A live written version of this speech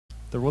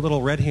The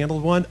little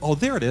red-handled one. Oh,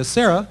 there it is.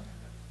 Sarah,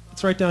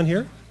 it's right down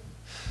here.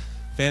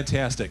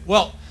 Fantastic.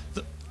 Well,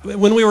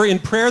 when we were in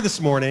prayer this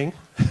morning,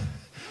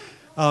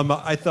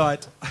 I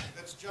thought...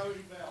 That's Jody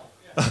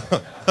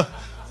Bell. Yeah.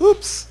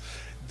 Oops.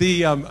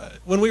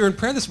 When we were in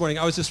prayer this morning,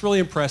 I was just really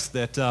impressed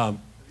that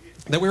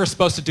we were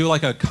supposed to do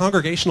like a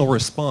congregational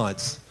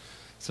response.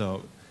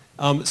 So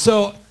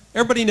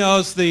everybody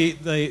knows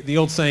the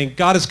old saying,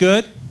 God is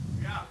good?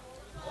 Yeah.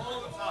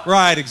 All the time.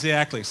 Right,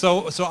 exactly.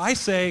 So I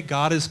say,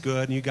 God is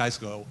good, and you guys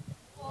go,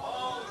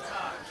 All the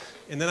time.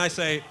 and then I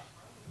say,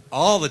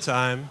 all the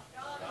time.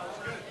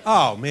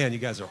 Oh, man, you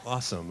guys are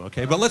awesome,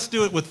 okay? But let's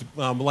do it with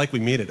like we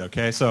mean it,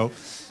 okay? So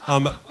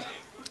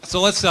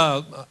let's,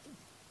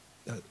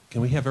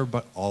 can we have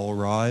everybody all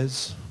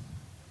rise?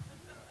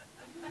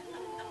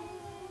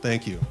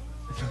 Thank you.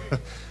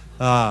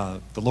 The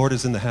Lord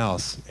is in the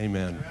house.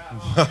 Amen.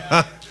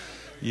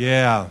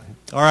 Yeah.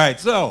 All right,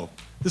 so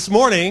this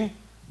morning,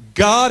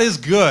 God is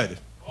good.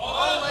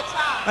 All the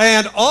time.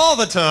 And all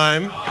the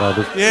time. God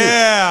is good.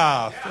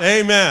 Yeah.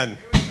 Amen.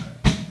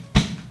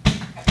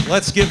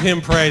 Let's give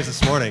him praise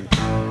this morning.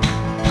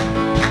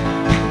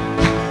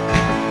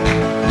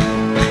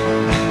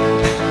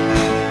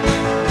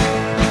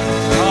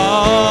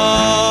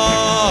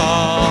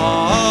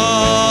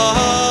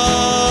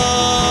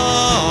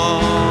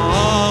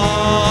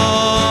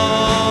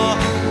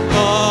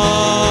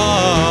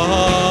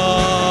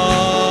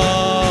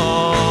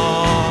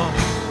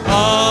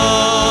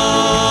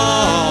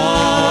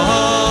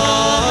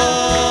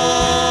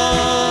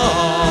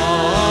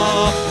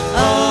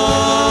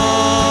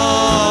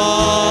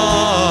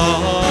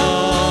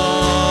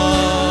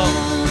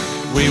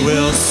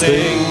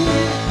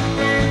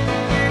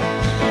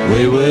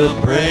 We will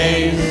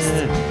praise,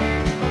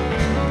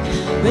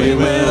 We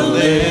will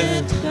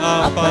lift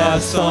up a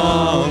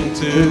song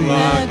to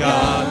our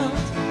God.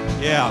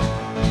 Yeah.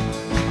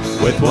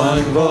 with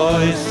one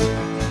voice,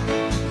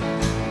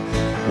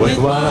 with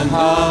one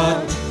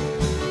heart.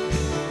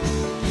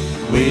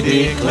 We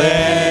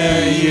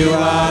declare you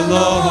are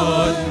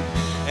Lord,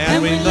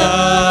 And we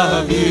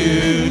love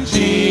you,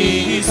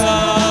 Jesus.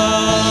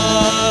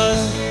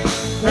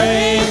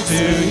 Praise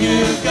to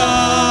you,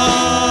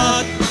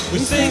 God. We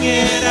sing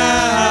it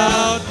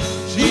out.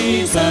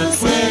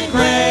 Jesus, we're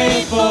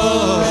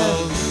grateful.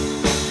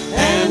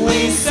 And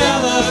we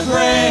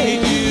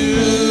celebrate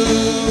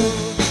you.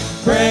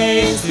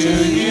 Praise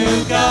to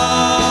you,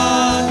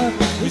 God.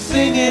 We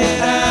sing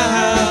it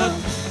out.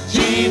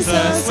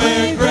 Jesus,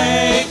 we're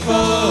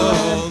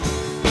grateful.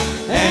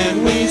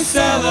 And we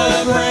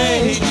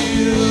celebrate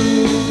you.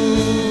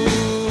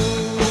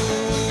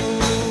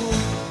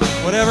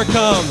 Whatever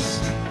comes,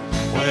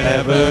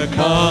 whatever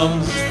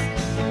comes,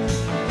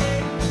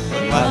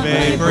 what life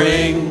may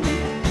bring,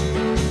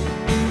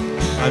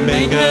 I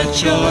make a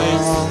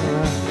choice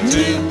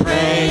to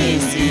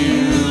praise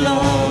you,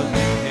 Lord.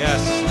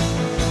 Yes,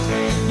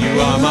 you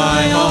are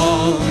my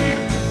all,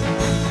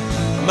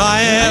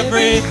 my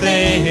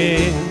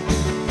everything.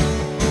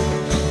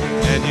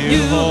 And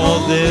you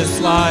hold this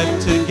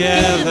life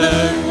together,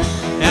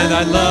 and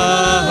I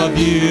love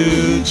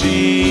you,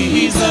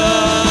 Jesus.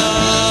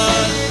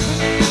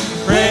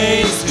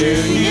 Praise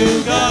to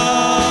you,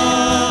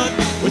 God.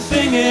 We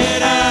sing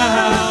it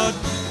out.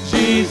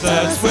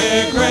 Jesus,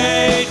 we're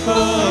grateful,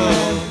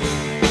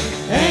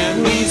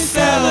 and we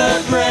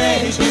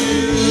celebrate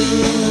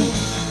you.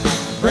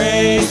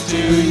 Praise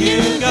to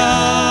you,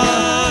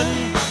 God.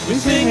 We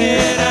sing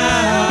it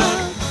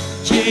out.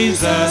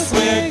 Jesus,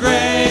 we're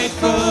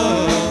grateful,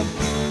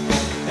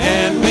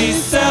 and we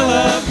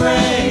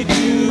celebrate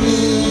you.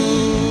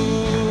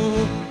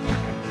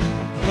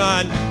 Come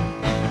on.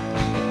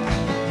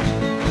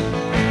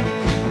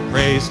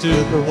 Praise to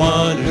the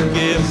one who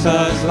gives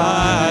us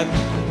life.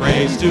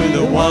 Praise to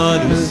the one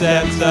who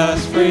sets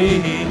us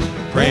free.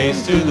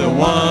 Praise to the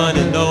one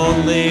and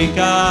only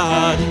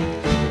God.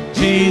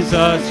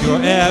 Jesus,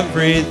 you're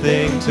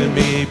everything to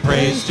me.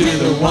 Praise to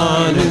the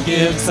one who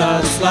gives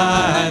us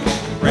life.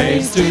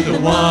 Praise to the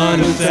one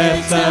who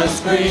sets us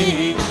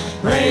free.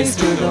 Praise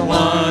to the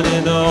one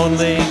and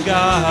only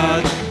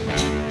God.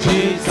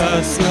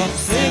 Jesus, you'll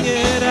sing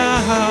it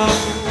out.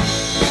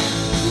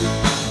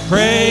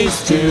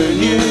 Praise to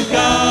you,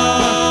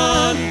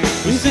 God.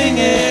 We sing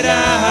it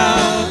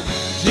out.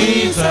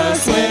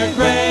 Jesus, we're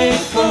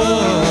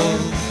grateful,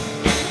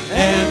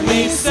 and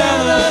we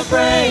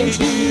celebrate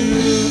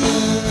you.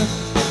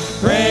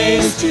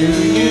 Praise to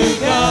you,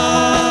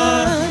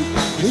 God.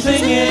 We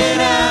sing it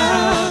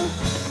out.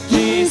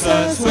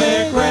 Jesus,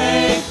 we're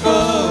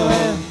grateful,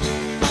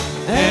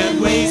 and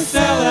we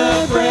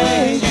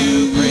celebrate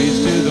you.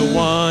 Praise to the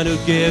one who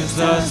gives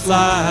us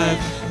life.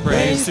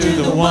 Praise to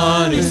the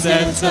one who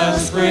sets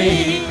us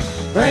free.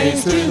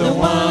 Praise to the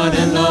one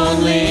and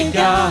only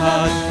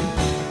God.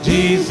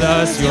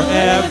 Jesus, you're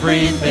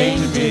everything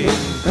to me.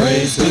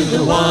 Praise to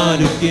the one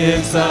who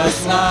gives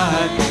us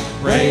life.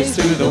 Praise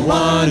to the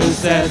one who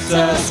sets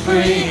us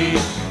free.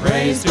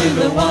 Praise to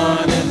the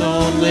one and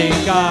only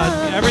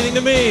God. Everything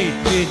to me.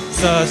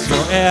 Jesus,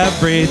 you're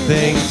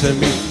everything to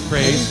me.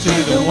 Praise to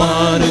the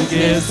one who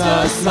gives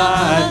us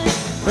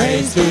life.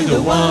 Praise to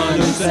the one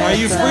who sets us free. Are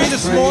you free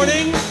this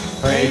morning?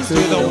 Praise to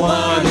the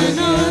one and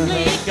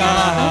only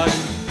God.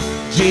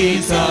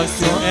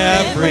 Jesus, you're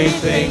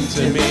everything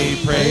to me.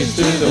 Praise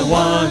to the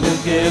one who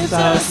gives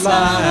us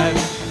life.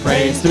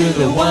 Praise to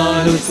the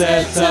one who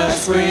sets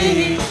us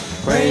free.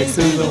 Praise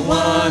to the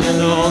one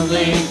and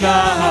only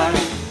God.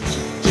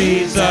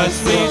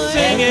 Jesus, we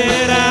sing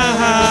it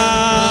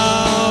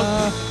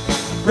out.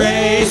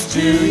 Praise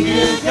to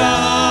you,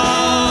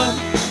 God.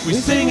 We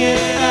sing it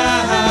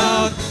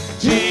out.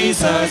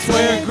 Jesus,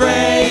 we're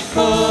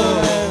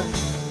grateful.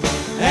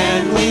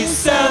 And we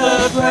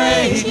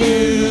celebrate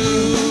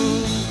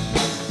you.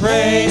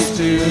 Praise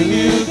to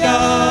you,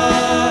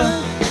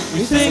 God.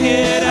 We sing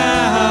it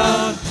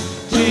out.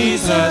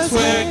 Jesus,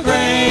 we're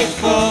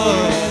grateful.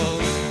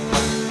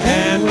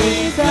 And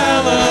we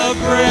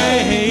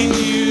celebrate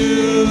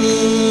you.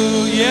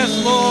 Yes,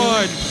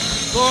 Lord.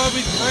 Lord,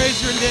 we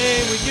praise your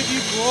name. We give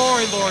you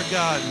glory, Lord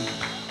God.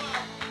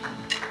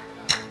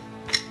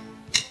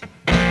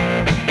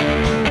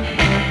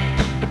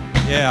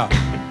 Yeah.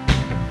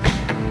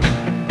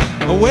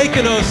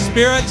 Awaken, O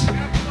Spirit.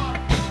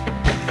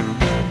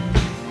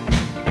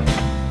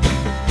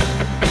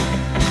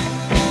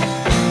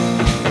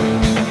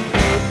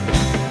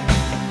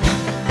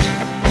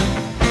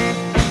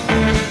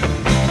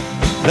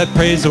 Let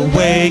praise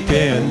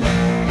awaken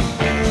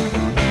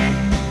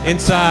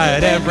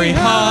inside every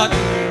heart.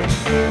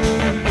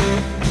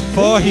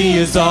 For he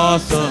is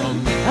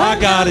awesome. Our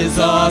God is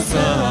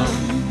awesome.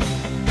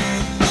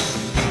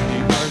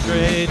 You are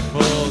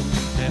grateful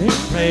and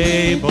you're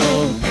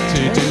able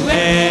to do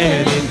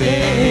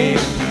anything.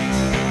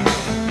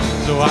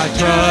 So I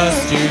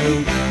trust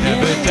you,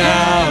 never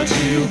doubt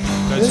you,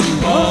 'cause you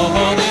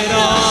hold it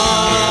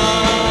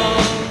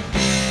all.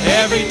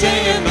 Every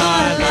day of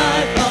my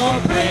life I'll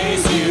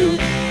praise you.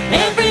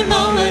 Every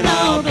moment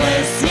I'll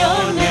bless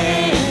your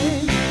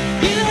name.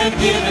 You have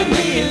given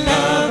me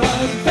love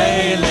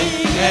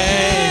unfailing.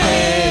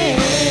 Hey,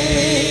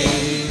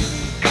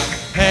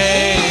 hey,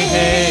 hey,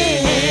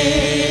 hey.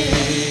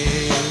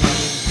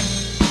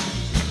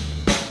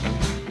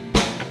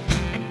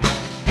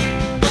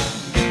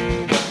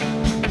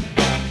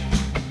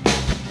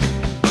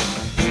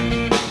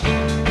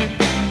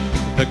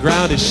 The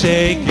ground is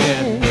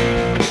shaking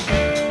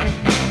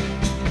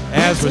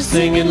as we're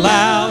singing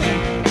loud.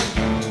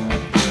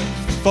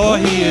 For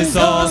he is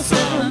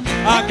awesome.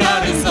 Our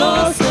God is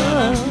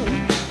awesome.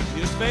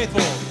 He is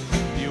faithful.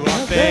 You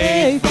are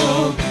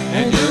faithful.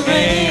 And you're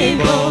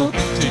able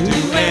to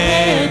do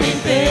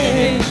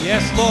anything.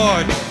 Yes,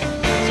 Lord.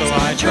 So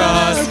I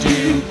trust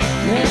you.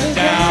 Never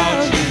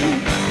doubt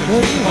you.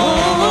 'Cause you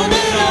hold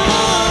it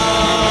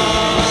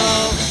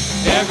all.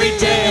 Every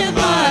day of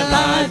my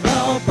life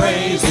I'll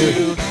praise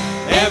you.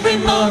 Every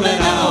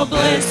moment I'll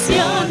bless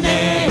your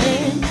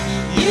name.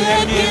 You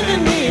have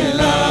given me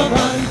love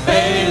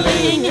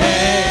unfailing.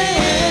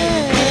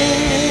 Hey,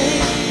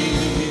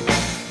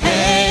 hey,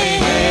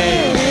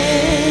 hey,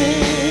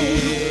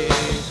 hey.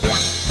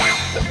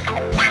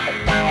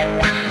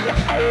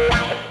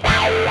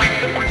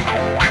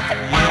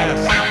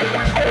 Yes.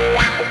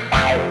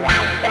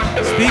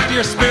 Speak to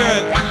your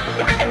spirit.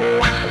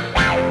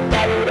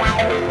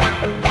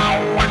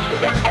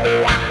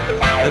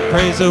 Let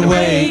praise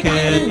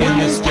awaken in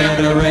this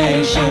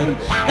generation.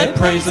 Let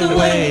praise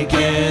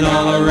awaken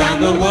all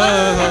around the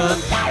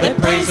world. Let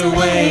praise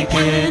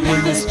awaken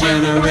in this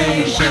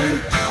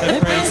generation.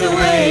 Let praise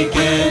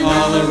awaken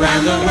all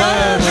around the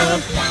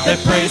world.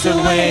 Let praise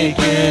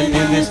awaken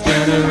in this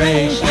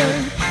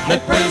generation.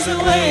 Let praise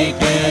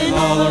awaken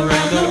all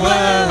around the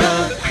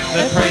world.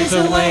 Let praise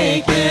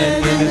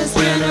awaken in this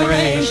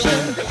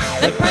generation.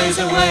 Let praise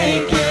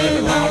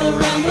awaken all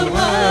around the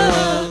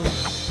world.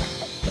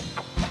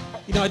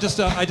 You know, I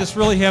just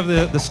really have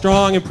the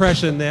strong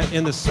impression that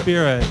in the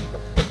Spirit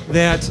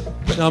that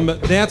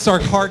that's our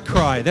heart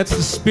cry. That's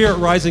the Spirit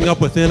rising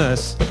up within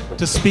us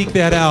to speak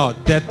that out.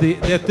 That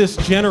this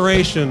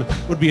generation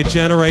would be a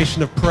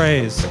generation of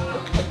praise.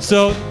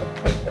 So,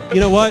 you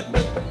know what?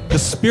 The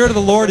Spirit of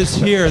the Lord is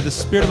here. The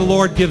Spirit of the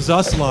Lord gives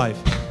us life.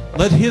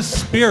 Let His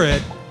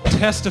Spirit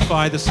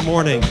testify this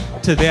morning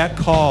to that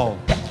call.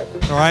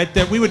 All right,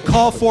 that we would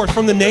call forth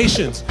from the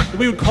nations, that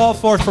we would call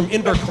forth from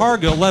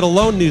Invercargill, let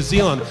alone New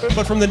Zealand,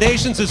 but from the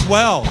nations as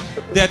well,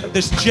 that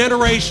this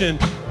generation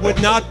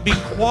would not be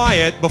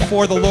quiet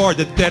before the Lord,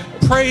 that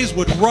praise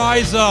would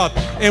rise up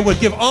and would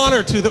give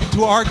honor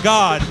to our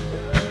God,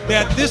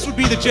 that this would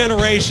be the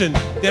generation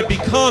that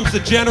becomes the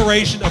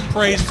generation of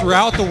praise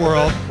throughout the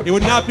world. It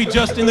would not be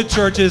just in the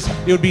churches,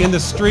 it would be in the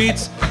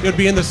streets, it would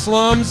be in the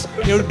slums,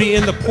 it would be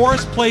in the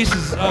poorest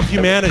places of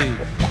humanity.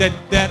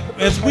 That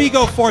as we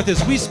go forth,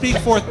 as we speak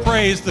forth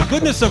praise, the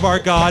goodness of our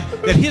God,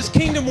 that His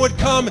kingdom would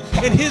come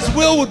and His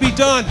will would be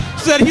done,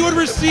 so that He would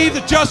receive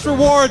the just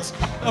rewards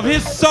of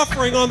His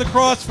suffering on the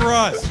cross for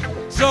us.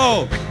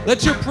 So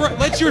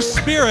let your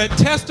spirit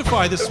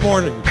testify this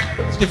morning.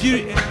 If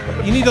you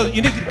need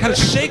to kind of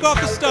shake off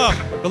the stuff,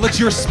 but let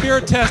your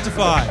spirit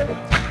testify.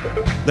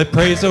 Let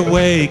praise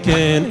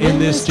awaken in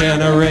this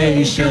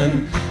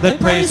generation. Let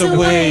praise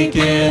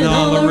awaken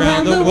all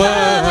around the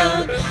world.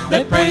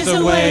 Let praise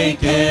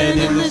awaken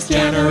in this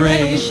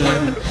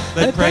generation.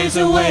 Let praise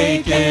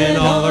awaken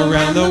all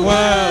around the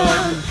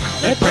world.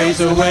 Let praise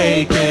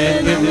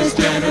awaken in this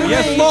generation.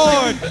 Yes,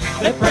 Lord.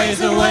 Let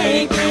praise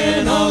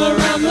awaken all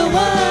around the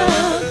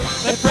world.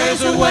 Let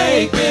praise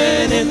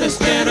awaken in this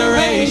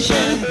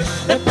generation.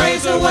 Let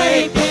praise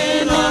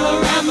awaken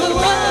all around the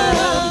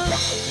world.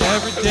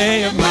 Every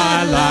day of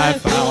my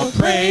life I'll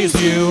praise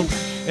you.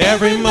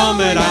 Every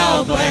moment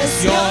I'll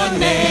bless your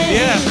name.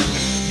 Yes.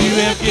 You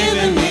have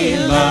given me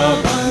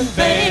love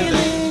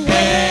unfailing.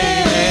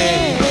 Hey,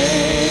 hey,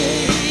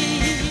 hey.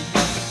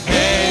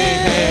 Hey,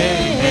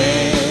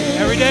 hey,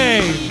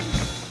 hey.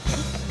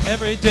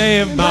 Every day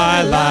of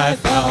my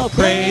life I'll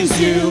praise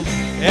you.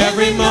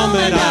 Every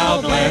moment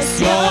I'll bless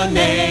your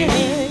name.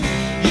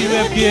 You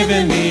have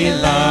given me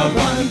love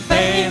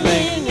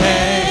unfailing.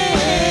 Hey,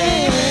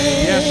 hey,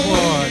 hey. Yes,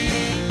 Lord.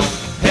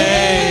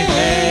 Hey,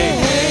 hey,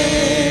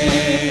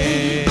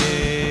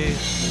 hey.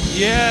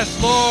 Yes,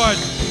 Lord.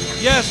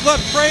 Yes, let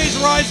praise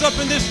rise up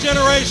in this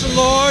generation,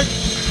 Lord.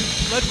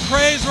 Let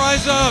praise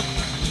rise up.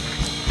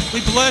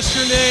 We bless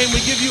your name.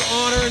 We give you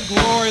honor and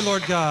glory,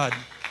 Lord God.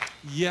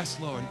 Yes,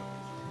 Lord.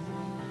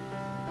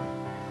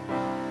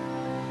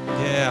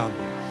 Yeah.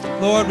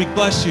 Lord, we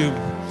bless you.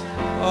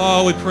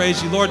 Oh, we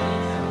praise you. Lord,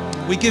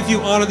 we give you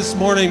honor this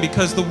morning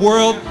because the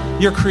world,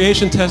 your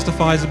creation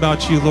testifies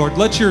about you, Lord.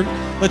 Let your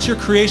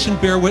creation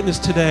bear witness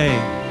today.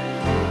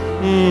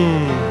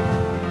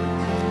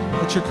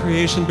 Let your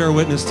creation bear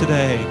witness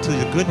today to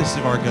the goodness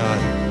of our God.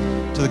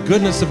 To the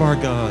goodness of our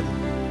God.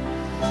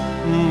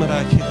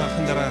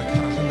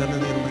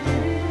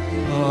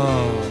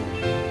 Oh.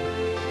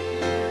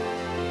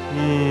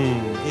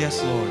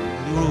 Yes, Lord.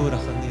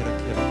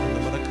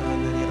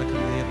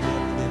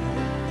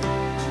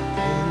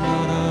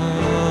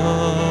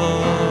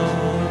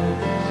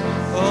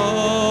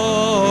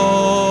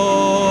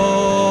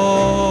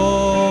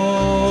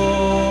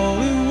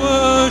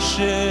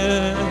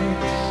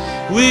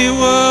 We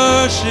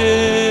worship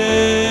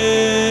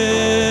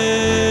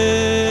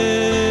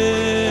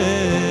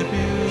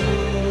you.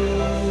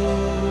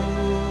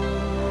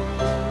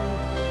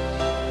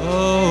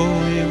 Oh,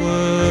 we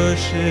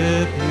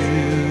worship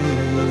you.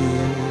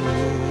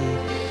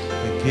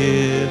 We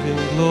give him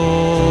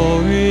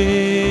glory.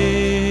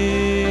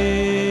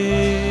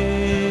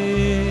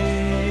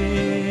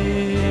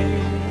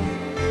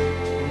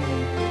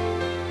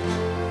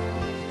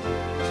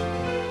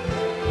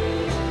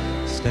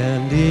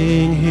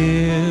 Standing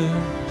here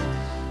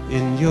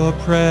in your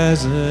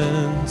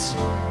presence,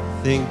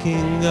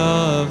 thinking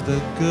of the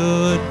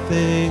good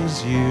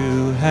things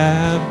you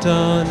have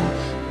done,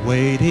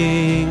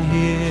 waiting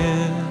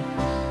here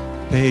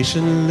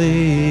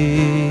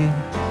patiently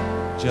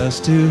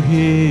just to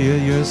hear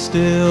your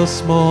still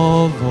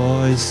small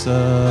voice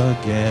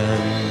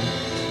again.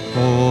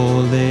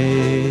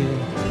 Holy,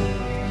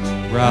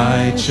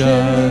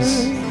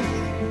 righteous,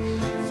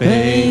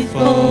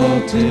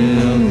 faithful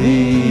till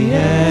the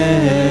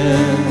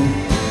end.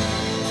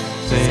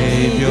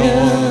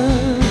 Savior,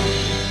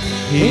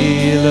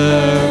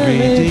 healer,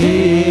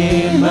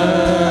 redeemer,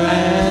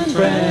 and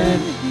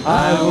friend,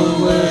 I will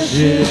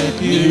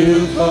worship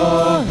you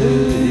for who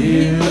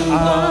you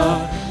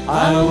are.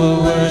 I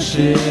will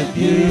worship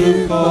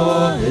you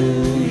for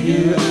who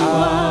you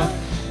are.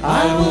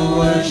 I will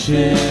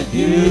worship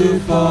you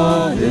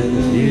for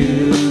who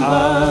you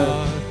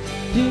are.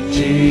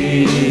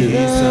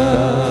 Jesus,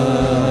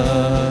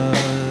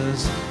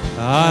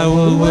 I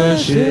will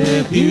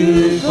worship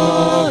you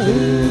for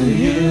who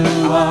you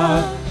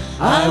are.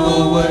 I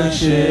will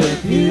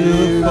worship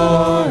you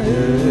for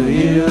who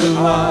you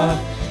are.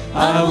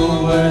 I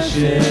will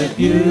worship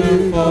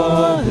you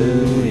for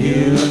who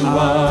you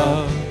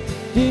are.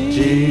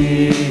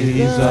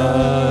 Jesus,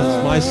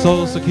 my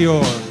soul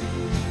secure.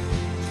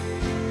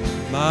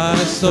 My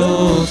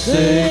soul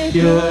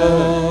secure.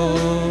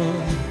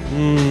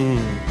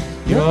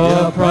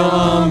 Your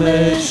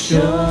promise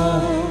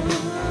sure.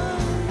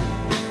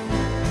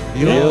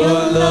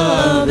 Your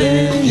love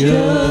endures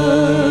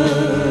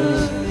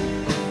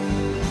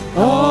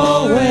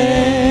always.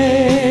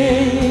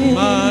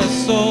 My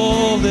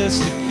soul is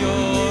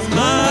secure.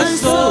 My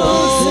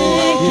soul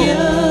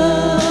secure.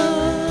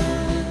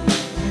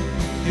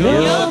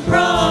 Your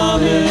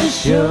promise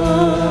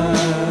sure.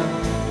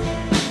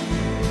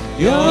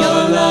 Your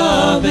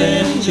love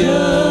endures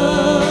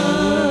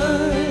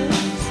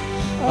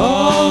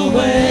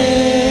always.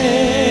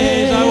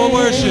 I will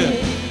worship,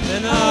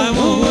 and I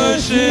will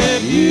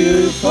worship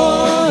you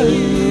for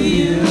who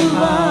you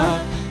are.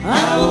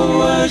 I will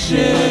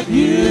worship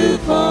you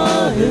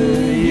for who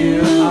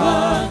you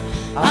are.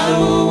 I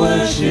will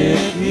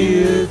worship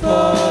you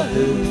for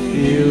who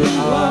you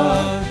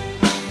are.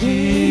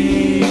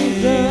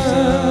 Jesus,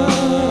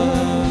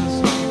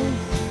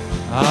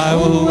 I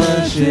will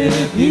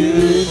worship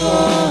you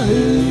for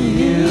who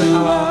you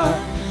are.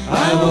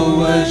 I will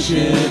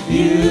worship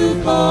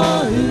you for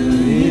who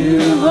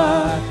you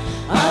are.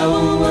 I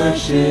will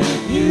worship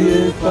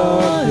you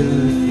for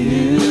who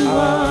you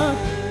are.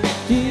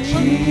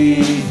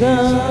 Jesus,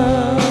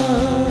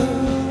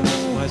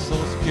 my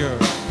soul secure.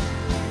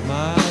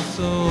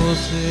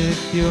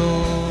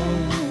 secure.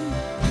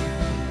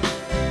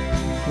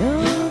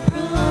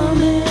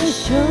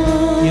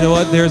 You know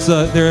what? There is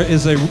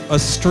a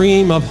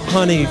stream of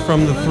honey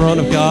from the throne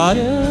of God,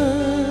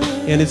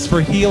 and it's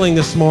for healing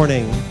this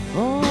morning.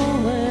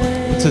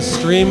 It's a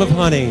stream of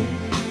honey.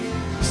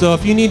 So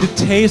if you need to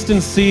taste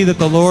and see that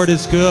the Lord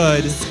is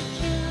good,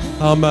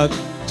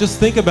 just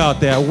think about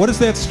that. What does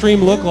that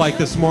stream look like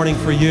this morning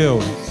for you?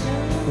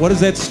 What is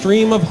that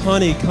stream of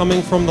honey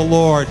coming from the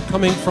Lord,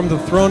 coming from the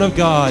throne of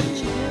God,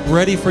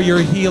 ready for your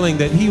healing,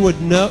 that He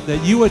would know,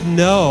 that you would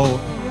know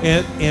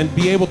and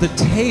be able to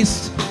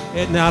taste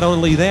it, not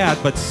only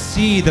that, but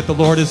see that the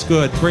Lord is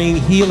good, bringing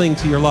healing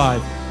to your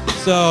life.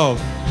 So,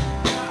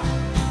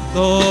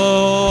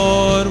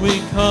 Lord, we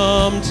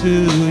come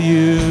to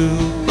you,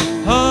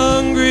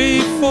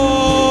 hungry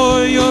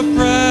for your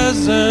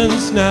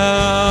presence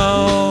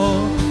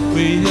now.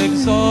 We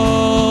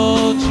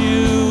exalt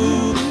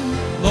you,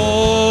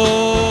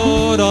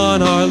 Lord,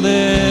 on our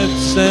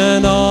lips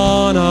and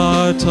on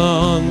our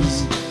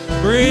tongues.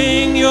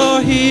 Bring your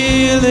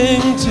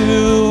healing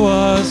to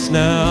us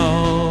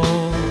now.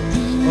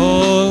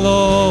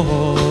 Oh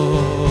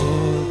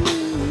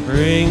Lord,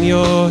 bring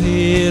your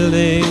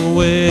healing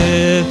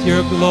with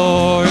your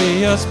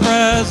glorious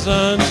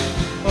presence.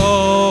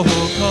 Oh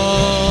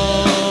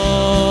come,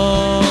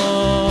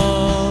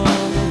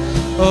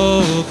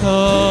 oh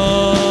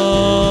come,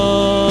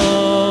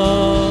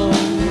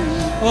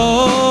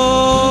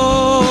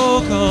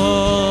 oh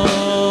come,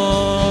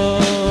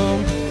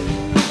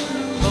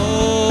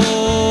 oh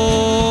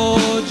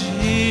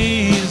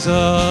Jesus,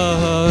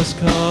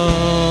 come,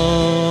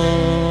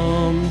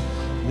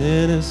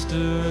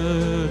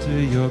 minister to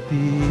your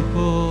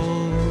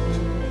people,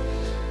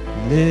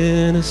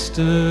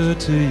 minister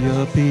to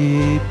your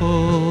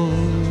people,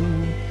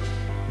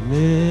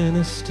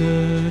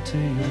 minister to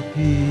your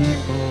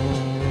people.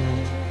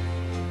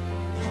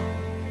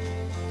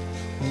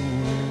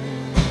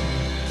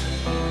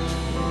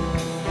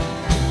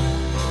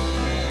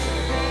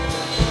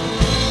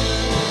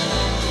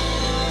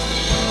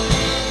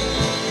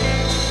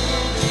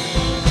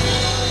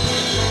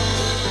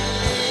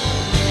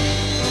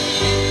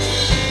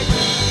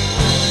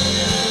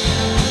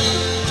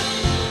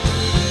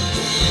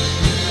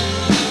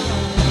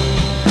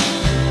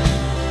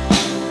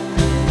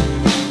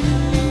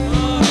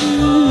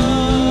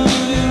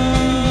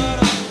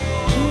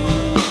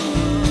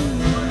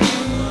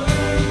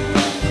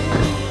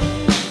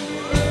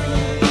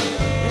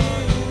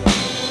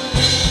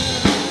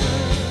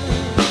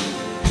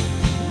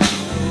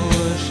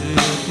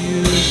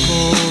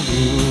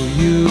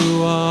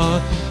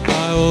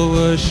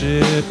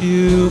 Worship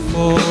you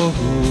for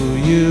who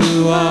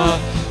you are.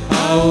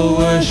 I will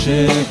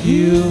worship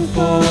you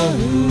for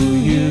who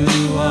you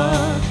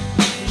are,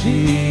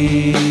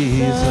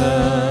 Jesus.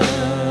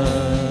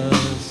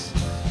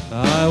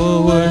 I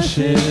will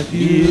worship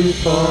you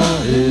for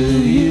who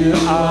you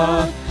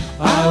are.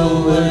 I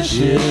will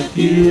worship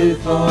you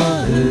for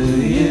who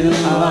you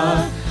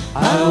are.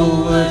 I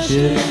will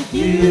worship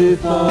you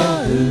for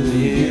who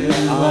you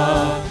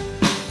are,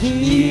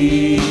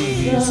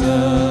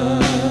 Jesus.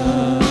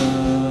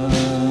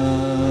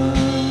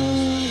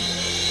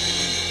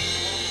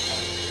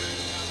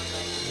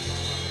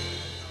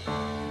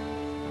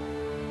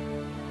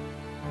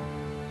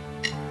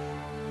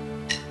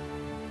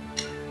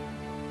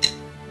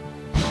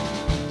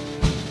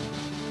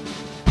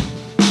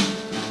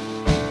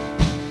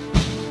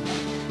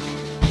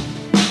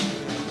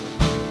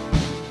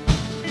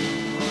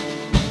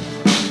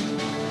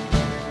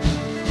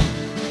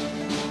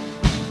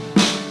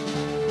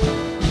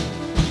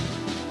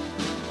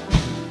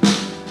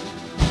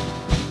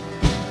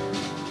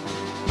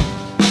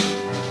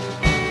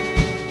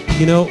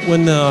 You know,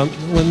 when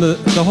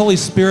the Holy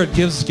Spirit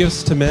gives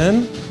gifts to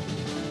men,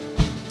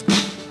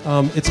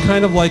 it's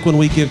kind of like when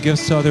we give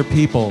gifts to other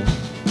people.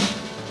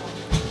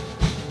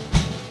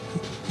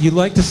 You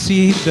like to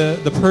see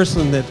the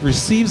person that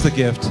receives the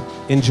gift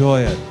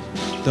enjoy it,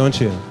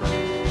 don't you?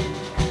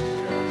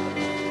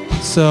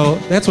 So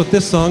that's what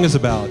this song is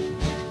about.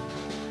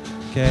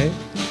 Okay?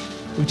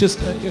 We just,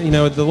 you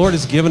know, the Lord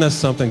has given us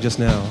something just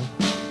now,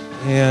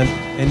 and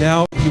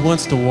now He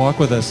wants to walk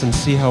with us and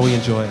see how we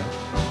enjoy it.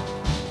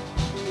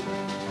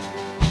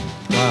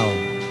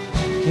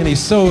 And he's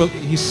so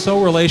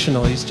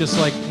relational. He's just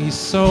like, he's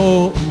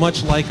so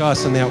much like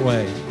us in that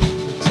way.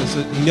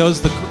 So he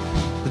knows the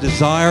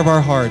desire of our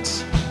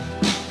hearts.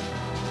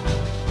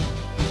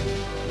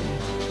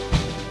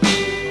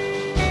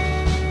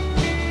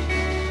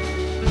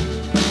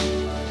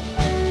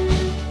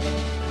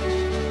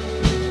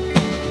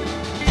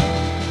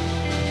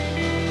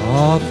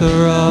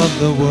 Author of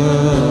the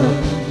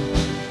word,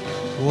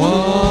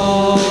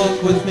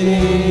 walk with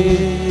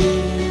me.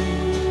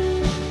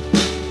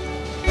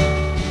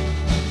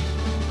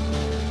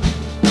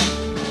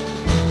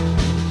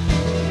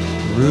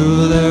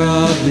 Ruler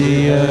of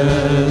the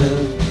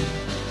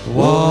earth,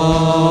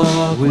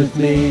 walk with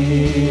me.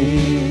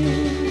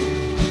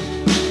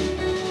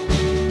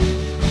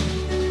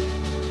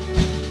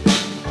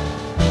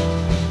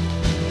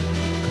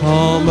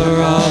 calmer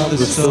of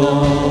the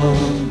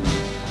storm,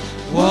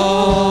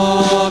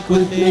 walk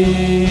with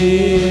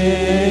me.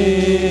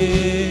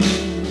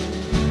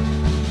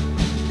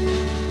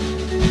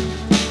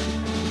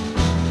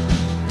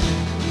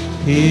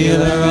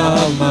 Healer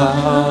of my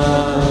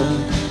heart,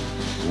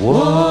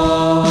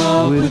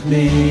 walk with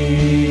me.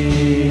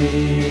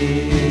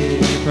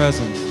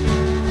 Presence.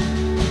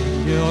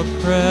 Your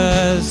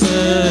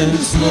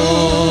presence,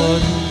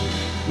 Lord,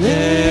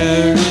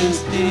 there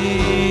is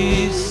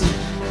peace,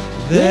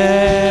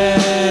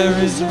 there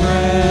is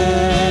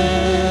rest.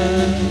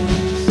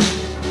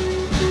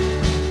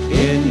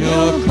 In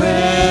your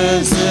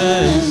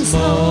presence,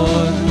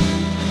 Lord,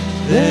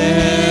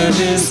 there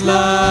is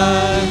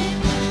life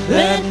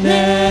that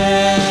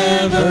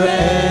never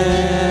ends.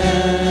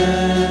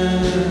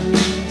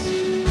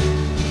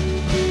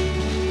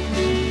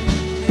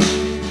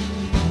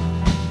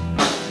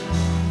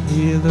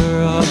 Healer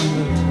of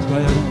the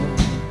world,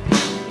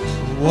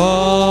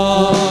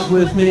 walk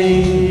with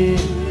me.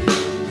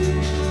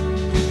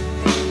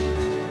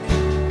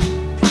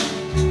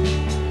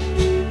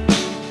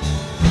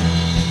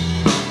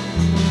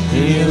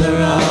 Healer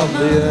of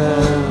the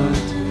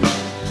earth,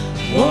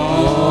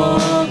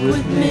 walk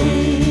with me.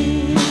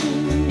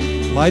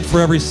 Light for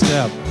every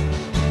step.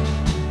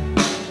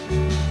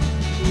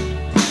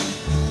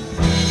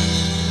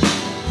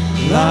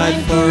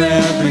 Light for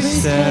every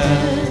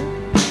step.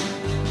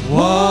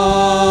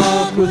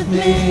 Walk with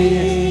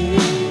me.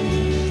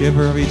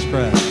 Giver of each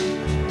breath.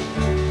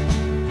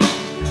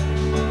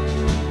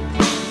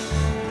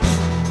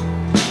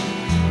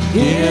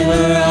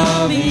 Giver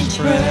of each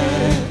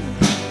breath.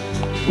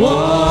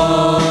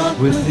 Walk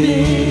with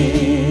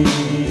me.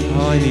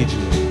 Oh, I need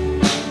you.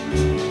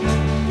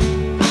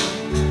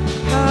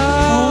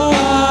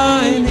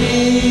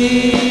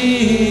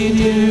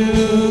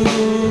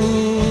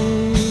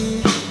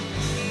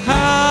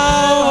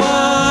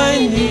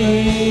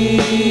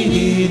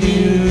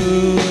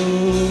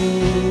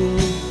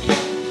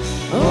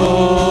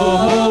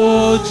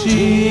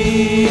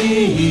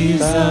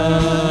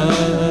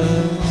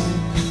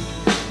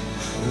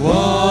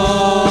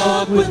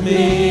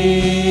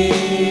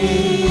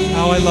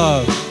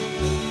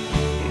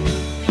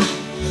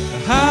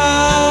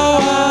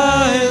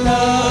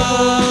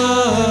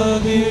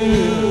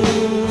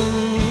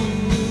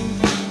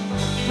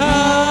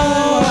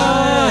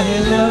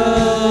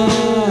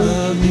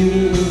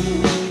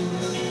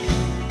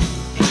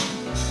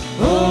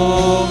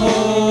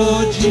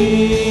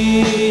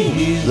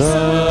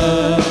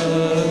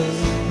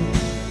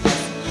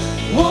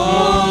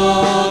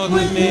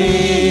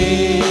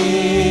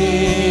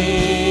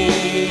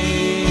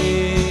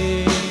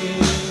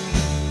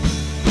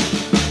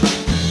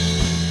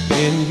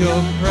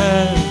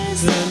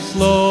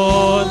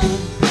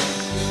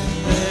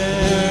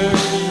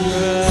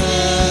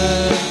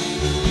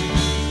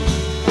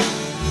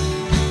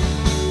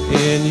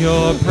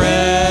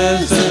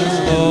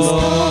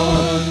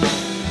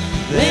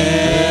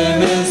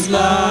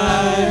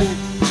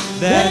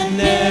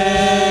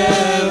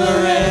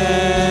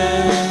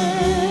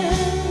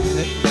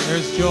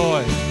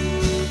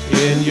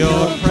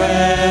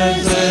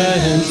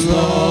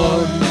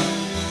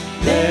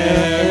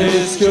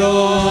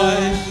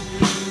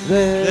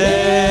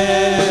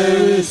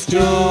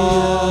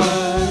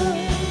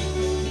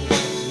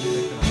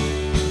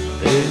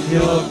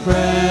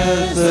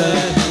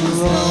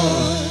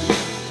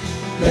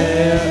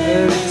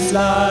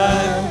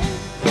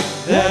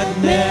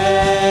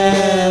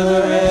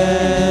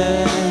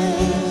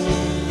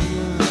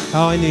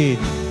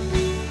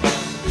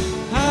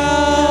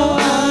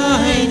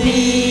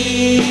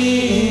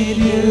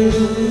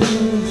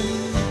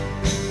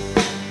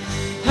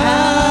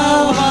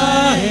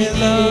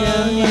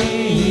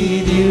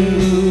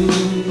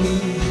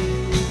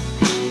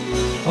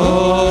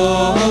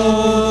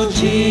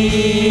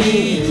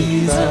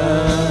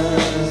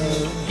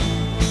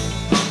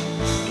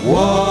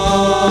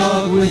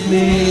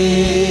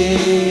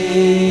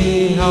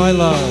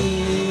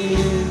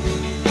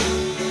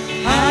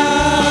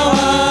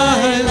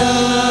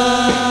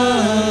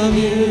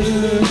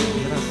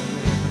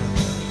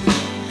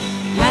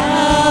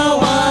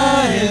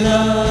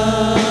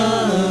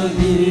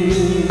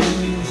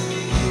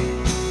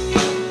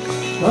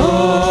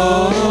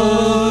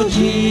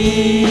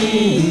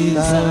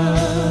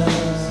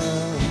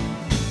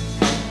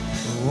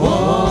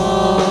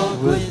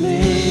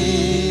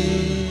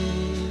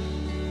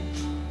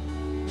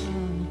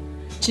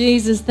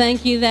 Jesus,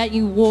 thank you that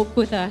you walk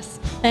with us.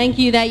 Thank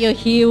you that you're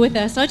here with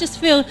us. I just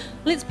feel,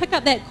 let's pick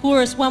up that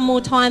chorus one more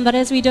time, but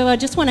as we do, I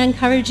just want to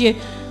encourage you,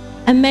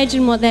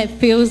 imagine what that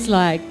feels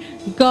like.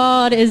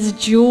 God is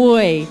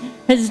joy.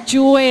 His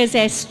joy is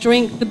our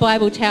strength, the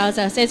Bible tells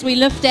us. As we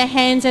lift our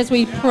hands, as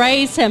we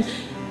praise Him,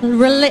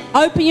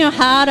 open your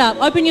heart up,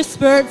 open your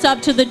spirits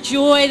up to the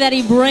joy that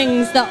He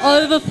brings, the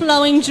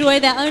overflowing joy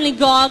that only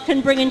God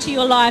can bring into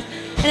your life.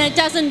 And it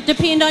doesn't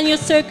depend on your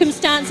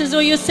circumstances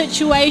or your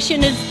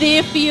situation. It's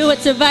there for you.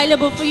 It's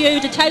available for you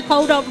to take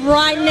hold of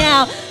right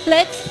now.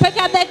 Let's pick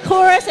up that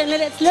chorus and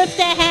let's lift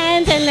our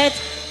hands and let's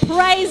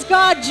praise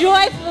God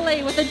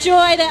joyfully with the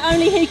joy that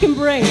only He can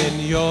bring. In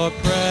your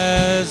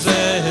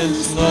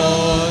presence,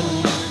 Lord,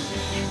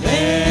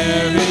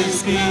 there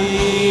is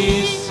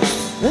peace,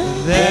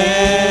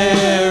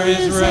 there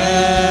is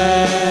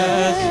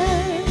rest.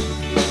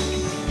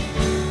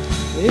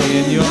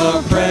 In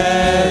your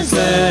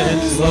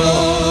presence,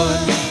 Lord,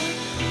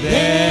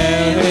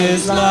 there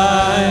is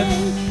life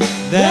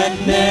that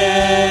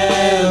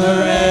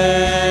never ends.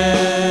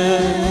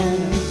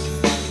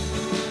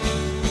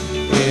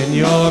 In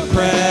your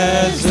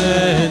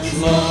presence,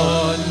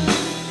 Lord,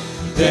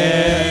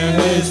 there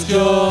is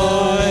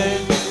joy,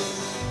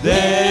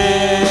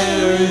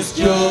 there is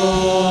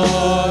joy.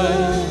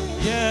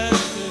 Yes,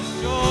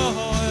 there's joy.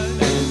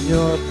 In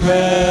your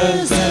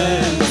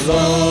presence,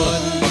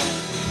 Lord,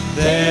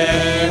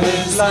 there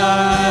is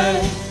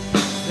life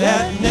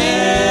that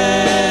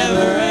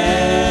never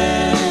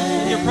ends.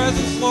 In your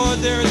presence, Lord,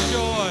 there is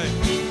joy.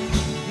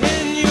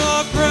 In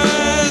your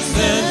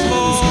presence,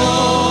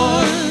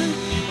 Lord,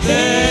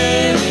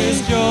 there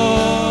is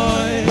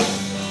joy.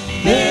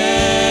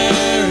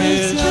 There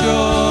is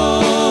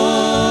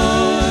joy.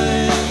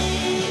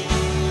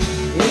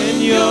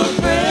 In your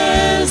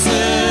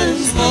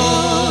presence,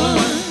 Lord,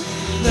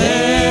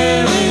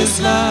 there is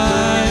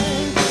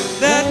life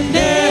that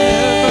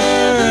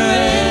never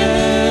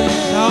ends.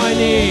 How I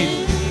need,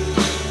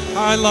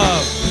 how I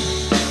love,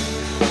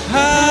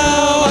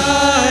 how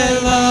I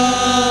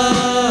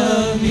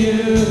love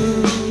you,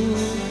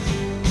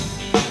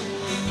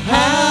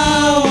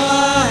 how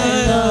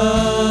I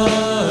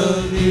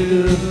love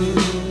you.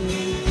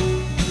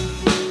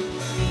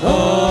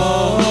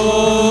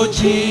 Oh,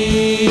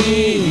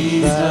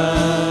 Jesus,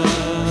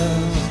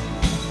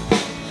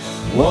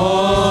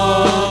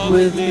 walk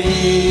with me.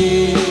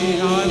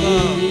 How I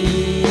love,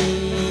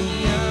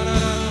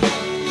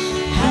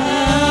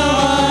 how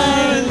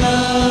I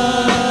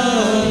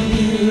love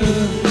you,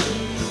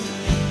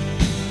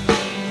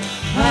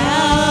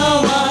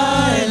 how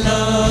I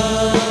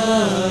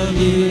love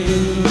you.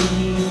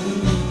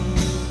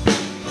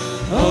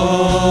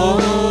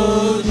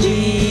 Oh,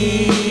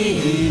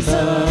 Jesus,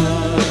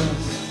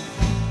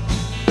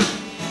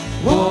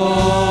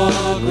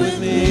 walk with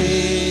me.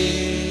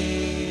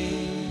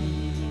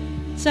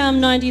 Psalm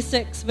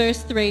 96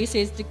 verse 3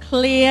 says,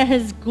 declare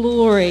His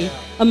glory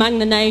among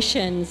the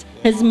nations,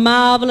 His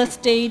marvelous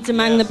deeds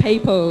among the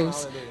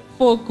peoples.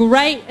 For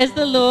great is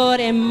the Lord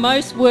and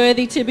most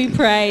worthy to be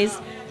praised.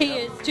 He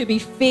is to be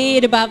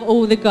feared above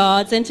all the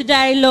gods. And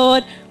today,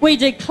 Lord, we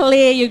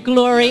declare your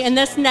glory in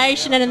this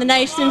nation and in the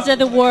nations of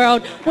the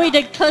world. We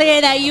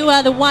declare that you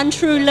are the one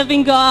true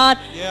living God.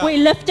 We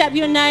lift up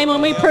your name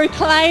and we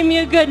proclaim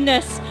your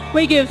goodness.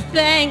 We give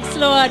thanks,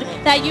 Lord,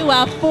 that you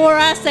are for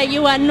us, that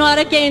you are not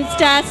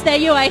against us, that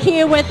you are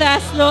here with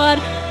us, Lord,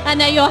 and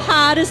that your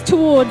heart is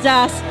towards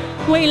us.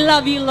 We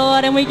love you,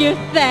 Lord, and we give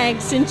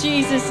thanks in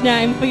Jesus'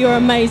 name for your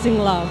amazing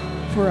love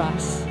for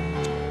us.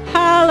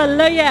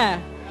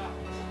 Hallelujah.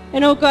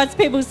 And all God's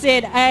people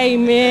said,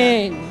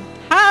 amen.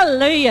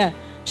 Hallelujah.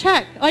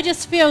 Chuck, I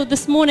just feel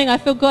this morning, I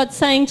feel God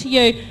saying to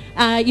you,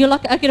 you're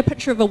like, I get a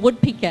picture of a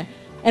woodpecker.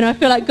 And I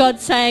feel like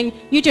God's saying,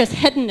 you're just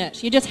hitting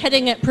it. You're just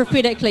hitting it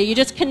prophetically. You're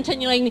just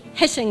continually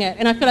hitting it.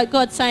 And I feel like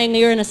God's saying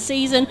you're in a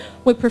season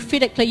where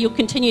prophetically you'll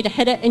continue to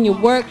hit it in your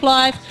work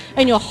life,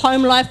 in your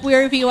home life,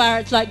 wherever you are.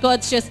 It's like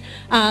God's just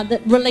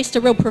released a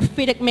real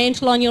prophetic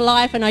mantle on your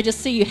life. And I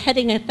just see you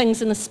hitting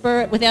things in the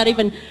spirit without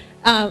even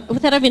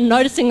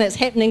noticing that's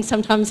happening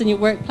sometimes in your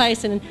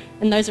workplace and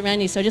those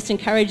around you. So I just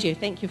encourage you.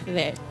 Thank you for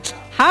that.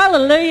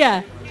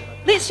 Hallelujah.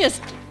 Let's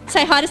just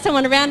say hi to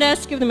someone around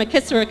us. Give them a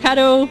kiss or a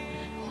cuddle.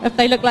 If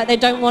they look like they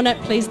don't want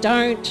it, please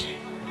don't.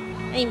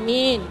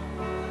 Amen.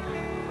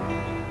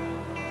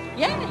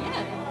 Yeah,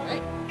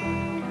 great.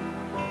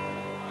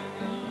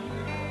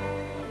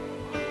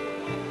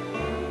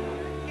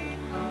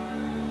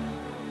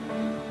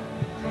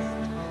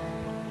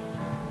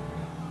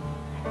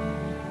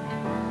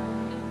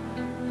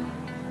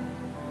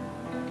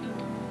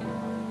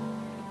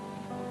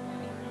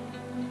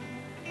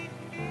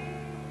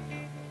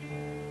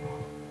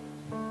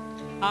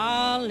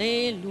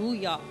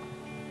 Hallelujah.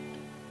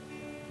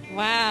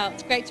 Wow,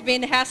 it's great to be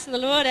in the house of the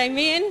Lord,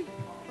 amen.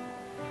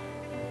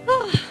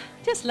 Oh,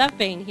 just love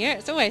being here,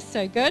 it's always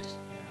so good.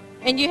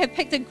 And you have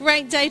picked a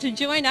great day to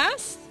join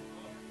us,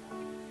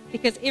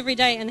 because every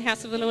day in the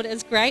house of the Lord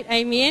is great,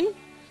 amen.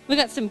 We've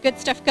got some good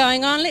stuff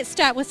going on. Let's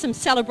start with some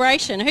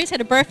celebration. Who's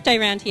had a birthday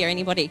around here,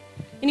 anybody?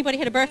 Anybody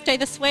had a birthday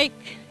this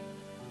week?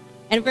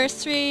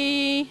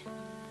 Anniversary?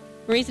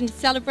 Reason to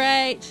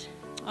celebrate?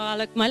 Oh,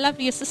 look, my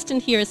lovely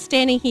assistant here is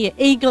standing here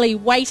eagerly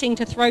waiting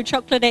to throw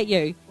chocolate at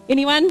you.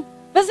 Anyone?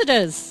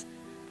 Visitors,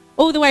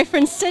 all the way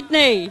from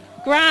Sydney.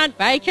 Grant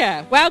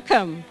Baker,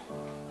 welcome.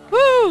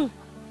 Woo!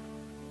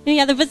 Any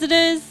other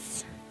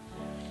visitors?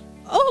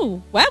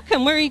 Oh,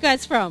 welcome. Where are you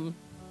guys from?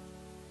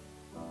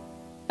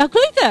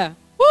 Alclutha.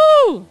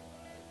 Woo!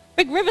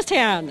 Big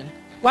Rivertown.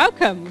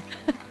 Welcome.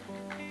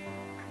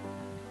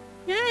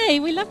 Yay,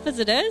 we love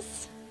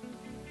visitors.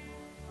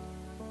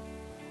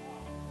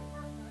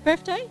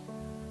 Birthday?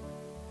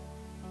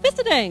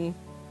 Visiting.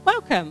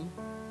 welcome.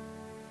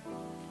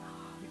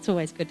 It's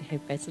always good to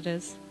have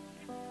visitors.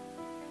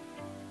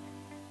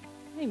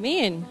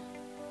 Amen.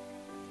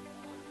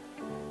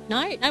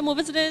 No more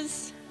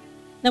visitors?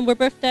 No more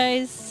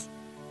birthdays?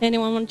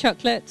 Anyone want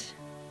chocolate?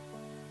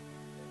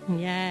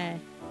 Yeah.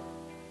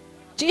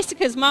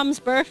 Jessica's mum's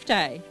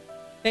birthday.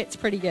 That's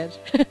pretty good.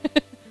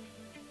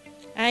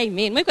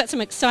 Amen. We've got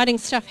some exciting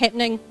stuff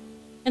happening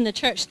in the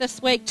church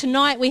this week.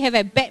 Tonight we have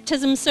a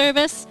baptism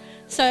service.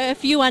 So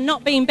if you are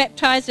not being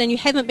baptised and you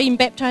haven't been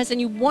baptised and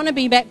you want to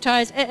be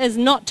baptised, it is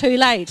not too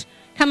late.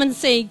 Come and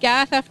see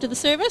Garth after the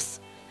service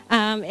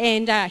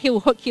and he'll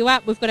hook you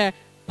up. We've got a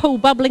pool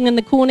bubbling in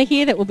the corner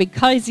here that will be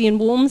cosy and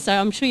warm, so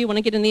I'm sure you want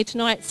to get in there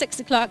tonight at 6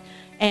 o'clock,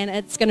 and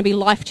it's going to be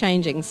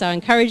life-changing. So I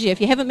encourage you,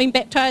 if you haven't been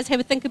baptised, have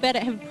a think about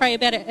it, have a pray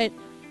about it. It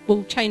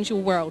will change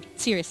your world,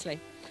 seriously.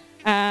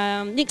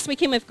 Next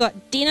weekend we've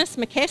got Dennis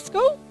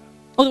McCaskill,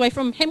 all the way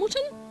from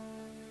Hamilton.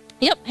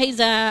 Yep, he's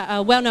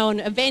a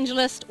well-known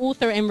evangelist,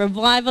 author and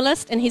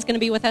revivalist, and he's going to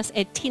be with us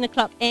at 10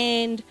 o'clock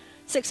and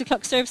 6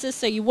 o'clock services,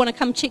 so you want to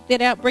come check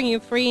that out, bring your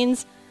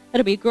friends.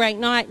 It'll be a great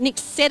night.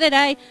 Next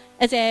Saturday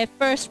is our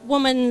first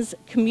Women's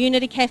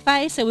Community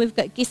Cafe, so we've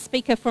got guest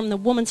speaker from the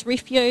Women's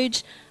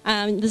Refuge.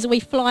 There's a wee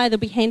flyer that'll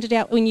be handed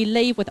out when you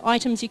leave with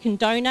items you can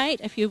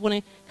donate if you want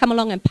to come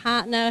along and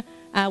partner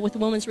with the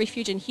Women's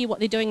Refuge and hear what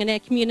they're doing in our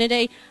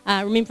community.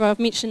 Remember, I've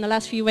mentioned the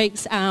last few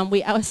weeks,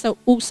 we are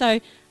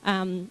also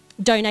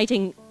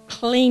donating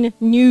clean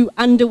new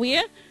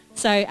underwear.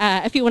 So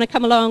if you want to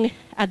come along,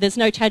 there's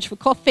no charge for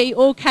coffee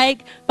or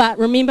cake, but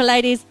remember,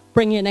 ladies,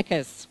 bring your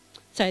knickers.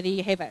 So there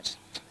you have it.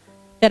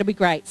 That'll be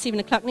great. 7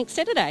 o'clock next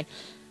Saturday.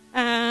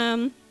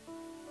 Oh,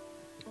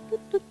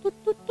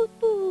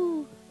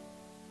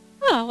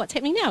 what's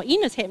happening now?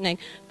 Ian is happening.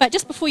 But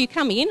just before you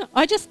come in,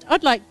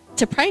 I'd like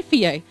to pray for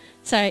you.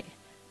 So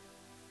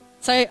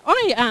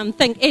I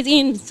think as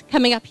Ian's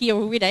coming up here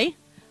already,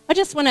 I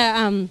just want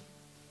to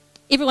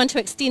everyone to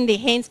extend their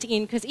hands to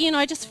Ian, because Ian,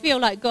 I just feel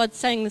like God's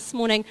saying this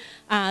morning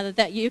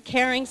that you're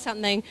carrying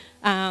something,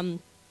 and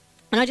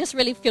I just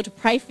really feel to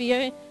pray for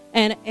you.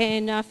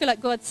 And I feel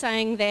like God's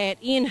saying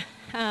that, Ian,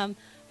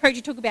 heard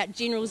you talk about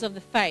generals of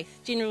the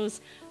faith,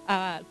 generals,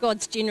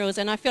 God's generals,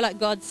 and I feel like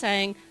God's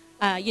saying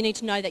you need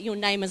to know that your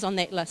name is on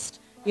that list.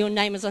 Your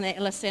name is on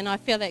that list, and I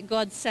feel that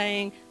God's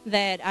saying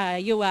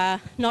that you are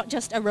not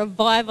just a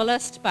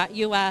revivalist, but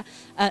you are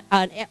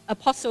an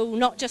apostle,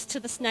 not just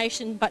to this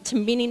nation, but to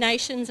many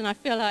nations, and I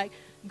feel like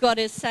God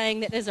is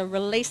saying that there's a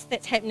release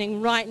that's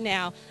happening right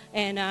now,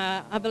 and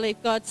I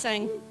believe God's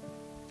saying,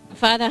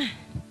 Father,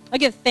 I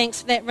give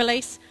thanks for that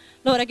release.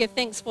 Lord, I give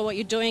thanks for what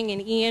you're doing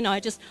in Ian. I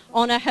just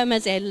honour him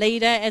as our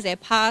leader, as our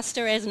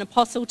pastor, as an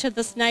apostle to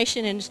this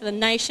nation and to the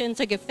nations.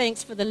 I give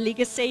thanks for the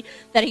legacy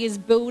that he is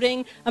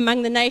building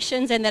among the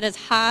nations and that his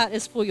heart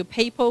is for your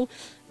people.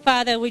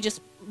 Father, we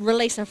just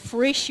release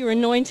afresh your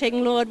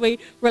anointing, Lord. We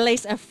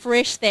release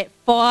afresh that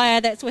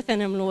fire that's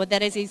within him, Lord,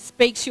 that as he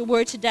speaks your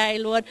word today,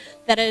 Lord,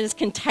 that it is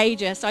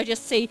contagious. I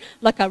just see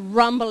like a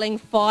rumbling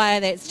fire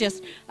that's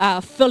just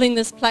filling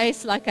this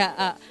place, like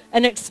an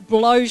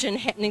explosion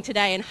happening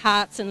today in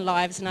hearts and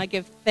lives, and I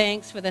give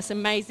thanks for this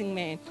amazing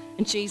man.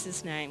 In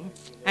Jesus' name,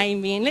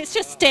 amen. Let's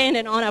just stand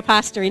and honour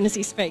Pastor Ian as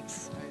he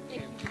speaks.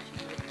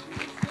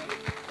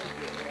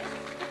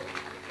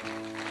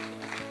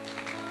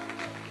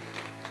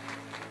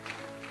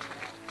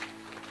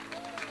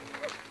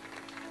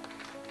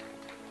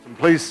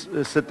 Please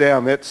sit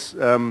down. That's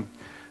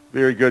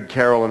very good,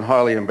 Carol, and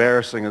highly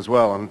embarrassing as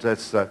well. And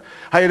that's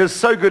hey, it is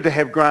so good to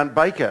have Grant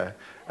Baker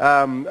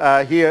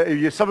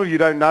here. Some of you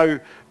don't know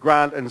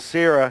Grant and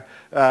Sarah,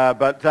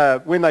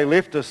 but when they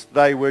left us,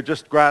 they were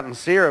just Grant and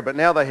Sarah. But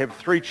now they have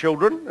 3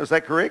 children. Is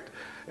that correct?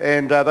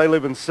 And they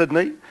live in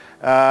Sydney.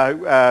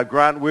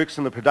 Grant works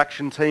in the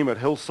production team at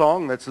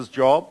Hillsong. That's his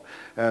job.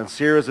 And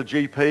Sarah's a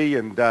GP,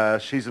 and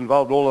she's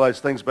involved in all of those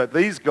things. But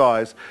these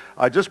guys,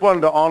 I just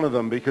wanted to honour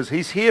them because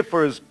he's here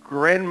for his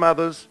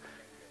granddad's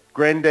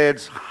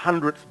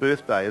 100th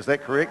birthday. Is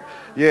that correct?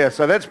 Yeah,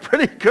 so that's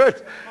pretty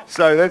good.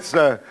 So that's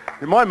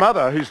my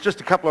mother, who's just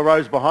a couple of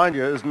rows behind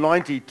you, is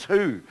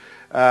 92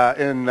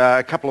 in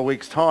a couple of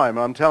weeks' time.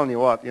 I'm telling you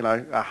what,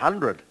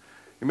 100.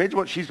 Imagine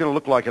what she's going to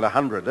look like at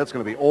 100. That's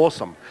going to be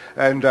awesome.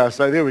 And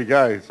so there we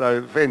go.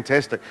 So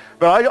fantastic.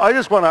 But I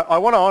just want to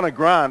honour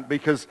Grant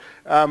because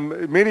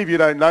many of you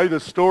don't know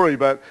this story,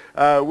 but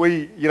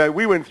we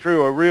went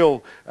through a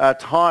real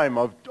time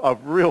of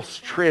real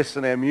stress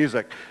in our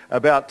music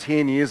about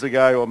 10 years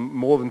ago, or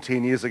more than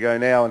 10 years ago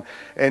now,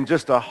 and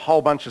just a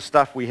whole bunch of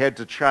stuff we had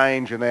to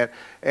change and that.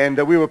 And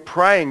we were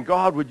praying,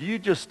 God, would you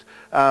just,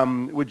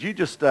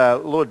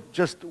 Lord,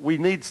 we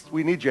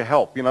need your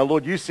help.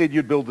 Lord, you said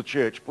you'd build the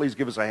church. Please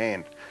give us a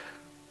hand.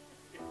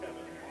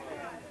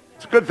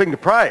 It's a good thing to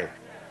pray.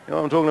 You know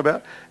what I'm talking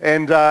about?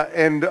 And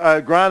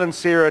Grant and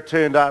Sarah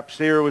turned up.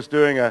 Sarah was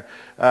doing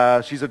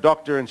she's a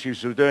doctor, and she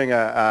was doing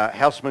a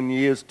houseman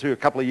years, a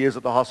couple of years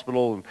at the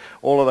hospital, and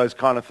all of those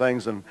kind of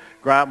things. And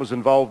Grant was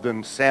involved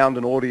in sound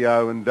and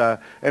audio,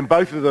 and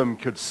both of them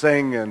could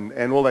sing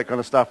and all that kind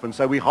of stuff. And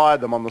so we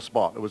hired them on the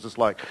spot. It was just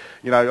like,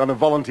 on a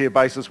volunteer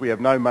basis. We have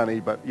no money,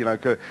 but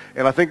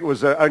and I think it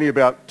was only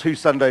about 2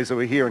 Sundays that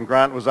we were here, and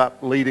Grant was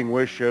up leading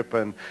worship,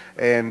 and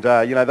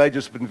they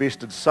just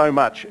invested so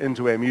much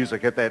into our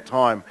music at that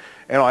time.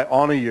 And I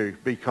honour you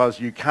because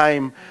you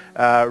came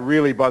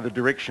really by the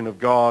direction of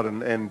God,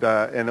 and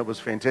it was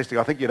fantastic.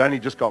 I think you'd only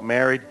just got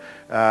married,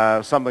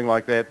 something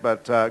like that.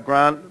 But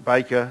Grant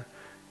Baker,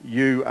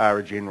 you are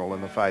a general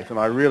in the faith, and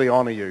I really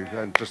honour you,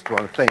 and just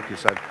want to thank you.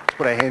 So let's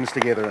put our hands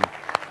together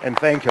and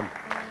thank him.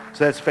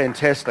 So that's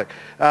fantastic.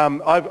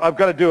 I've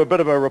got to do a bit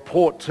of a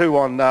report too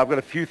on, I've got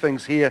a few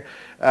things here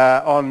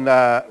on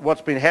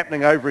what's been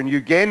happening over in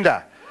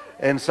Uganda.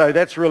 And so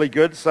that's really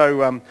good.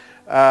 So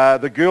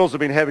the girls have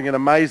been having an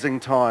amazing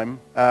time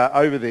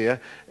over there,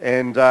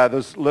 and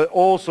there's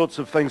all sorts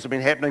of things have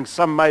been happening.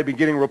 Some may be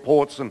getting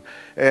reports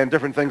and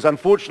different things.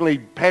 Unfortunately,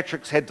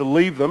 Patrick's had to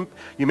leave them.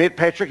 You met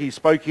Patrick. He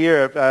spoke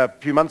here a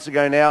few months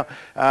ago now.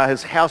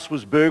 His house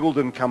was burgled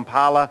in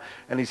Kampala,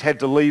 and he's had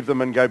to leave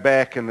them and go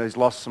back, and he's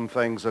lost some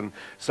things. And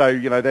so,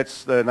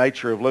 that's the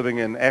nature of living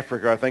in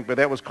Africa, I think. But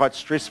that was quite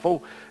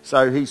stressful.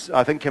 So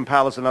I think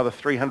Kampala's another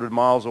 300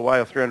 miles away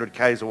or 300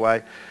 k's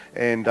away,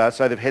 and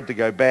so they've had to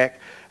go back.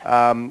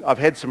 I've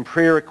had some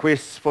prayer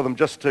requests for them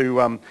just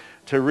to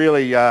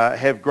really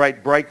have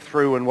great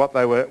breakthrough in what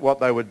they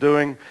were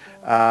doing,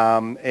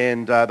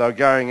 and they were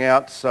going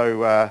out.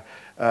 So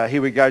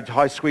here we go.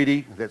 Hi,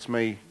 sweetie. That's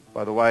me,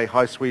 by the way.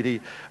 Hi, sweetie.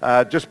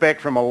 Just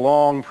back from a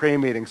long prayer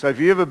meeting. So if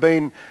you've ever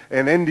been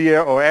in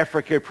India or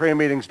Africa, prayer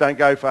meetings don't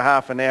go for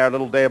half an hour, a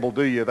little dabble,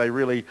 do you? They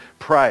really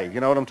pray. You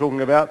know what I'm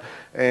talking about?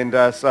 And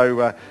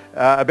so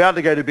about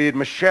to go to bed,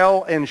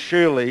 Michelle and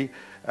Shirley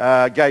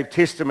gave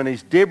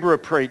testimonies. Deborah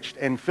preached,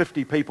 and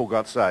 50 people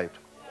got saved.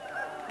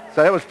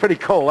 So that was pretty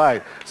cool, eh?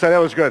 So that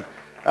was good.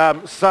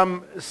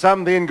 Some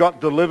then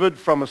got delivered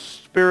from a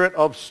spirit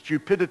of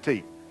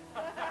stupidity.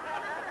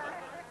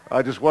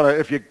 I just want to,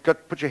 if you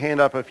put your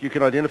hand up if you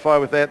can identify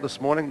with that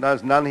this morning.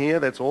 There's none here.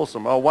 That's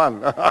awesome. Oh,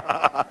 one.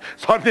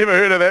 So I've never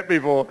heard of that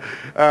before.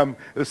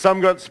 Some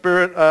got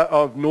spirit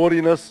of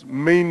naughtiness,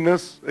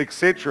 meanness,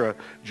 etc.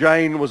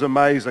 Jane was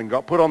amazing.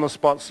 Got put on the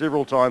spot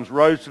several times,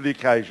 rose to the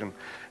occasion.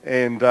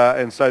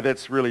 And so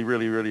that's really,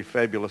 really, really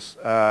fabulous.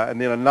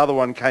 And then another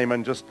one came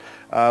in just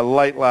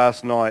late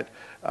last night,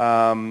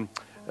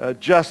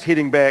 just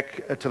heading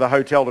back to the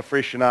hotel to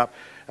freshen up.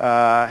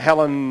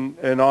 Helen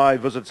and I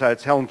visited, so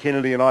it's Helen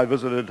Kennedy and I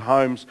visited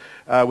homes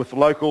with the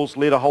locals,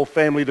 led a whole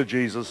family to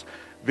Jesus,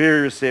 very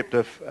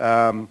receptive.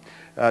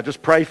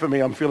 Just pray for me,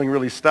 I'm feeling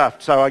really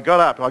stuffed. So I got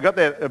up, I got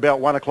there about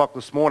 1 o'clock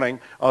this morning.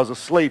 I was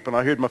asleep and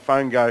I heard my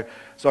phone go.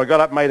 So I got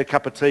up, made a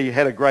cup of tea,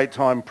 had a great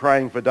time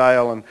praying for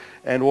Dale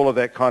and all of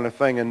that kind of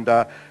thing. And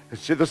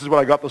this is what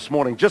I got this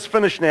morning. Just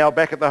finished now,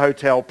 back at the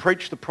hotel,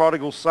 preached the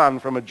prodigal son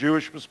from a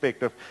Jewish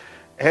perspective,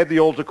 had the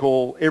altar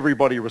call,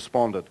 everybody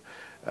responded.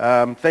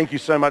 Thank you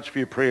so much for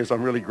your prayers.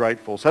 I'm really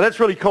grateful. So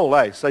that's really cool,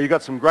 eh? So you've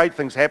got some great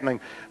things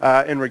happening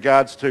in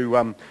regards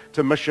to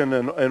mission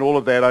and all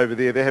of that over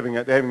there. They're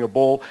having a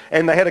ball.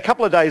 And they had a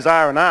couple of days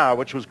R&R,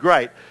 which was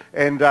great.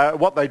 And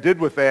what they did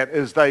with that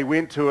is they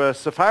went to a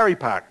safari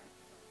park.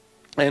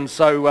 And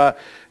so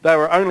they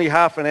were only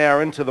half an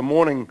hour into the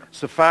morning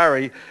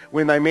safari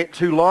when they met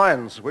 2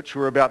 lions, which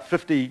were about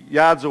 50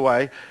 yards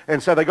away.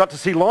 And so they got to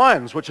see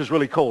lions, which is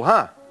really cool,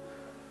 huh?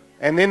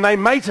 And then they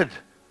mated.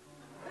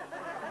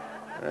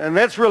 And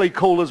that's really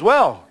cool as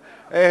well.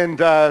 And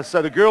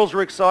so the girls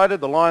were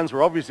excited, the lions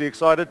were obviously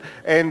excited,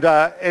 and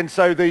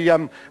so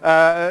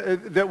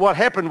what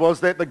happened was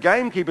that the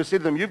gamekeeper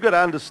said to them, "You've got to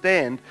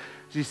understand,"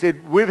 she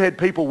said, "we've had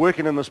people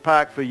working in this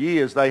park for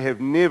years, they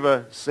have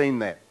never seen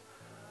that.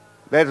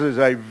 That is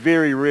a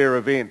very rare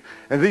event."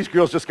 And these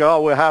girls just go,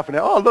 "Oh, we're half an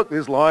hour, oh look,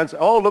 there's lions,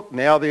 oh look,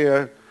 now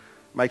they're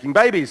making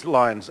babies,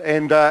 lions,"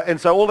 and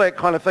so all that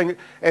kind of thing.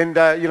 And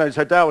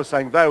so Dale was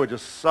saying they were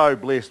just so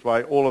blessed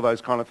by all of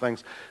those kind of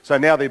things. So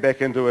now they're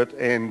back into it,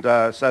 and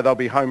so they'll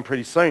be home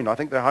pretty soon. I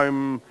think they're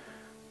home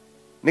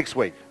next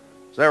week.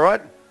 Is that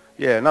right?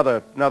 Yeah,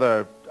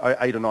 another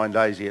 8 or 9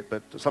 days yet,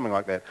 but something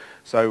like that.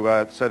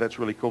 So so that's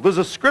really cool. There's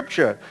a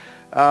scripture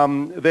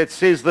that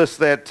says this,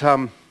 that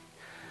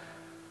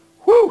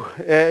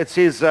it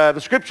says, the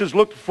scriptures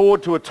looked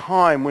forward to a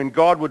time when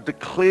God would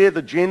declare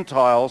the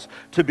Gentiles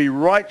to be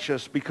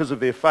righteous because of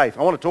their faith.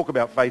 I want to talk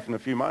about faith in a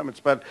few moments,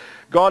 but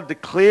God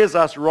declares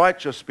us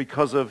righteous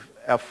because of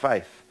our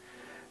faith.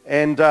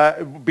 And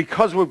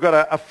because we've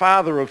got a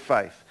father of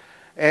faith.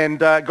 And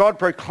God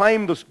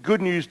proclaimed this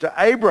good news to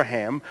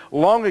Abraham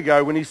long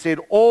ago when he said,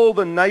 "All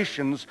the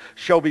nations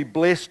shall be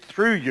blessed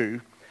through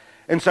you."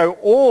 And so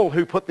all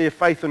who put their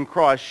faith in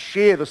Christ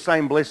share the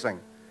same blessing.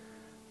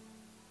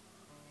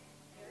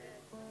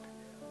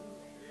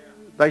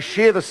 They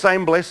share the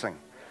same blessing.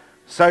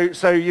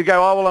 So you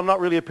go, oh, well, I'm not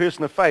really a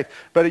person of faith.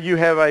 But you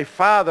have a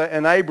father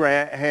in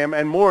Abraham,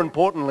 and more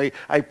importantly,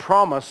 a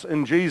promise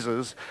in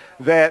Jesus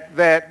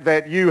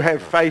that you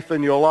have faith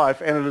in your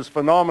life, and it is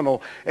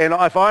phenomenal. And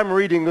if I'm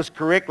reading this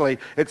correctly,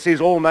 it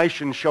says all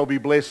nations shall be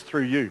blessed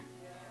through you.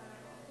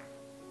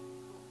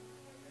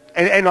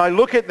 And I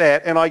look at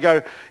that and I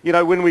go, you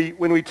know, when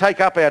we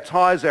take up our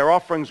tithes, our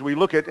offerings, we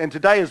look at, and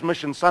today is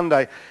Mission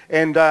Sunday,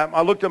 and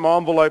I looked at my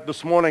envelope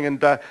this morning,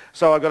 and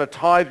so I've got a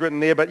tithe written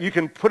there, but you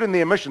can put in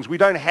their missions. We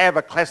don't have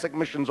a classic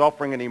missions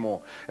offering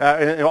anymore,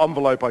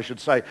 envelope I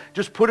should say.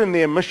 Just put in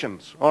their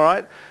missions, all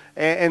right?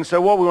 And so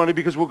what we want to do,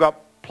 because we've got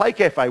Play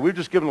Cafe, we've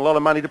just given a lot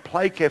of money to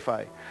Play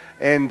Cafe.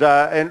 And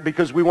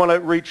because we want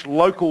to reach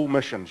local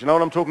missions. You know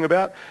what I'm talking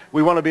about?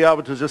 We want to be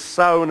able to just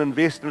sow and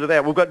invest into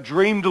that. We've got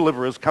Dream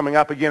Deliverers coming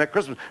up again at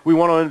Christmas. We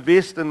want to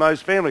invest in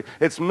those families.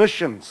 It's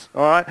missions,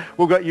 all right?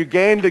 We've got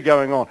Uganda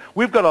going on.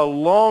 We've got a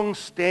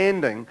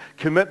long-standing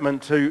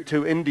commitment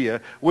to India,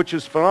 which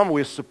is phenomenal.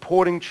 We're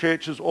supporting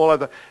churches all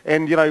over.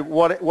 And, you know,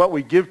 what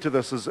we give to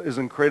this is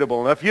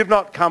incredible. And if you've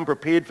not come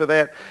prepared for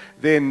that,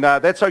 then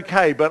that's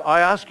okay. But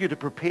I ask you to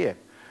prepare.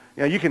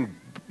 You know, you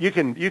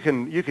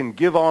can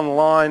give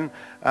online.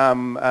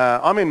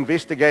 I'm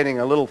investigating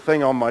a little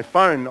thing on my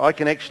phone. I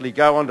can actually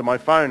go onto my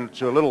phone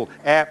to a little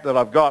app that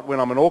I've got when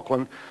I'm in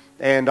Auckland,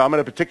 and I'm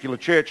at a particular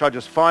church. I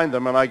just find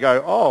them and I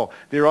go, oh,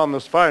 they're on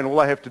this phone. All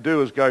I have to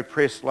do is go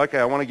press, okay,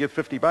 I want to give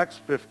 $50,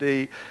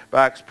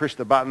 $50, press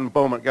the button,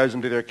 boom, it goes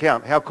into their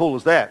account. How cool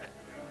is that?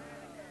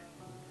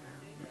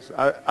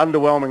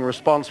 Underwhelming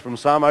response from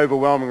some,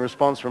 overwhelming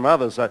response from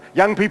others. So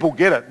young people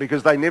get it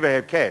because they never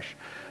have cash.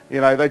 You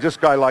know, they just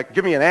go like,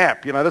 give me an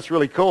app. You know, that's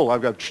really cool. I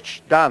go,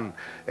 done.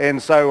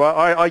 And so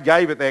I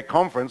gave at that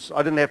conference.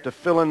 I didn't have to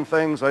fill in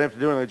things. I didn't have to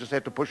do anything. I just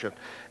had to push it.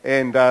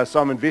 And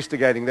so I'm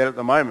investigating that at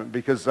the moment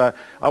because I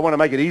want to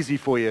make it easy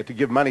for you to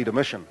give money to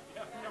mission.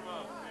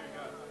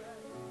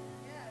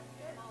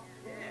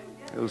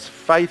 There was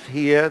faith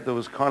here. There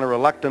was kind of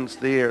reluctance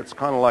there. It's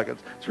kind of like,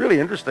 it's really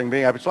interesting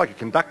being able, it's like a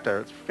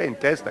conductor. It's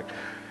fantastic.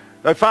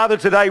 So Father,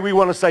 today we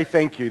want to say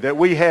thank you that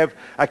we have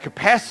a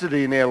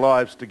capacity in our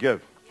lives to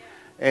give.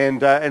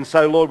 And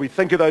so, Lord, we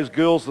think of those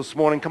girls this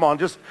morning. Come on,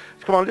 just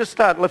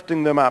start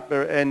lifting them up.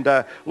 And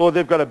Lord,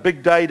 they've got a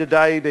big day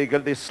today.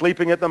 They're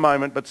sleeping at the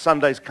moment, but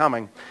Sunday's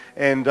coming.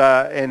 And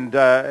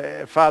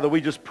Father,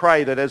 we just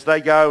pray that as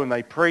they go and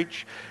they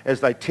preach,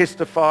 as they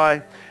testify,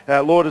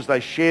 Lord, as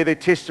they share their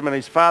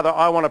testimonies, Father,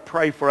 I want to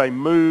pray for a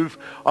move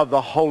of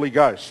the Holy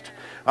Ghost.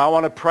 I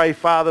want to pray,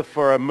 Father,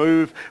 for a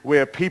move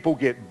where people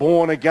get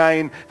born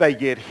again, they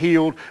get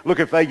healed. Look,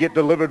 if they get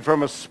delivered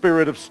from a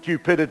spirit of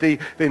stupidity,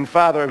 then,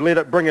 Father,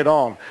 bring it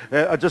on.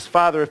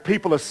 Father, if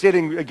people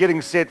are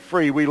getting set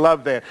free, we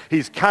love that.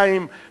 He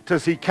came to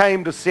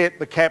set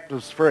the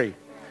captives free.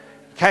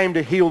 Came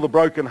to heal the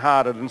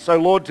brokenhearted. And so,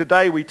 Lord,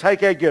 today we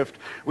take our gift,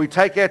 we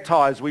take our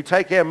tithes, we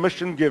take our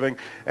mission giving,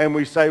 and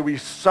we say we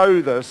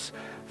sow this,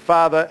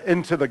 Father,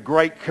 into the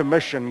Great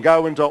Commission.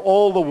 Go into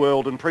all the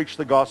world and preach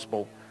the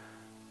gospel.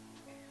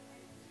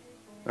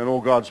 And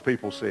all God's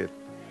people said,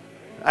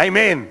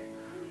 amen.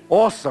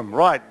 Awesome.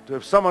 Right.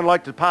 If someone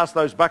like to pass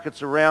those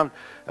buckets around,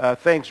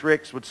 thanks,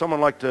 Rex. Would someone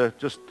like to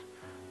just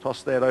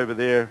toss that over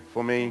there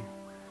for me?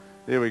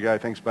 There we go.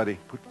 Thanks, buddy.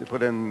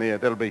 Put in there.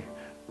 That'll be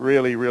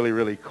really, really,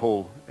 really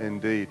cool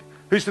indeed.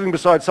 Who's sitting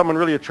beside someone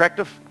really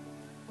attractive?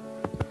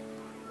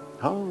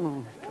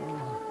 Oh,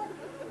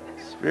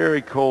 it's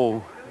very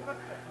cool.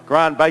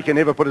 Grant Baker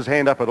never put his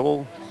hand up at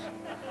all.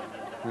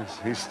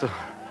 He's still...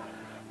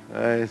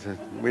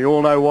 we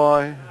all know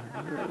why.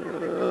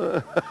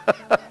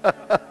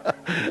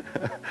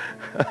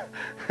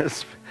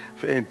 It's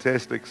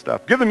fantastic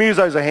stuff. Give the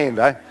musos a hand,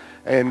 eh?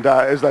 And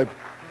as they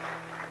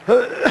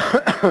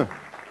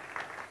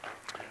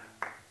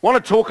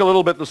want to talk a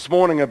little bit this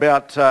morning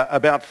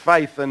about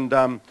faith. And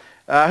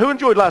who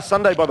enjoyed last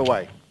Sunday, by the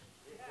way?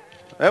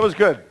 That was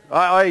good.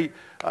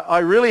 I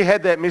really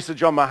had that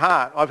message on my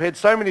heart. I've had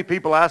so many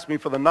people ask me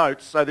for the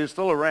notes, so they're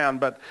still around,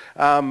 but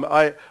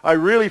I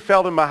really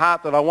felt in my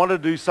heart that I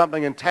wanted to do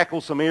something and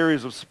tackle some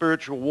areas of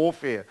spiritual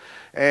warfare.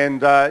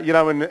 And, you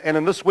know, and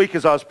in this week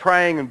as I was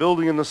praying and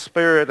building in the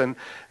Spirit and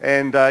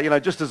you know,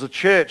 just as a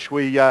church,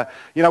 you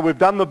know, we've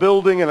done the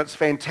building and it's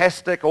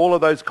fantastic, all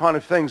of those kind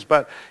of things,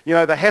 but, you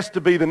know, there has to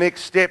be the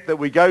next step that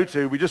we go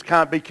to. We just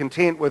can't be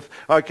content with,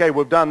 okay,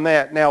 we've done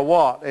that, now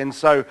what? And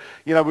so,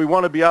 you know, we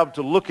want to be able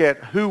to look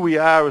at who we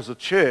are as a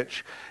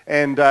church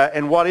and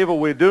whatever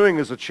we're doing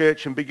as a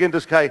church and begin to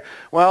say,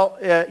 well,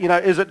 you know,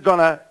 is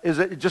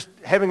it just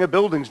having a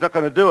building's not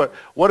going to do it?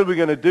 What are we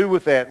going to do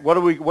with that?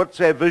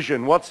 What's our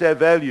vision? What's our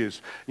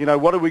values? You know,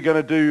 what are we going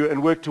to do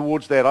and work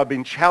towards that? I've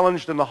been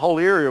challenged in the whole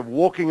area of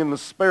walking in the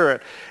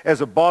Spirit as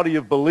a body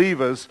of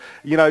believers,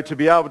 you know, to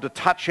be able to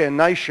touch our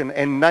nation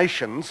and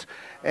nations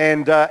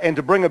and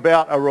to bring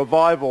about a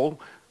revival.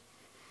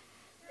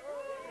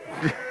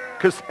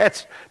 because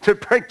that's to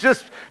bring,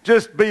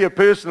 just be a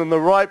person in the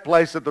right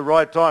place at the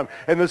right time.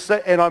 And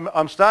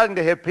I'm starting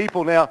to have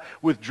people now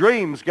with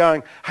dreams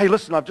going, hey,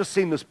 listen, I've just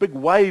seen this big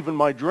wave in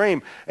my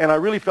dream, and I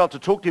really felt to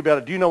talk to you about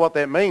it. Do you know what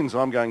that means?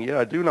 And I'm going, yeah,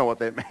 I do know what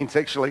that means,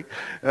 actually,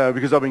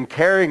 because I've been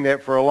carrying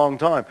that for a long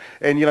time.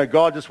 And, you know,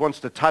 God just wants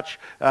to touch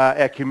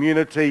our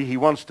community. He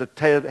wants to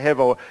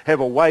have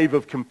a wave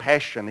of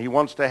compassion. He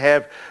wants to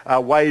have a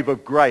wave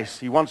of grace.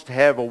 He wants to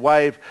have a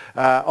wave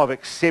of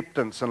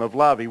acceptance and of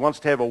love. He wants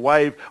to have a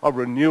wave of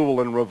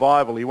renewal and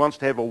revival. He wants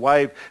to have a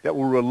wave that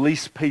will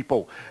release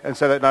people, and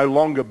so they're no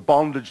longer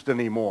bondaged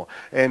anymore.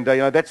 And you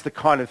know, that's the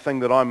kind of thing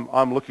that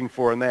I'm looking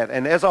for in that.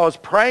 And as I was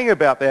praying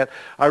about that,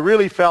 I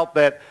really felt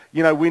that,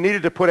 you know, we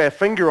needed to put our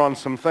finger on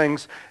some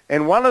things.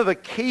 And one of the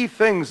key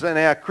things in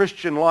our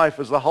Christian life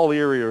is the whole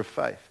area of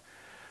faith.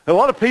 A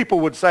lot of people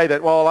would say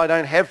that, well, I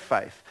don't have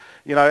faith.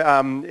 You know,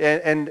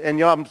 and you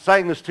know, I'm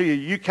saying this to you,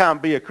 you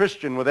can't be a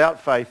Christian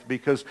without faith,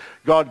 because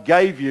God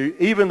gave you,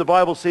 even the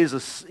Bible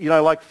says, you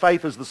know, like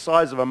faith is the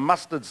size of a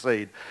mustard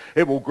seed.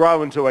 It will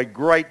grow into a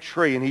great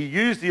tree. And he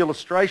used the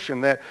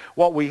illustration that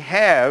what we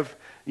have,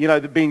 you know,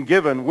 been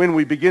given, when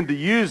we begin to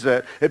use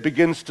it, it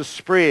begins to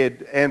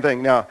spread and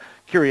things. Now,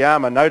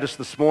 Kiriyama noticed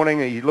this morning,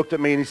 he looked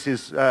at me and he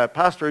says,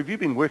 Pastor, have you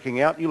been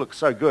working out? You look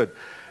so good.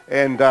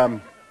 And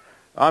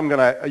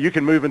you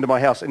can move into my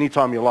house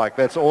anytime you like.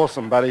 That's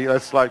awesome, buddy.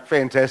 That's like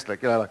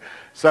fantastic. You know.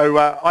 So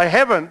I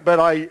haven't,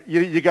 but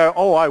you go,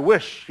 oh, I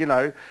wish, you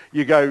know.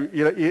 You go,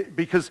 you know,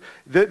 because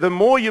the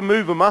more you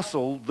move a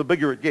muscle, the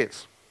bigger it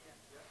gets.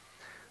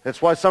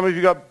 That's why some of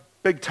you got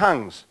big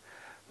tongues.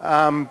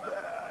 Because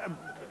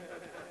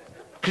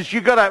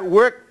you got to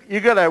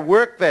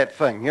work that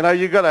thing. You know,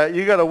 you got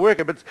to work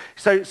it. But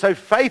so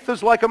faith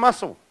is like a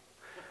muscle.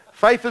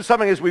 Faith is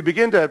something as we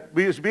begin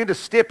to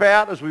step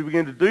out, as we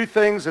begin to do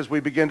things, as we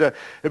begin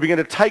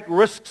to take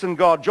risks in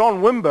God.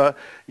 John Wimber,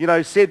 you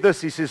know, said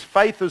this. He says,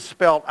 faith is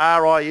spelled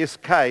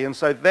R-I-S-K. And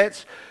so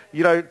that's,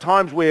 you know,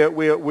 times where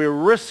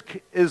risk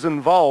is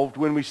involved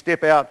when we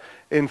step out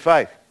in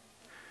faith.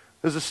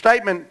 There's a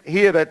statement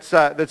here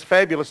that's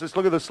fabulous. Let's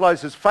look at the slide. It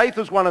says, faith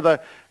is one of the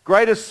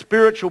greatest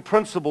spiritual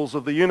principles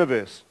of the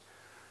universe,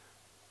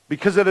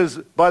 because it is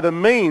by the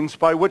means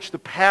by which the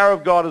power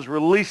of God is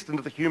released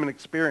into the human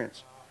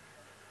experience.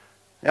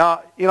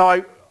 Now, you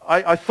know,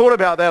 I thought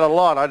about that a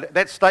lot.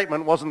 That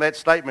statement wasn't that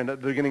statement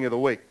at the beginning of the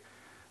week.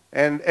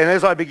 And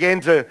as I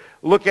began to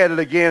look at it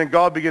again, and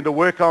God began to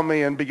work on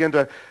me and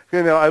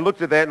I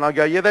looked at that and I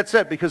go, yeah, that's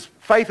it, because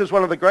faith is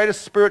one of the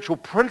greatest spiritual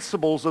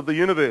principles of the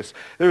universe.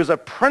 There is a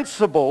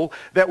principle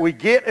that we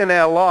get in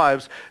our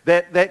lives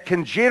that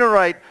can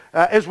generate,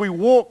 as we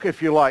walk,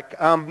 if you like,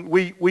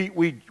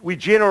 we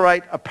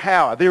generate a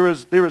power. There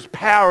is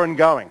power in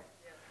going.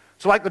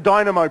 It's like the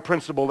dynamo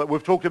principle that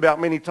we've talked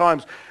about many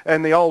times,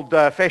 and the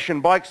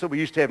old-fashioned bikes that we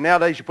used to have.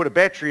 Nowadays you put a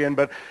battery in,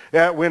 but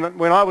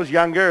when I was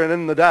younger and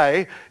in the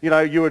day, you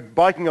know, you were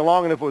biking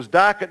along, and if it was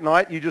dark at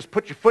night, you just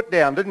put your foot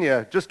down, didn't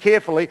you? Just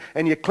carefully,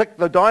 and you clicked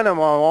the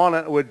dynamo on,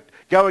 and it would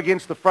go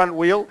against the front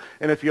wheel,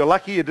 and if you're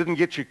lucky, you didn't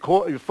get your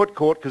foot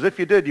caught, because if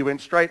you did, you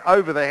went straight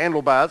over the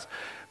handlebars.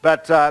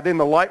 But then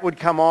the light would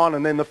come on,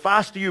 and then the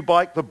faster you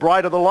bike, the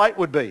brighter the light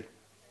would be.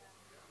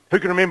 Who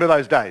can remember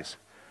those days?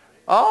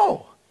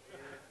 Oh!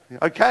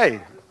 Okay,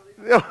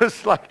 it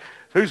was like,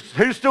 who's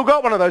still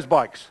got one of those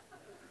bikes?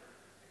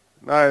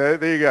 No,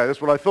 there you go. That's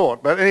what I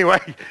thought. But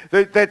anyway,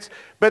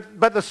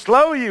 but the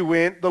slower you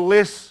went, the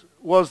less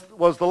was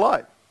the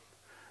light.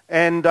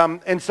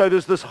 And so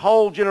there's this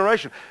whole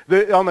generation.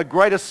 On the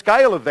greater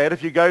scale of that,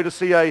 if you go to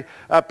see a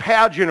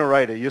power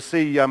generator, you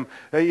see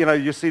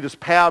you see this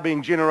power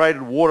being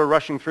generated, water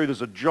rushing through.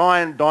 There's a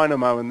giant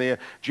dynamo in there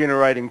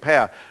generating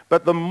power.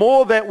 But the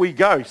more that we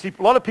go, see,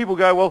 a lot of people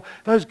go, well,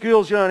 those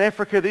girls, you know, in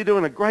Africa, they're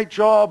doing a great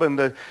job, and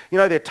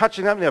they're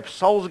touching up, and their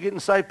souls are getting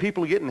saved.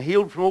 People are getting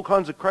healed from all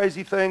kinds of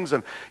crazy things,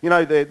 and you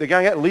know, they're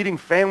going out leading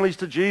families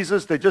to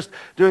Jesus. They're just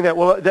doing that.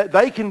 Well,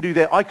 they can do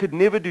that. I could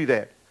never do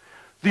that.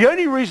 The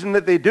only reason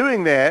that they're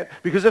doing that,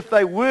 because if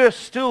they were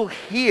still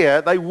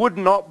here, they would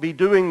not be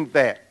doing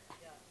that.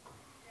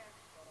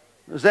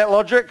 Is that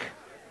logic?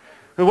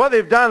 And what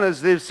they've done is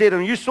they've said,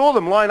 and you saw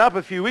them line up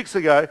a few weeks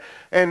ago,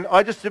 and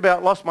I just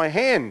about lost my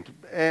hand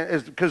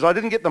because I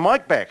didn't get the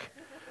mic back.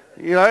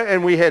 You know,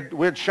 and we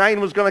had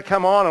Shane was going to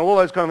come on and all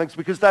those kind of things,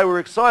 because they were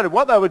excited.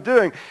 What they were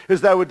doing is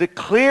they were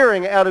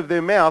declaring out of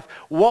their mouth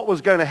what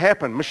was going to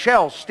happen.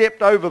 Michelle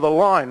stepped over the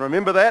line.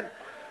 Remember that?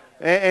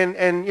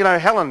 And you know,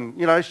 Helen,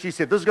 you know, she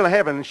said, this is going to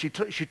happen. And she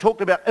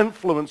talked about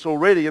influence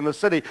already in the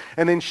city.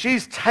 And then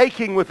she's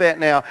taking with that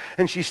now.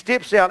 And she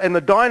steps out, and the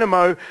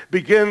dynamo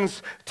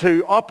begins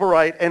to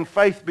operate, and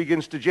faith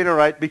begins to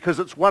generate, because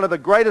it's one of the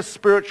greatest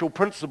spiritual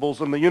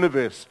principles in the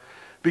universe.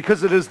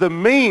 Because it is the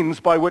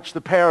means by which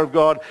the power of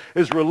God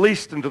is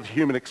released into the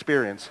human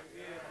experience.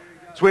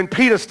 So when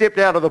Peter stepped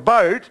out of the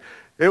boat,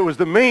 it was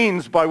the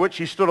means by which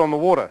he stood on the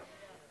water.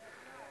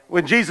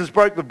 When Jesus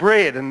broke the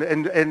bread and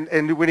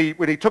when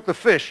he took the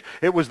fish,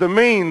 it was the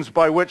means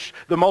by which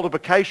the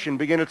multiplication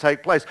began to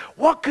take place.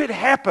 What could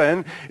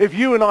happen if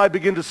you and I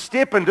begin to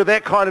step into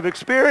that kind of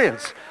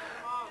experience?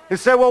 And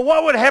say, well,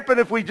 what would happen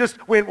if we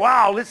just went,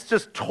 wow, let's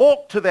just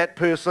talk to that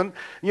person,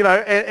 you know,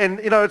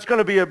 and you know, it's going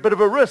to be a bit of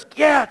a risk.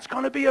 Yeah, it's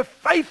going to be a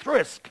faith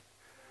risk.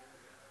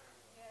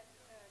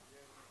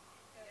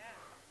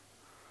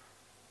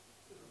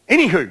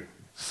 Anywho,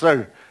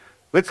 so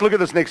let's look at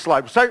this next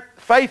slide. So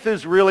faith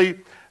is really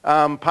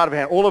part of our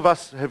hand. All of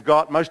us have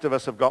got, most of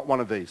us have got one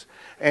of these.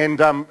 And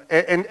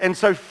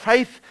so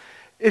faith,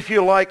 if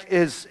you like,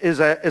 is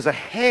a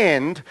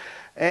hand,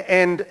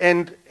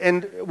 and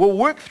we'll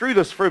work through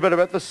this for a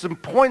bit. There's some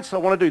points I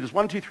want to do. There's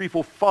 1, 2, 3,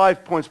 4,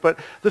 5 points. But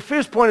the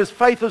first point is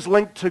faith is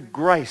linked to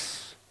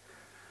grace.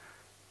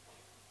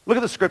 Look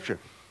at the scripture.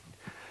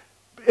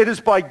 It is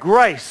by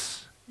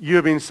grace you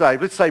have been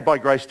saved. Let's say by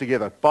grace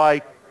together.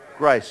 By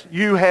grace.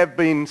 You have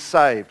been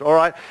saved. All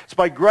right? It's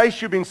by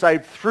grace you've been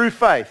saved through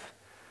faith.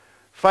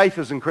 Faith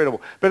is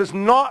incredible. But it's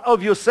not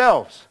of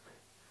yourselves.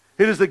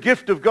 It is the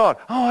gift of God.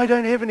 Oh, I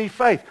don't have any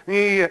faith.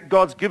 Yeah,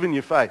 God's given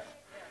you faith.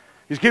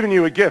 He's given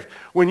you a gift.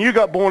 When you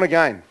got born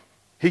again,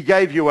 he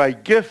gave you a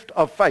gift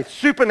of faith.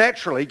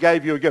 Supernaturally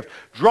gave you a gift.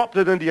 Dropped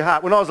it into your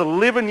heart. When I was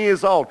 11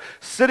 years old,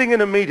 sitting in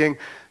a meeting,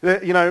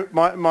 you know,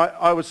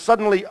 I was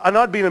suddenly, and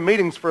I'd been in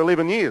meetings for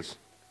 11 years.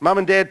 Mum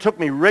and Dad took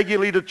me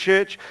regularly to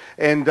church,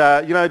 and,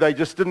 you know, they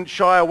just didn't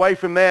shy away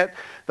from that.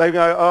 They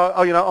go,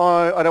 I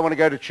don't want to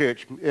go to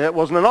church. It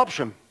wasn't an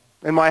option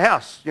in my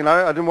house. You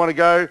know, I didn't want to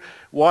go.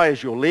 Why?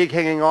 Is your leg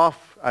hanging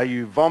off? Are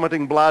you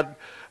vomiting blood?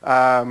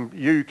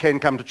 You can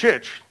come to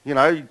church. You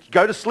know,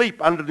 go to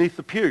sleep underneath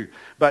the pew.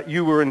 But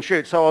you were in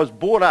church. So I was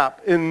brought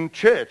up in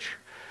church.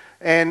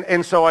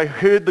 And so I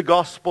heard the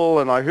gospel,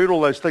 and I heard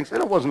all those things.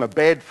 And it wasn't a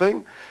bad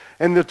thing.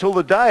 And until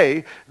the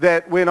day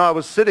that when I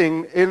was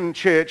sitting in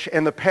church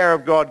and the power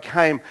of God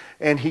came,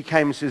 and he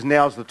came and says,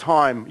 now's the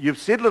time. You've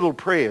said little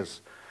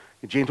prayers.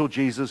 Gentle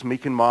Jesus,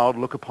 meek and mild,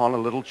 look upon a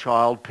little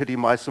child, pity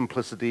my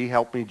simplicity,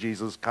 help me,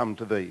 Jesus, come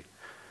to thee. It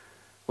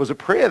was a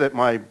prayer that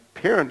my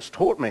parents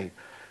taught me.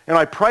 And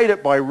I prayed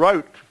it by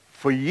rote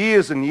for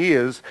years and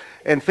years,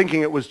 and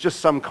thinking it was just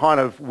some kind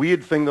of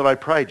weird thing that I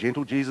prayed.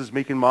 Gentle Jesus,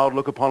 meek and mild,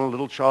 look upon a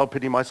little child,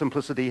 pity my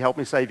simplicity, help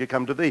me, Savior,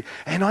 come to thee.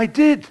 And I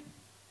did.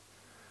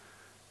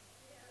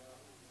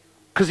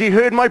 Because he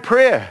heard my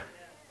prayer.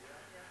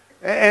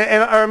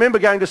 And I remember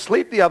going to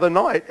sleep the other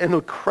night, and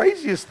the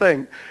craziest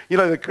thing,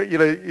 you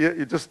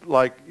just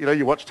like,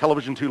 you watch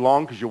television too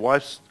long because your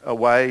wife's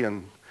away,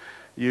 and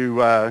you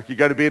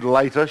go to bed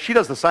later. She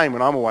does the same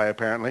when I'm away,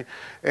 apparently.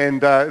 And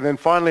then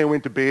finally I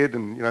went to bed,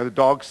 and the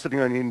dog's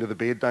sitting on the end of the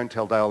bed. Don't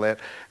tell Dale that.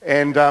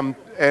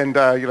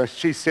 And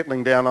she's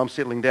settling down, I'm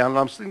settling down, and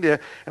I'm sitting there,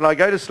 and I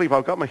go to sleep.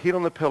 I've got my head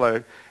on the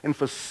pillow, and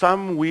for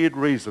some weird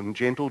reason,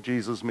 gentle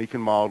Jesus, meek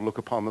and mild, look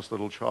upon this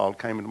little child,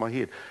 came into my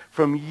head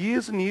from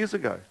years and years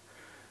ago.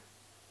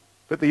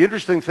 But the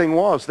interesting thing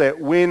was that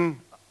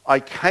when I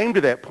came to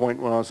that point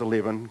when I was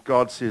 11,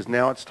 God says,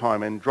 now it's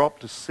time, and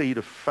dropped a seed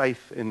of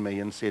faith in me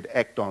and said,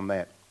 act on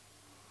that.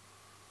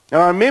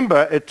 Now I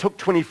remember it took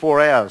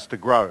 24 hours to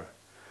grow.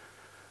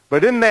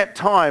 But in that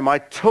time, I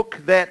took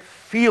that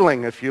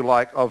feeling, if you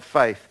like, of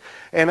faith.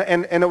 And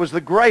it was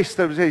the grace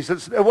that was, he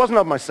says, it wasn't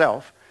of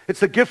myself. It's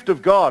the gift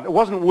of God. It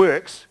wasn't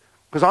works.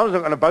 Because I was not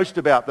going to boast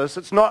about this.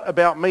 It's not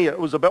about me. It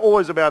was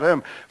always about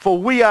him. For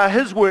we are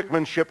his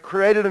workmanship,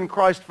 created in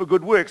Christ for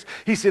good works.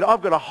 He said,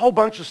 I've got a whole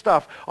bunch of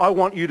stuff I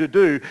want you to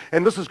do,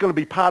 and this is going to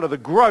be part of the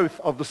growth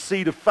of the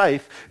seed of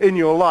faith in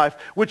your life,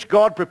 which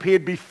God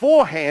prepared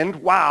beforehand.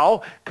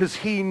 Wow, because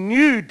he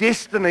knew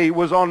destiny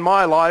was on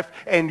my life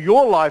and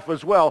your life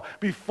as well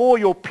before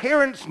your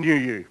parents knew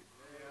you.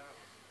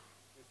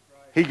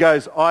 He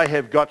goes, I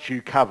have got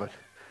you covered.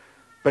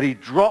 But he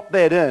dropped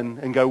that in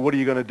and go, what are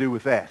you going to do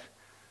with that?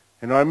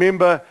 And I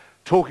remember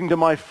talking to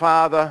my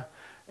father,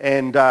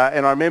 and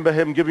I remember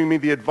him giving me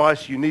the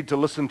advice, you need to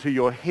listen to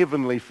your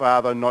heavenly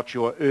father, not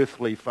your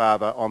earthly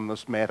father on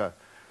this matter.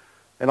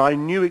 And I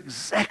knew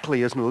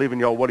exactly as an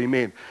 11-year-old what he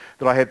meant,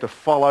 that I had to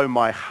follow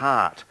my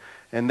heart.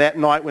 And that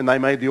night when they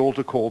made the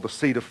altar call, the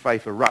seed of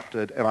faith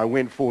erupted, and I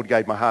went forward,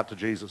 gave my heart to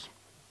Jesus.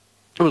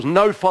 There was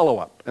no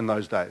follow-up in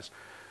those days.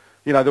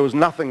 There was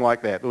nothing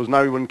like that. There was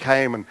no one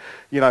came and,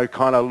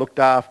 kind of looked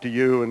after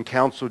you and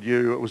counseled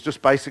you. It was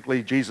just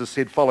basically Jesus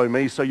said, follow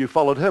me, so you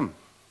followed him.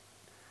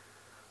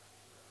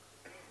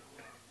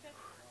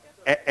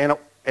 And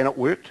it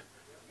worked.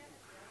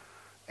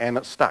 And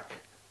it stuck.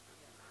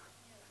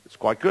 It's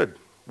quite good.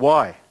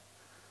 Why?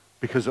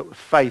 Because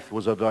faith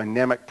was a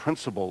dynamic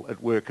principle at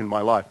work in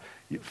my life.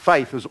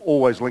 Faith is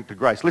always linked to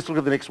grace. Let's look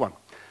at the next one.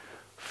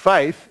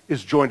 Faith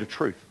is joined to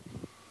truth.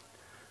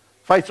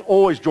 Faith's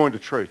always joined to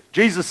truth.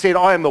 Jesus said,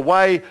 I am the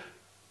way,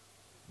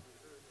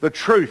 the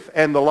truth,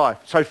 and the life.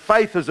 So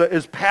faith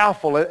is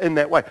powerful in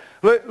that way.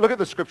 Look at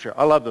the scripture.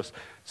 I love this.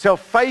 So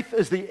faith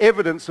is the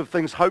evidence of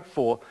things hoped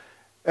for.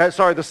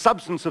 The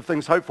substance of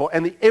things hoped for,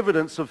 and the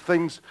evidence of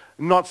things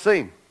not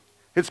seen.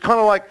 It's kind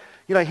of like,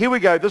 here we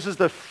go. This is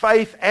the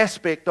faith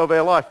aspect of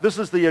our life. This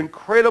is the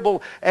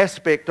incredible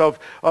aspect of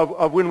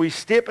when we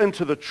step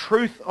into the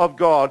truth of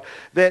God,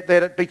 that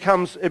it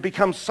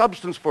becomes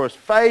substance for us.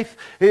 Faith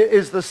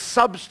is the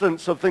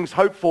substance of things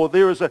hoped for.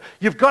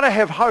 You've got to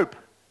have hope.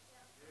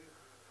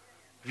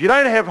 If you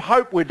don't have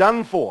hope, we're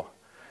done for.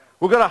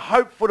 We've got to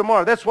hope for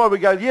tomorrow. That's why we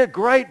go, yeah,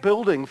 great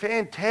building,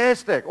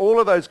 fantastic, all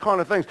of those kind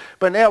of things.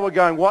 But now we're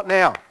going, what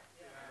now?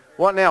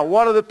 What now?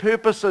 What are the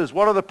purposes?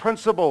 What are the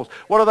principles?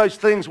 What are those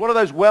things? What are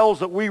those wells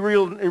that we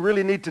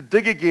really need to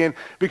dig again?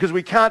 Because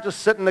we can't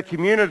just sit in the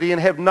community and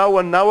have no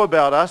one know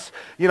about us.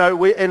 You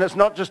know, and it's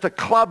not just a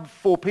club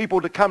for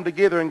people to come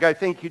together and go,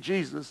 thank you,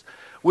 Jesus.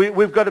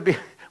 We've got to be...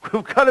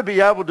 We've got to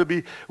be able to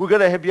be able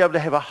to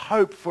have a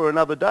hope for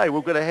another day.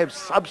 We've got to have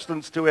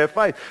substance to our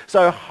faith.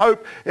 So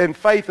hope and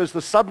faith is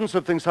the substance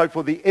of things hoped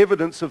for, the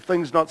evidence of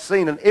things not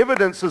seen. And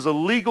evidence is a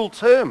legal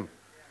term.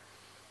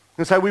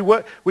 And so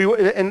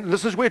and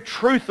this is where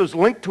truth is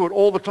linked to it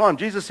all the time.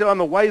 Jesus said, I'm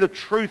the way, the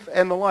truth,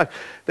 and the life.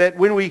 That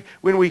when we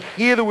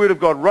hear the word of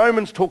God,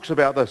 Romans talks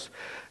about this.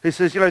 He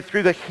says, you know,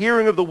 through the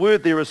hearing of the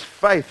word there is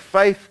faith.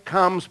 Faith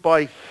comes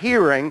by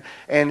hearing,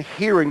 and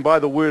hearing by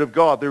the word of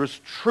God. There is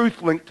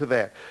truth linked to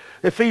that.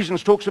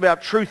 Ephesians talks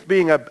about truth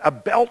being a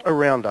belt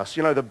around us,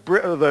 you know,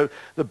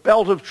 the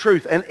belt of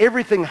truth, and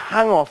everything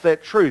hung off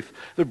that truth.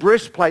 The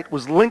breastplate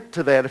was linked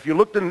to that. If you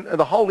looked in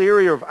the whole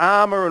area of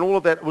armor and all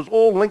of that, it was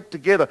all linked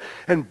together.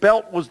 And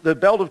the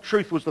belt of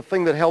truth was the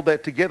thing that held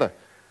that together.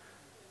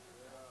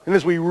 And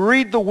as we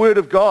read the Word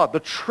of God, the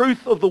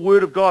truth of the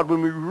Word of God,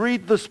 when we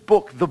read this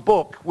book,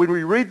 when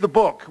we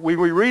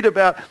read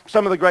about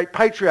some of the great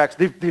patriarchs,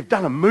 they've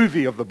done a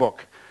movie of the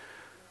book.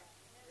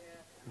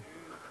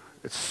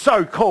 It's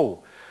so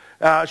cool.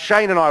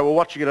 Shane and I were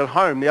watching it at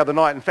home the other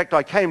night. In fact,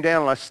 I came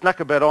down and I snuck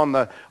a bit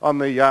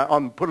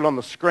put it on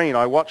the screen.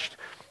 I watched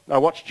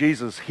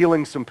Jesus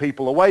healing some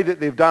people, the way that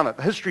they've done it.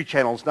 The History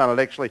Channel's done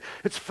it, actually.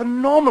 It's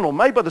phenomenal,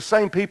 made by the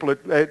same people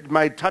it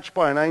made Touched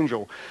by an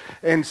Angel.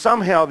 And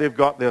somehow they've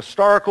got the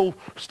historical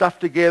stuff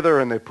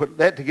together and they've put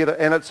that together,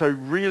 and it's a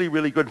really,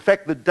 really good. In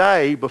fact, the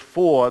day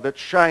before that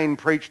Shane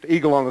preached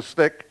Eagle on a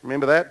Stick,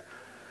 remember that?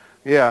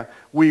 Yeah,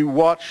 we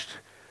watched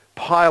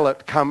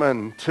Pilate come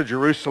in to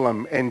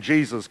Jerusalem and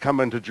Jesus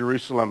come into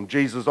Jerusalem.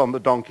 Jesus on the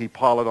donkey,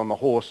 Pilate on the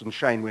horse, and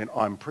Shane went,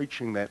 I'm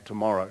preaching that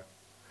tomorrow.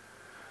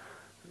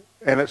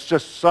 And it's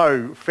just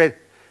so fat.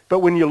 But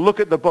when you look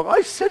at the book,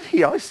 I sat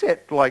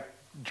like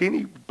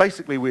Jenny,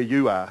 basically where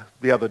you are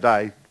the other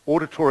day.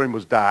 Auditorium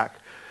was dark.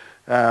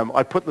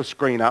 I put the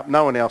screen up.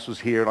 No one else was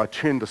here. And I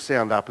turned the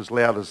sound up as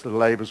loud as the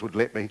neighbours would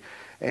let me.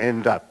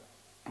 And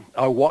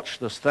I watched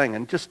this thing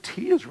and just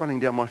tears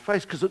running down my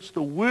face because it's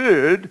the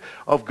Word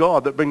of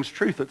God that brings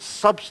truth. It's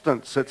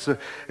substance.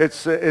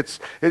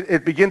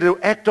 It began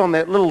to act on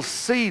that little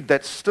seed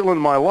that's still in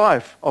my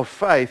life of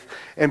faith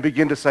and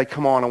begin to say,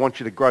 come on, I want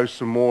you to grow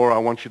some more. I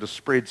want you to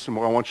spread some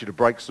more. I want you to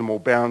break some more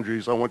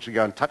boundaries. I want you to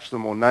go and touch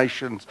some more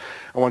nations.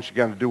 I want you to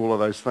go and do all of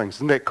those things.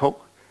 Isn't that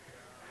cool?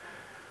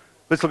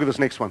 Let's look at this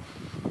next one.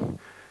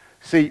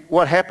 See,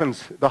 what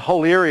happens, the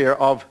whole area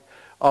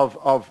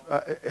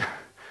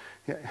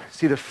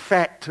see, the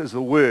fact is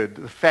the word.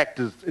 The fact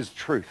is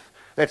truth.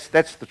 That's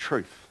the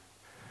truth.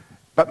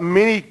 But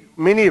many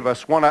of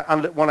us want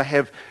to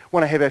have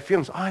our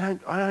feelings. I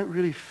don't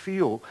really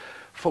feel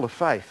full of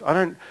faith. I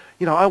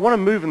want to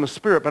move in the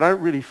Spirit, but I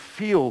don't really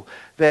feel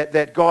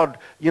that God,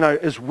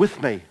 is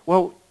with me.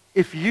 Well,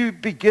 if you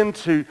begin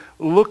to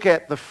look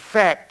at the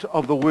fact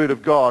of the Word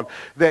of God,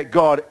 that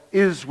God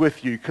is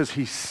with you because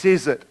He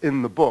says it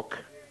in the book,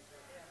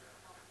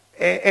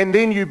 and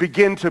then you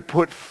begin to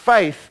put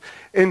faith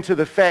into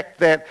the fact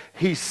that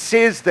He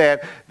says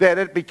that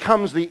it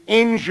becomes the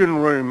engine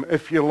room,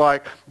 if you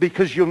like,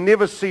 because you'll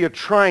never see a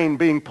train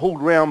being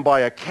pulled round by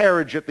a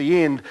carriage at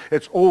the end.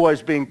 It's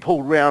always being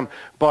pulled round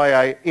by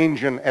an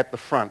engine at the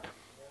front.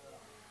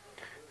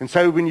 And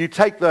so when you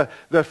take the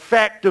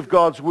fact of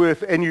God's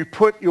word and you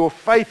put your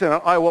faith in it,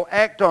 I will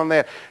act on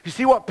that. You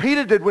see what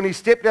Peter did when he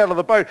stepped out of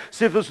the boat,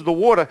 surfaced of the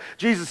water.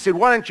 Jesus said,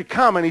 why don't you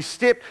come? And he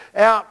stepped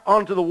out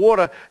onto the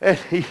water and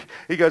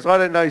he goes, I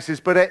don't know. He says,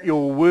 but at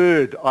your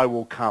word I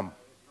will come.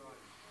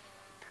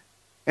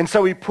 And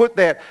so he put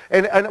that.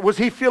 And was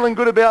he feeling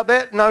good about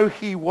that? No,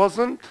 he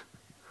wasn't.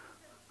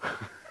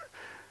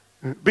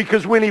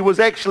 Because when he was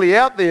actually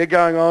out there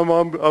going,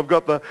 I've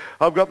got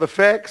the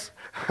facts.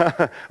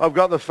 I've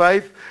got the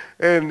faith,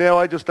 and now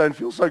I just don't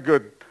feel so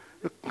good.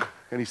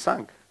 And he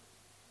sunk.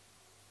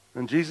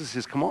 And Jesus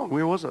says, come on,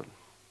 where was it?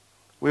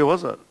 Where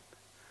was it?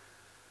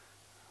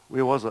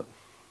 Where was it?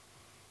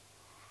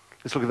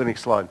 Let's look at the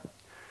next slide.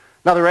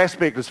 Another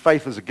aspect is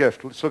faith as a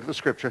gift. Let's look at the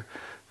scripture.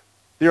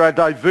 There are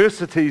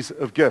diversities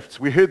of gifts.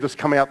 We heard this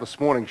come out this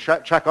morning.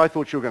 Chuck, I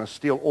thought you were going to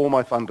steal all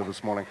my thunder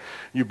this morning.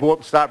 You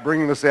start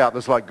bringing this out.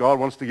 It's like God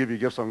wants to give you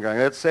gifts. I'm going,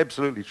 that's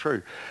absolutely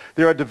true.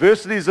 There are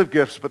diversities of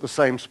gifts, but the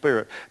same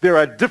Spirit. There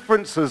are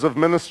differences of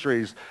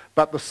ministries,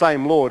 but the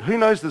same Lord. Who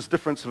knows this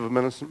difference of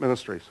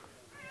ministries?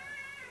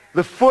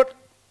 The foot,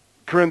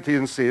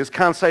 Corinthians says,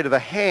 can't say to the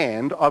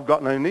hand, I've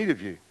got no need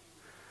of you.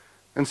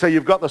 And so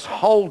you've got this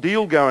whole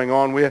deal going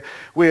on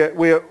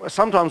where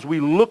sometimes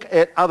we look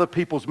at other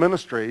people's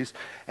ministries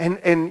and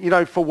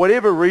for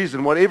whatever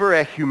reason, whatever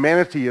our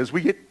humanity is,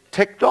 we get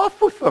ticked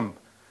off with them.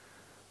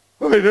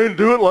 Well, they don't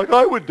do it like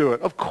I would do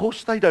it. Of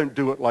course they don't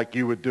do it like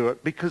you would do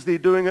it because they're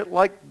doing it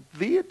like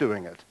they're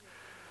doing it.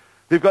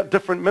 They've got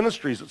different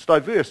ministries. It's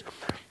diverse.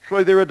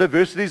 So there are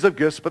diversities of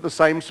gifts, but the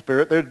same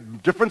Spirit. There are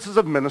differences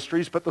of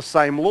ministries, but the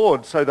same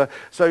Lord. So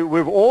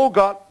we've all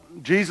got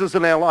Jesus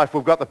in our life.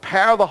 We've got the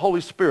power of the Holy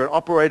Spirit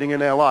operating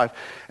in our life.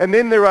 And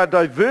then there are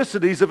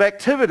diversities of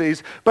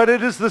activities, but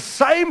it is the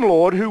same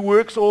Lord who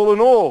works all in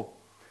all.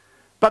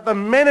 But the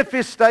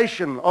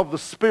manifestation of the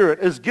Spirit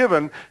is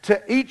given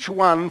to each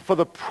one for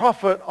the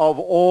profit of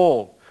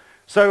all.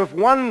 So if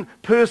one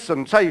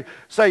person, say,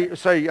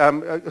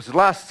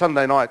 last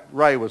Sunday night,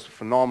 Ray was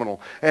phenomenal,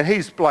 and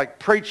he's like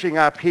preaching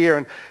up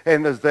here,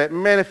 and there's that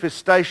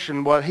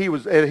manifestation what he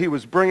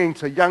was bringing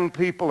to young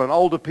people and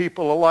older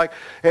people alike,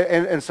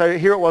 and so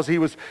here it was, he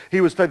was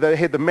told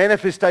that the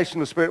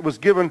manifestation of the Spirit was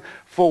given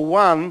for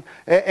one,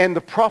 and the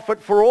profit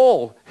for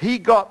all. He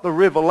got the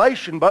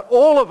revelation, but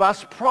all of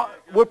us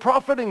were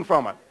profiting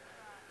from it.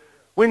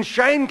 When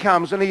Shane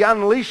comes and he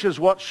unleashes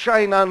what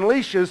Shane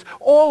unleashes,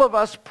 all of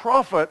us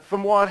profit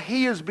from what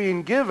he has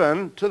been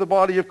given to the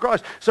body of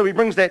Christ. So he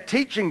brings that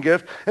teaching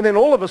gift, and then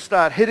all of us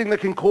start hitting the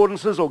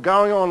concordances or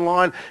going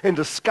online and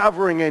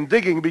discovering and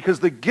digging,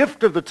 because the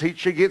gift of the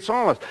teacher gets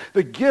on us.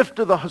 The gift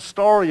of the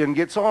historian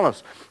gets on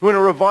us. We're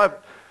going to revive.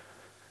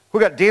 We've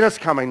got Dennis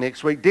coming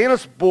next week.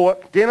 Dennis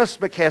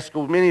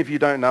McCaskill, many of you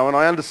don't know, and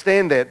I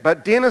understand that,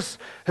 but Dennis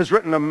has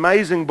written an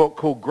amazing book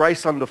called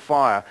Grace Under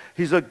Fire.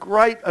 He's a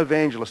great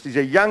evangelist. He's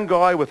a young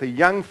guy with a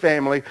young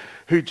family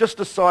who just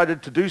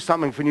decided to do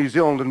something for New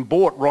Zealand and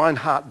brought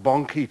Reinhard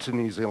Bonnke to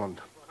New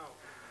Zealand.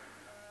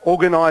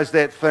 Organised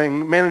that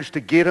thing, managed to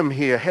get him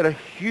here, had a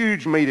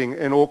huge meeting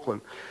in Auckland.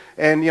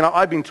 And, you know,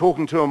 I've been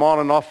talking to him on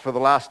and off for the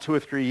last 2 or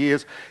 3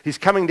 years. He's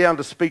coming down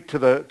to speak to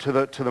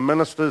the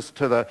ministers,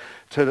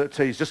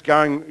 he's just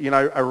going, you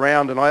know,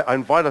 around. And I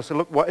invite us,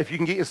 look, if you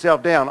can get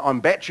yourself down,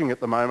 I'm batching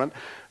at the moment,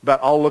 but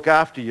I'll look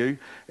after you.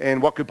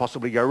 And what could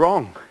possibly go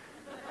wrong?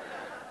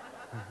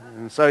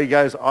 And so he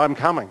goes, I'm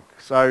coming.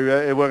 So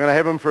we're going to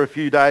have him for a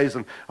few days.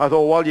 And I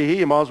thought, while you're here,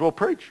 you might as well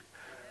preach.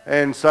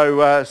 And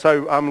so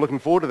I'm looking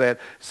forward to that.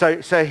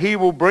 So he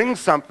will bring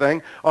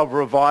something of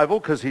revival,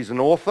 because he's an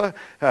author,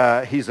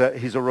 he's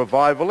a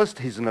revivalist,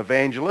 he's an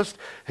evangelist,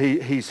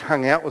 he's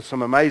hung out with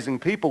some amazing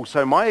people.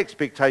 So my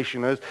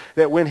expectation is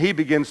that when he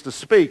begins to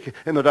speak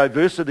in the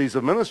diversities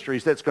of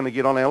ministries, that's going to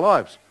get on our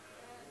lives.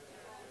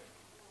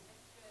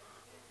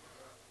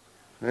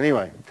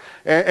 Anyway,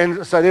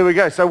 and so there we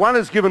go. So one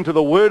is given to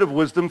the word of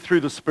wisdom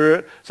through the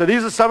Spirit. So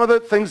these are some of the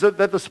things that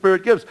the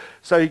Spirit gives.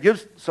 So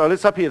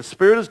let's up here. The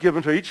Spirit is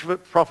given to each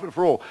profit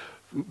for all.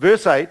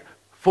 Verse 8,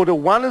 for to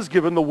one is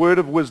given the word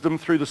of wisdom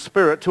through the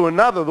Spirit, to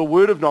another the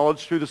word of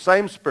knowledge through the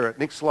same Spirit.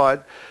 Next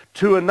slide.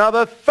 To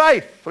another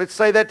faith. Let's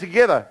say that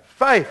together.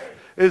 Faith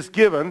is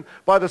given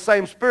by the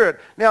same Spirit.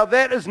 Now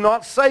that is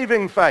not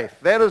saving faith.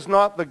 That is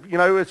not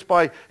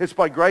it's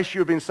by grace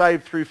you have been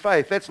saved through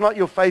faith. That's not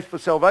your faith for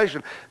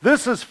salvation.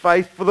 This is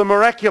faith for the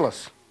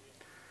miraculous.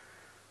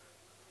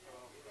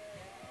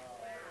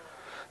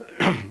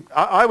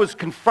 I was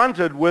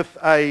confronted with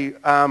a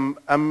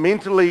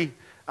mentally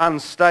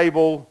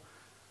unstable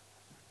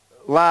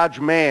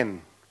large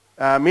man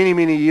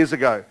many years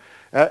ago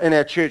in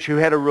our church who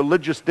had a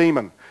religious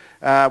demon.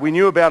 We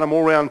knew about him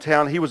all around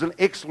town. He was an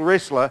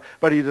ex-wrestler,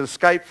 but he'd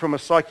escaped from a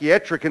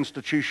psychiatric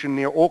institution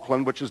near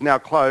Auckland, which is now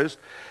closed.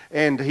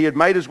 And he had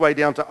made his way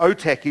down to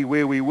Otaki,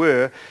 where we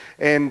were.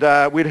 And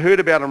we'd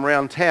heard about him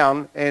around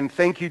town. And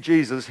thank you,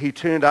 Jesus, he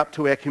turned up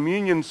to our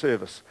communion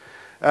service.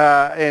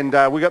 And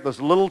we got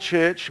this little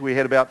church. We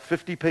had about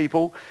 50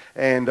 people,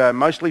 and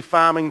mostly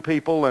farming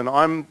people. And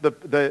I'm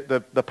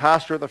the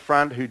pastor at the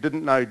front who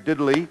didn't know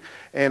diddly.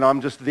 And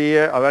I'm just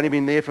there. I've only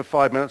been there for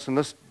 5 minutes, and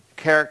this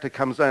character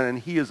comes in, and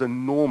he is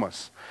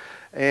enormous.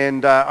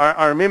 And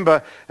I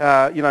remember,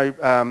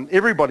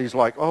 everybody's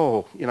like,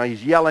 oh,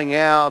 he's yelling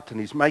out, and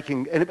he's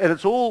making, and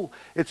it's all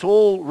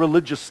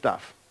religious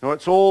stuff.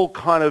 It's all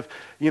kind of,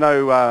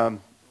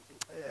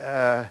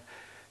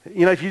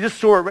 if you just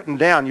saw it written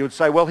down, you would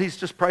say, well, he's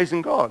just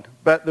praising God.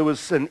 But there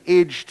was an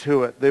edge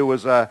to it. There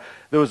was a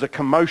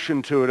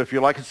commotion to it, if you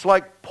like. It's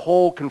like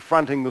Paul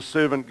confronting the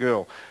servant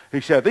girl. He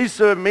said, these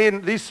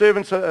men are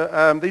servants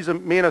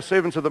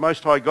of the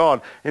Most High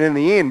God. And in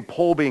the end,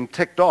 Paul, being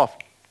ticked off,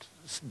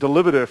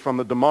 delivered her from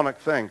the demonic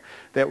thing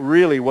that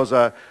really was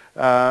a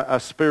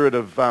spirit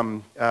of,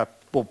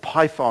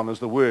 python is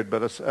the word,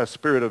 but a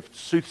spirit of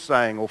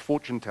soothsaying or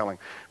fortune-telling.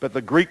 But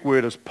the Greek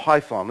word is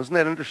python. Isn't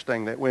that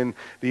interesting, that when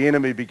the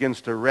enemy begins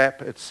to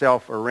wrap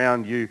itself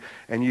around you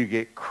and you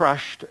get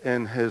crushed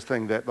in his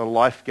thing, that the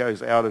life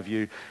goes out of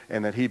you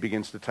and that he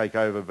begins to take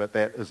over? But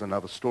that is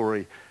another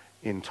story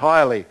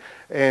entirely.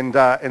 And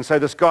so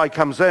this guy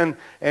comes in,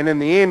 and in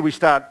the end we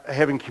start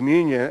having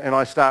communion, and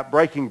I start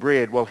breaking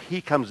bread. Well,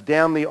 he comes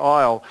down the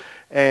aisle,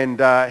 and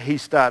he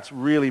starts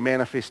really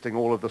manifesting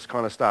all of this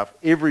kind of stuff.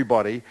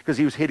 Everybody, because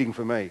he was heading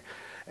for me,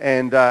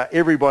 and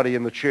everybody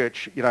in the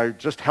church,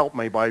 just helped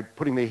me by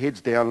putting their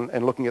heads down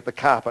and looking at the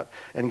carpet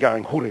and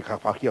going, so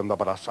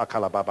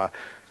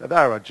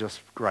they were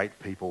just great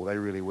people. They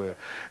really were.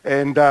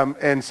 And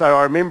so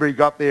I remember he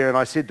got there, and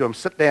I said to him,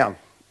 sit down.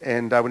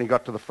 And when he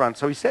got to the front,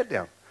 so he sat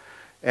down.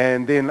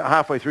 And then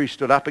halfway through, he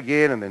stood up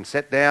again and then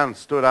sat down and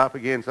stood up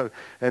again. So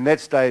in that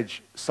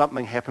stage,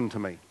 something happened to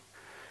me.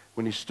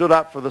 When he stood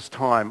up for this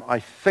time, I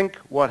think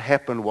what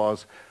happened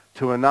was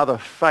to another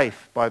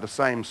faith by the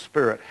same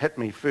Spirit hit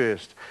me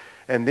first.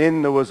 And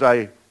then there was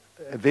an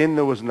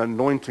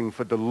anointing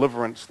for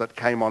deliverance that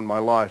came on my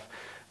life,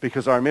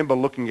 because I remember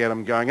looking at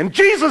him going, "In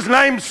Jesus'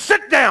 name,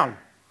 sit down!"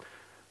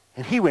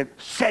 And he went,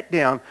 sat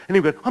down, and he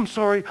went, I'm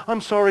sorry,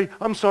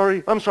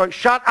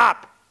 shut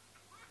up!"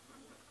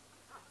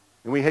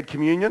 And we had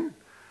communion,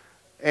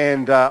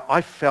 and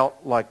I felt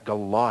like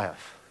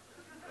Goliath.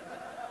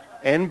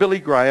 And Billy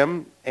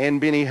Graham,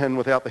 and Benny Hinn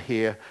without the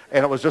hair,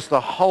 and it was just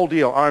the whole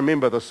deal. I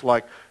remember this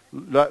like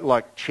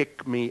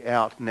check me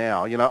out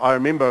now. I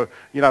remember,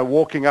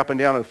 walking up and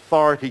down,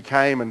 authority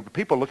came, and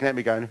people looking at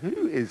me going,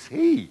 "Who is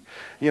he?"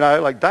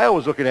 Like Dale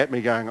was looking at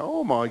me going,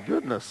 "Oh my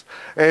goodness."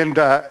 And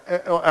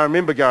I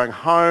remember going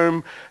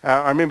home.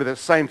 I remember that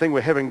same thing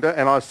we're having,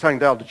 and I was saying,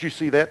 "Dale, did you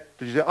see that?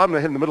 Did you see?" I'm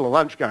in the middle of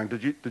lunch going,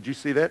 Did you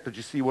see that? Did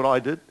you see what I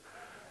did?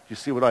 You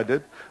see what I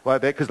did?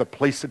 Like that, because the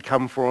police had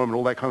come for him and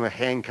all that kind of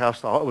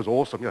handcuffs. Oh, it was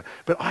awesome.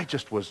 But I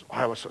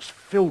was just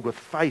filled with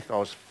faith. I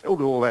was filled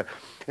with all that.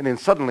 And then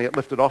suddenly it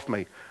lifted off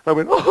me. I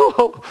went,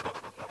 "Oh,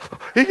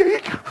 he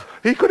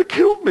could have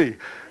killed me."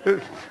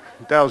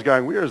 Dale's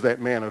going, "Where is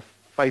that man of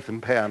faith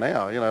and power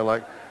now?"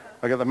 Like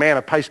I got the man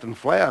of paste and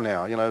flour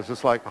now. It's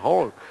just like,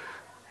 oh.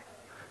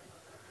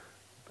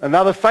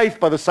 Another faith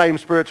by the same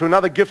Spirit, to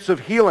another gifts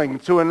of healing,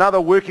 to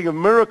another working of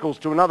miracles,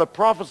 to another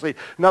prophecy,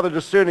 another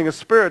discerning of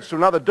spirits, to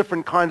another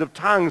different kind of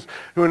tongues,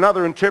 to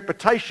another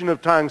interpretation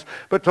of tongues.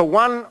 But to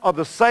one of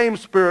the same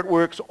Spirit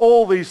works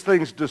all these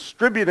things,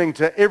 distributing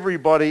to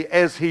everybody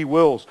as he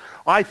wills.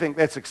 I think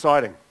that's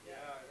exciting.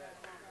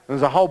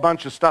 There's a whole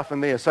bunch of stuff in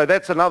there. So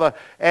that's another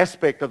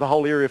aspect of the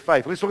whole area of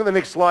faith. Let's look at the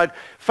next slide.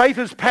 Faith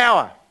is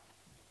power.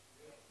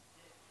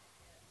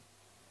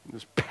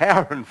 There's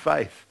power in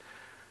faith.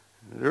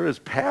 There is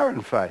power in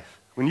faith.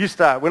 When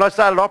I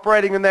started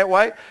operating in that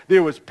way,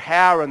 there was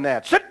power in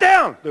that. Sit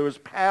down! There was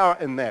power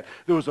in that.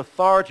 There was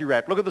authority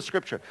wrapped. Look at the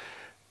scripture.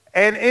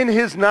 And in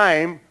his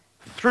name,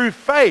 through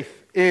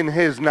faith in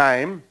his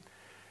name,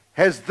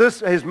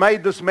 has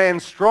made this man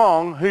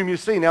strong, whom you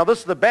see. Now, the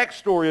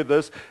backstory of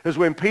this is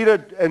when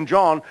Peter and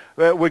John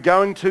were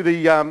going to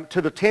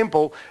the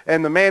temple,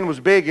 and the man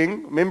was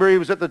begging. Remember, he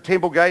was at the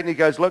temple gate, and he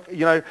goes, "Look,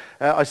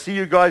 I see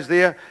you guys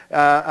there.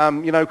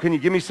 Can you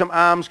give me some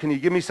alms? Can you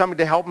give me something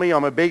to help me?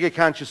 I'm a beggar,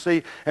 can't you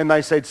see?" And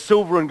they said,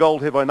 "Silver and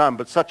gold have I none,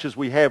 but such as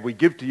we have, we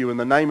give to you. In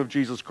the name of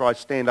Jesus Christ,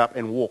 stand up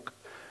and walk."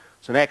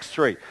 It's in Acts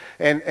 3.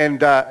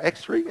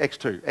 Acts 3? Acts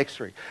 2. Acts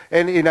 3.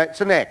 And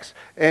it's in Acts.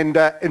 And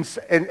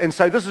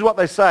so this is what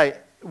they say,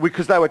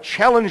 because they were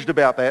challenged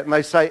about that. And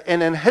they say,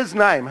 and in his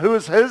name, who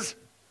is his?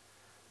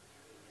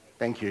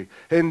 Thank you.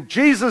 In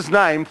Jesus'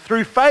 name,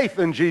 through faith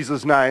in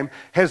Jesus' name,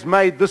 has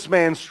made this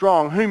man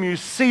strong, whom you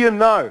see and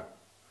know. You've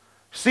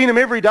seen him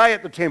every day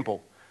at the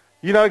temple.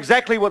 You know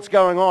exactly what's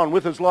going on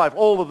with his life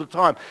all of the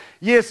time.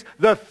 Yes,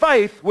 the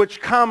faith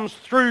which comes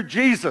through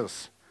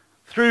Jesus,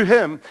 through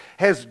him,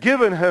 has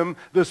given him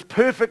this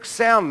perfect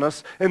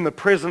soundness in the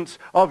presence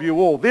of you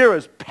all. There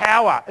is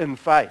power in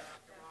faith.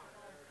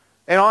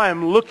 And I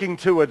am looking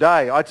to a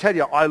day. I tell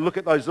you, I look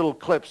at those little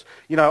clips,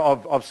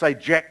 of say,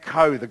 Jack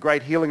Coe, the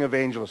great healing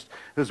evangelist.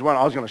 There's one,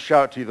 I was going to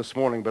show it to you this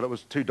morning, but it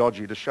was too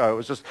dodgy to show. It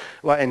was just,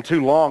 and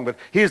too long. But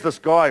here's this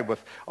guy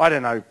with, I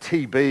don't know,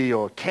 TB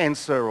or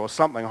cancer or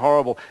something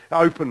horrible,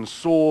 open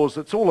sores.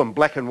 It's all in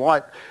black and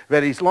white.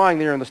 But he's lying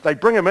there in the state.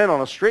 Bring him in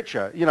on a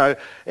stretcher,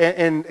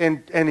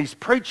 and he's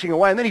preaching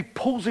away. And then he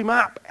pulls him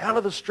up out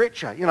of the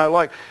stretcher,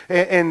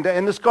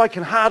 and this guy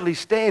can hardly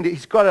stand it.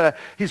 He's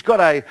got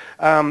a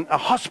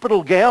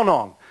hospital gown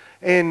on,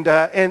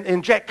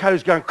 and Jack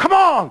Coe's going, "Come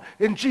on,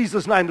 in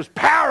Jesus' name, there's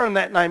power in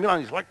that name."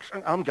 And he's like,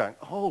 I'm going,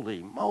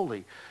 holy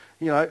moly,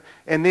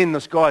 and then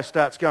this guy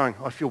starts going,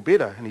 "I feel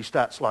better," and he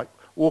starts like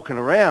walking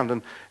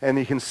around, and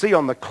you can see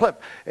on the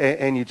clip,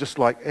 and you just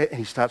like, and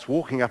he starts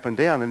walking up and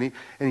down, and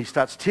he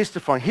starts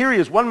testifying. Here he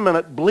is 1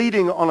 minute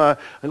bleeding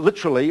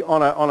literally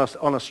on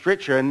a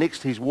stretcher, and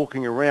next he's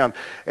walking around,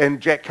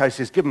 and Jack Coe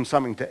says, "Give him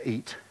something to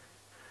eat.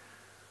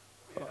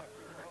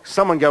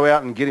 Someone go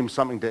out and get him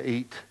something to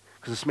eat,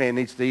 because this man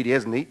needs to eat. He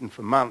hasn't eaten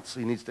for months.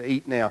 He needs to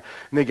eat now."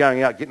 And they're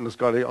going out getting this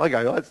guy to eat. I go,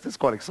 "Oh, that's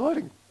quite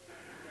exciting."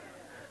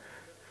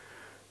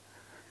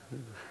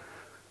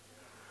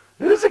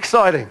 It is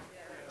exciting.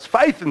 It's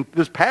faith, and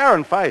there's power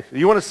in faith.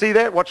 You want to see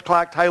that? Watch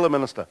Clark Taylor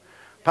minister.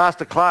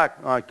 Pastor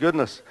Clark, my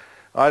goodness.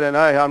 I don't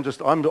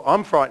know.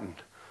 I'm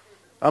frightened.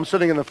 I'm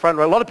sitting in the front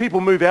row. A lot of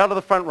people move out of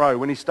the front row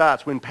when he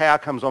starts, when power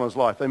comes on his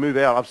life. They move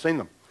out. I've seen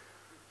them.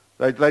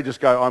 They just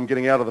go, "I'm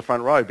getting out of the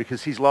front row,"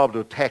 because he's liable to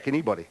attack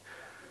anybody.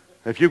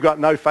 If you've got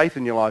no faith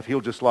in your life, he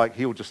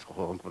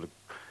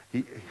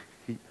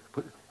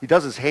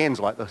does his hands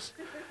like this.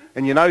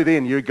 And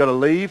then you've got to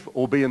leave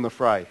or be in the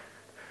fray.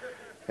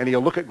 And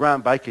he'll look at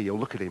Grant Baker, you'll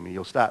look at him, and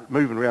you'll start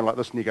moving around like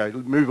this, and you go,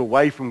 "Move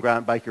away from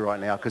Grant Baker right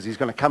now, because he's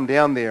going to come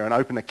down there and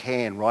open a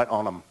can right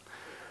on him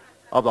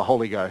of the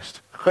Holy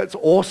Ghost." It's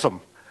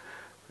awesome.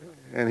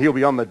 And he'll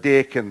be on the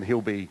deck, and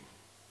he'll be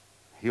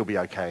He'll be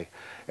okay.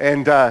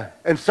 And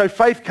so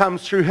faith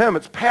comes through him.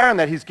 It's power in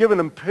that. He's given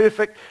him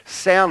perfect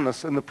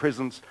soundness in the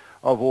presence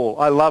of all.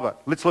 I love it.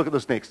 Let's look at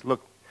this next.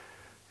 Look.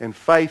 And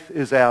faith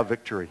is our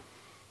victory.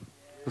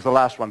 This is the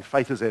last one.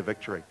 Faith is our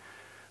victory.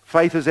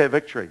 Faith is our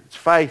victory. It's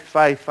faith,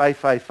 faith, faith,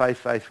 faith, faith,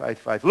 faith, faith,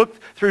 faith. Look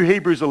through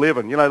Hebrews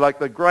 11, like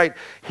the great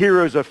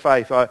heroes of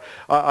faith.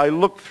 I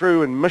look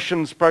through in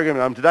missions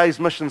program. Today's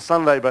Mission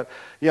Sunday, but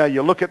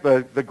you look at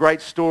the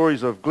great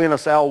stories of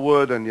Glennis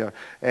Elwood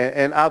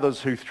and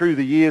others who through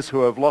the years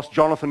who have lost.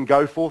 Jonathan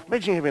Goforth.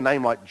 Imagine having a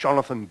name like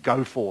Jonathan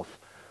Goforth.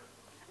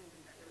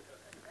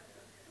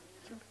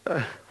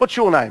 What's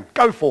your name?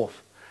 Goforth.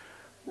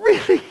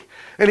 Really?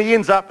 And he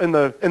ends up in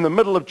the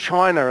middle of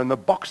China in the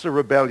Boxer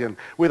Rebellion,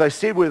 where they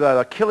said where they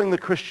were killing the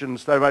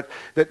Christians so much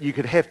that you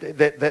could have to,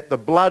 that the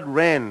blood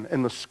ran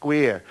in the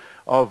square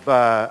of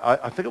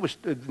I think it was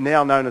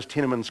now known as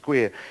Tiananmen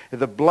Square.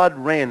 The blood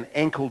ran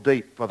ankle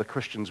deep by the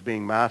Christians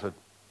being martyred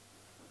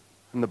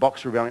in the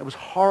Boxer Rebellion. It was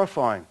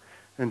horrifying.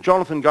 And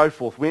Jonathan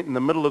Goforth went in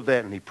the middle of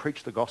that and he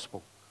preached the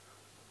gospel.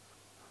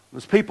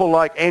 There's people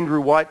like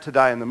Andrew White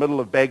today in the middle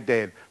of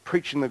Baghdad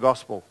preaching the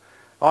gospel.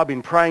 I've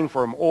been praying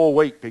for him all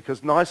week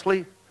because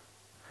nicely,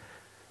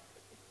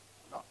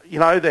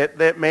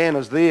 that man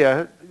is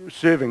there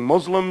serving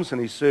Muslims and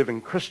he's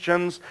serving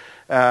Christians,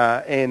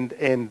 and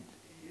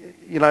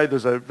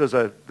there's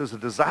a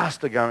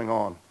disaster going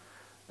on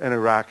in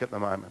Iraq at the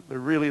moment. There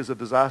really is a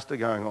disaster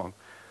going on,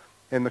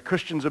 and the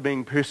Christians are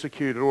being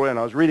persecuted. And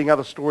I was reading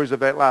other stories of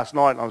that last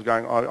night, and I was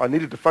going, I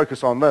needed to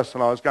focus on this,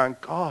 and I was going,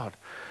 God,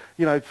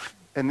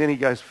 and then he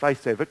goes,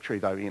 faith's our victory,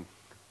 though, Ian.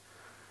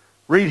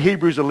 Read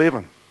Hebrews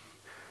 11.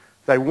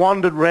 They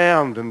wandered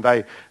round and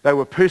they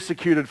were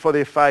persecuted for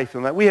their faith.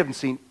 And we haven't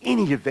seen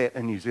any of that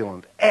in New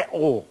Zealand at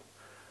all.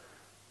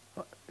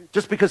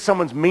 Just because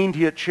someone's mean to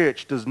you at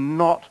church does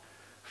not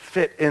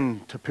fit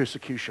into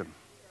persecution.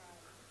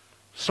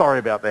 Sorry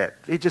about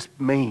that. They're just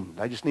mean.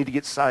 They just need to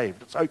get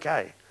saved. It's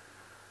okay.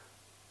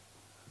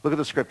 Look at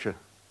the scripture.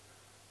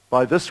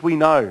 By this we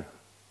know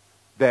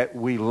that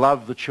we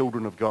love the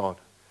children of God.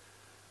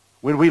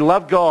 When we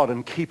love God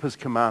and keep his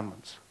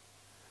commandments.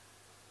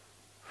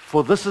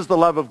 For this is the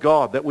love of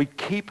God, that we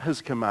keep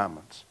his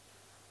commandments.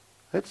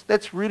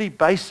 That's really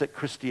basic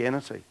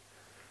Christianity.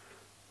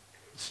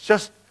 It's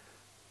just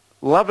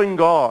loving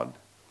God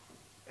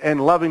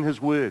and loving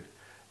his word.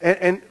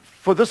 And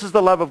for this is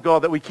the love of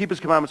God, that we keep his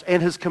commandments.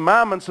 And his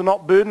commandments are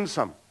not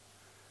burdensome.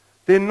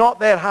 They're not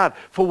that hard.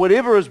 For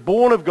whatever is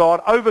born of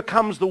God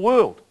overcomes the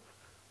world.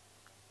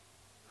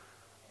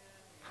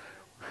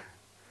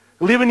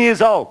 11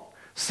 years old,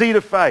 seed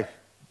of faith,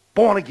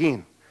 born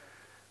again.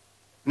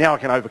 Now I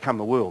can overcome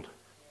the world.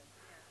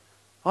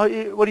 Oh,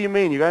 what do you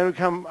mean? You're going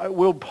to overcome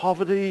world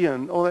poverty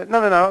and all that? No,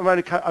 I'm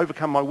going to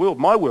overcome my world.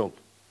 My world.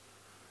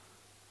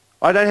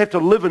 I don't have to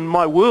live in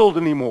my world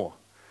anymore.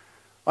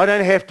 I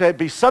don't have to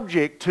be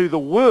subject to the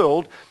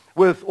world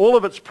with all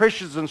of its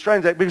pressures and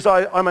strains, because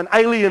I'm an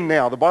alien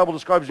now. The Bible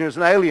describes me as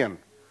an alien.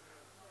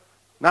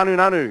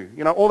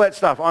 Nanu, all that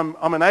stuff.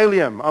 I'm an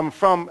alien. I'm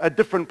from a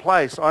different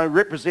place. I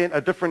represent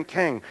a different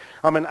king.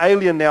 I'm an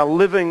alien now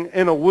living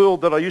in a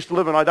world that I used to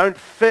live in. I don't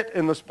fit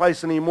in this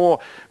place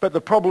anymore. But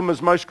the problem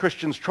is most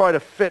Christians try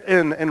to fit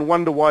in and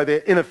wonder why they're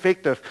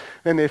ineffective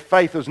and their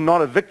faith is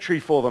not a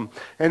victory for them.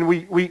 And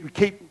we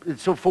keep,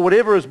 so for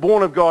whatever is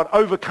born of God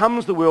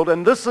overcomes the world.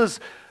 And this is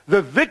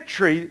the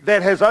victory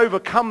that has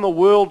overcome the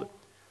world.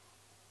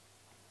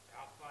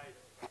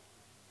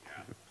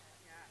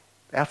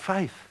 Our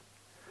faith.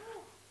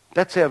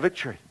 That's our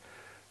victory.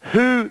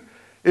 Who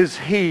is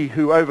he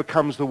who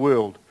overcomes the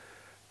world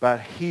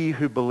but he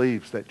who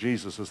believes that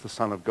Jesus is the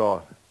Son of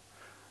God?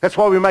 That's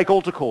why we make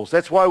altar calls.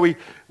 That's why we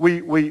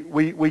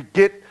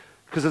get,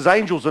 because there's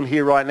angels in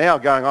here right now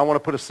going, I want to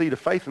put a seed of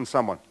faith in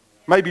someone.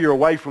 Maybe you're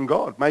away from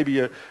God.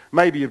 Maybe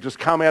you've just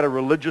come out of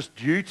religious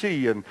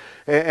duty and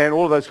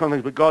all of those kind of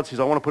things. But God says,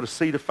 I want to put a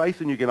seed of faith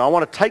in you again. I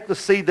want to take the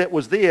seed that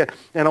was there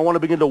and I want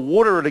to begin to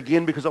water it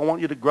again because I want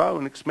you to grow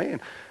and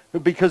expand.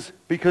 Because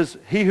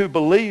he who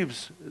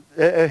believes,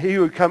 he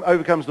who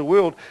overcomes the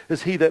world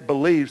is he that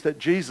believes that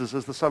Jesus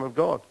is the Son of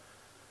God.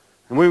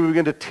 And when we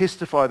begin to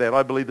testify that,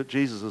 I believe that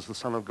Jesus is the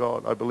Son of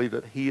God. I believe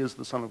that he is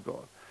the Son of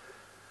God.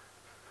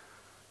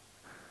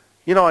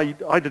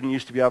 I didn't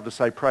used to be able to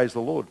say praise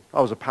the Lord.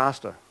 I was a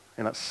pastor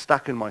and it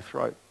stuck in my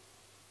throat.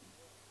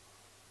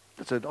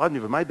 I'd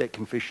never made that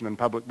confession in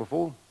public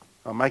before.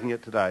 I'm making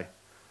it today.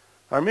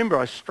 I remember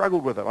I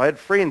struggled with it. I had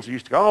friends who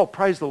used to go, oh,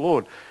 praise the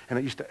Lord. And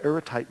it used to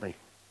irritate me.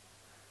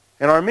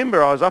 And I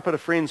remember I was up at a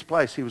friend's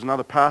place. He was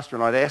another pastor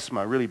and I had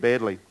asthma really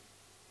badly.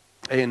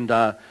 And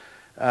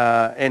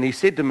he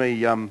said to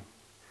me,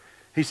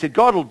 he said,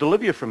 God will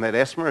deliver you from that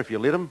asthma if you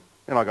let him.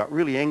 And I got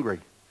really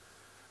angry,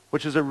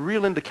 which is a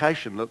real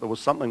indication that there was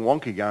something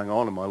wonky going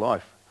on in my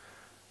life.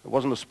 It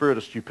wasn't a spirit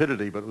of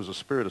stupidity, but it was a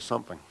spirit of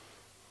something.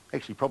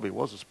 Actually, probably it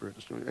was a spirit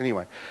of stupidity.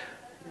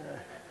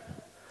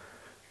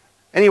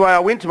 Anyway, I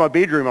went to my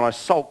bedroom and I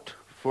sulked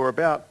for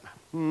about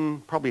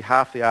probably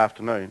half the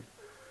afternoon.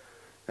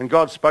 And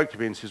God spoke to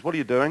me and says, what are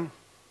you doing?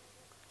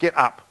 Get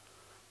up.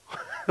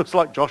 It was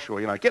like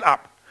Joshua, get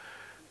up.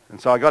 And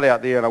so I got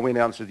out there and I went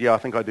out and said, yeah, I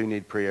think I do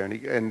need prayer.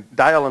 And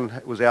Dale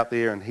was out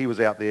there and he was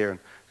out there and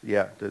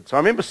yeah, it did. So I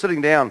remember sitting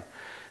down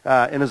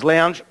in his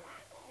lounge.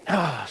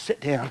 Sat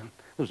down.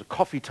 There was a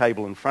coffee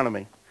table in front of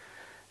me.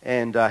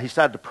 And he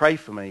started to pray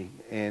for me.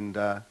 And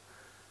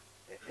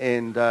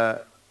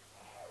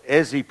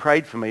as he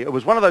prayed for me, it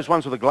was one of those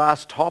ones with a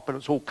glass top and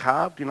it's all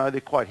carved. You know,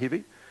 they're quite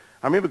heavy.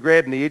 I remember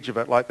grabbing the edge of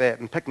it like that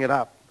and picking it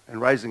up and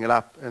raising it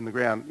up in the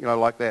ground, you know,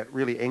 like that,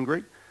 really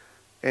angry.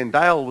 And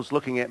Dale was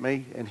looking at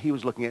me and he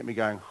was looking at me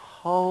going,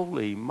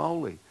 holy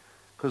moly,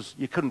 because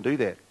you couldn't do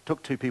that. It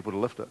took two people to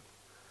lift it.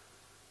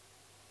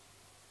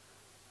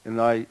 And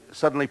I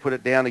suddenly put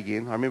it down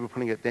again. I remember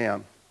putting it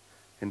down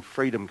and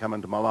freedom come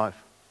into my life.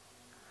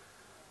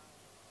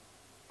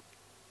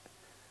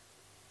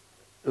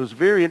 It was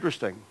very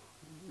interesting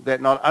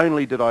that not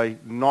only did I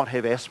not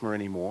have asthma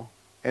anymore,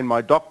 and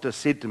my doctor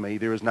said to me,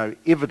 there is no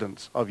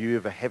evidence of you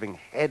ever having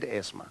had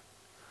asthma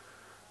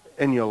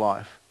in your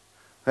life.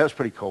 That was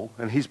pretty cool.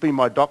 And he's been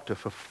my doctor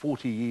for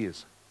 40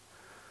 years.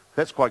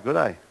 That's quite good,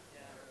 eh?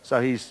 So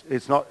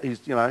it's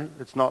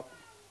not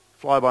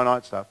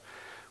fly-by-night stuff.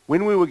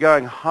 When we were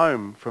going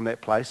home from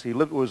that place, it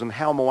was in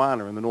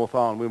Halmoana in the North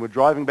Island. When we were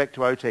driving back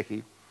to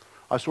Otaki,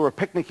 I saw a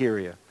picnic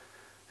area.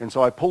 And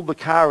so I pulled the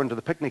car into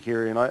the picnic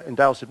area and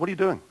Dale said, what are you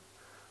doing?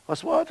 I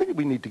said, well, I think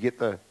we need to get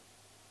the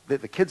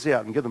kids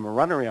out and give them a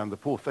run around. The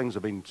poor things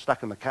have been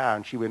stuck in the car.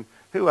 And she went,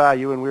 who are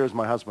you and where is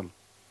my husband?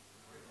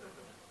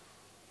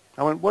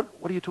 I went, what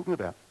are you talking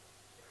about?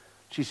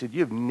 She said,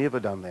 you've never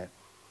done that.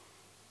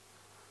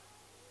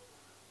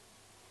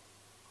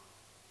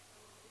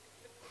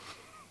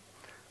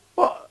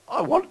 Well,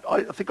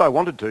 I think I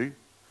wanted to.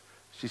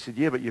 She said,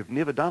 yeah, but you've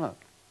never done it.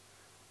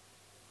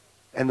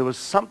 And there was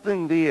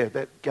something there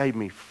that gave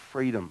me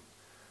freedom.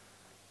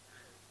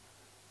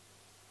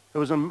 It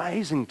was an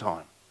amazing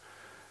time.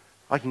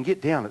 I can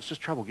get down. It's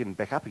just trouble getting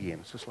back up again.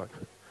 It's just like,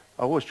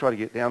 I always try to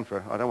get down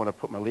I don't want to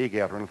put my leg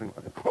out or anything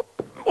like that.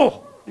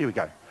 Oh, there we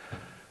go.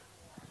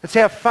 It's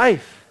our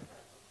faith.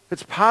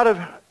 It's part of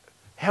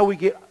how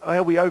we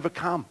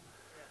overcome.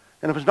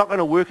 And if it's not going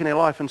to work in our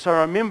life. And so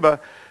I remember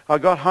I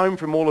got home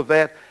from all of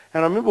that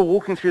and I remember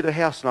walking through the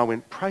house and I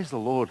went, praise the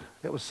Lord.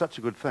 That was such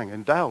a good thing.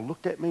 And Dale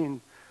looked at me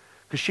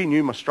because she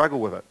knew my struggle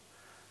with it.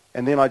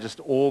 And then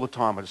all the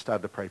time I just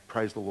started to pray,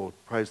 praise the Lord,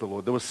 praise the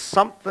Lord. There was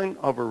something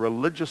of a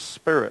religious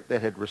spirit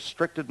that had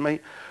restricted me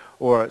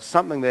or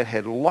something that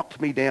had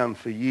locked me down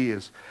for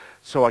years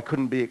so I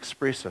couldn't be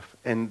expressive.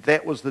 And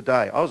that was the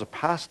day. I was a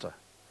pastor.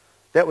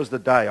 That was the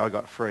day I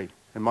got free.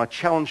 And my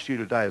challenge to you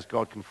today is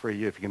God can free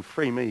you. If he can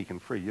free me, he can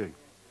free you.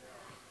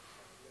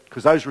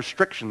 Because those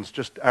restrictions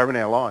just are in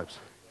our lives.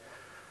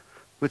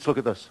 Let's look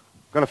at this.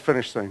 I'm going to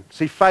finish soon.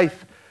 See,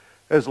 faith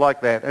is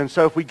like that. And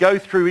so if we go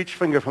through each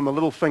finger from the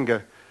little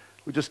finger,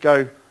 we just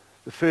go,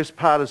 the first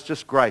part is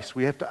just grace.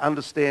 We have to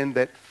understand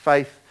that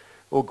faith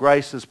or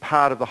grace is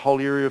part of the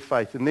whole area of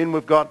faith. And then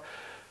we've got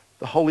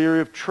the whole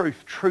area of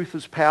truth. Truth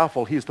is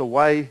powerful. He's the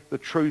way, the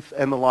truth,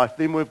 and the life.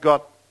 Then we've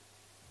got,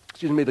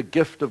 the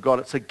gift of God.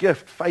 It's a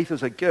gift. Faith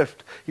is a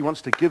gift. He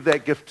wants to give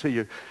that gift to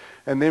you.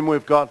 And then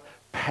we've got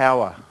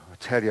power. I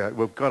tell you,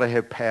 we've got to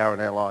have power in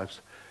our lives.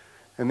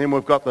 And then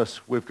we've got this.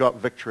 We've got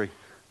victory.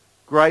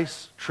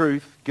 Grace,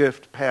 truth,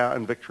 gift, power,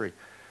 and victory.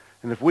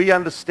 And if we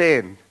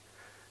understand,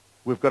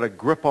 we've got a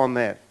grip on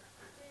that,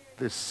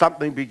 there's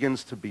something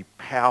begins to be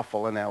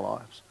powerful in our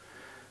lives.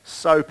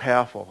 So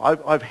powerful.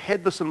 I've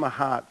had this in my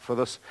heart for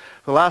the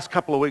last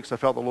couple of weeks. I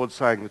felt the Lord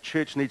saying the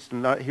church needs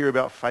to hear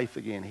about faith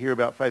again, hear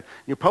about faith.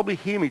 You'll probably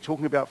hear me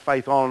talking about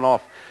faith on and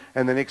off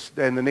in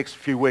the next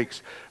few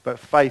weeks, but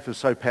faith is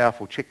so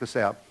powerful. Check this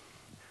out.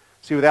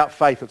 See, without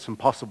faith, it's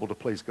impossible to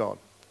please God.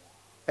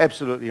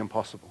 Absolutely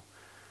impossible.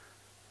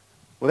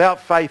 Without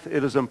faith,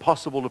 it is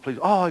impossible to please.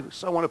 Oh, I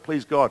so want to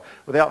please God.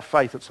 Without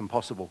faith, it's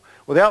impossible.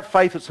 Without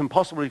faith, it's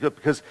impossible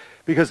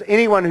because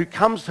anyone who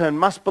comes to him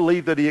must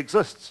believe that he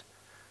exists.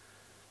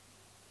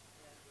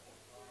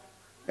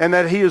 And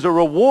that he is a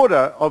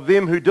rewarder of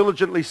them who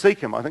diligently seek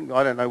him. I don't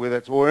know whether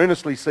that's, or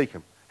earnestly seek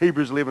him.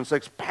 Hebrews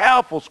 11:6,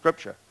 powerful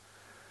scripture.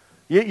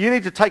 You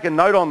need to take a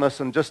note on this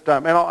and just,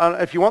 and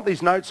if you want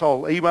these notes,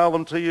 I'll email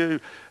them to you,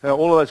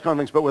 all of those kind of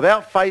things. But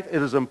without faith,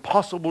 it is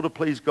impossible to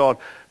please God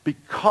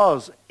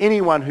because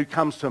anyone who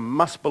comes to him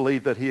must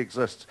believe that he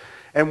exists.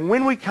 And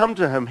when we come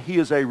to him, he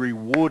is a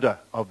rewarder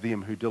of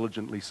them who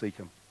diligently seek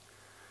him.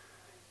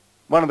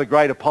 One of the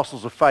great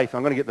apostles of faith,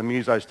 I'm going to get the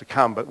musos to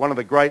come, but one of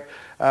the great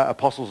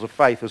apostles of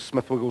faith is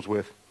Smith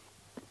Wigglesworth.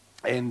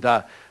 And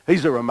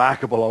he's a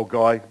remarkable old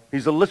guy.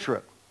 He's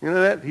illiterate. You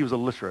know that? He was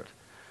illiterate.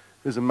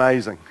 It was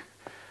amazing.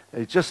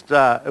 It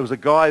was a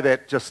guy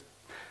that just,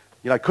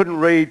 couldn't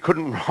read,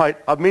 couldn't write.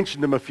 I've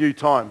mentioned him a few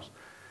times.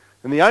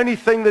 And the only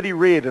thing that he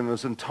read in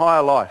his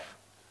entire life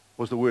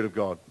was the Word of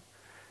God.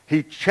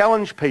 He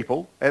challenged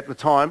people at the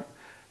time.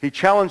 He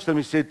challenged them.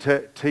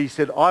 He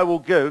said, I will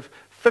give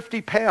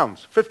 50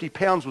 pounds. 50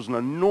 pounds was an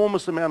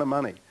enormous amount of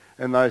money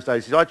in those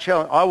days. He said,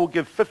 I will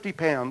give 50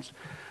 pounds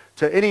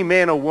to any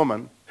man or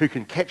woman who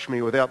can catch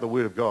me without the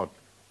Word of God.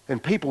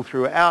 And people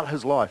throughout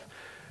his life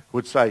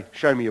would say,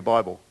 show me your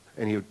Bible.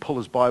 and he would pull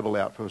his Bible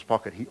out from his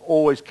pocket. He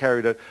always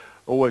carried it,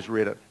 always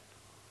read it.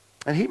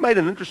 And he made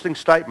an interesting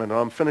statement, and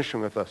I'm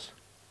finishing with this.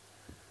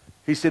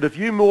 He said, if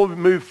you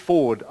move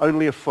forward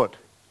only a foot,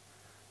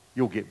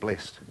 you'll get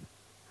blessed.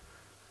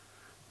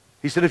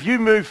 He said, if you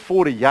move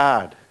forward a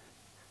yard,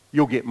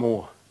 you'll get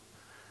more.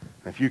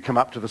 And if you come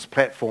up to this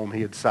platform,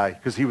 he'd say,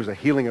 because he was a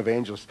healing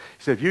evangelist,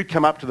 he said, if you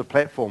come up to the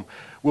platform,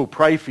 we'll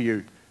pray for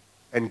you,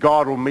 and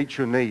God will meet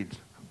your needs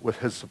with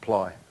his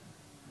supply.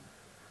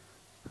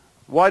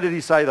 Why did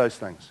he say those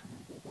things?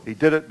 He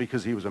did it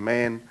because he was a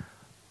man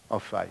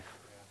of faith.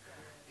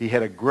 He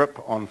had a grip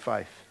on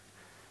faith.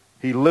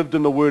 He lived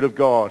in the Word of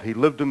God. He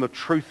lived in the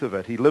truth of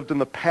it. He lived in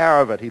the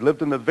power of it. He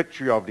lived in the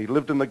victory of it. He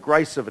lived in the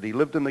grace of it. He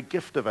lived in the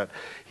gift of it.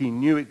 He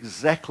knew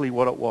exactly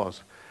what it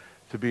was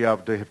to be able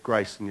to have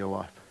grace in your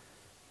life.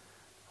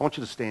 I want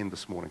you to stand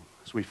this morning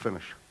as we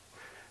finish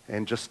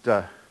and just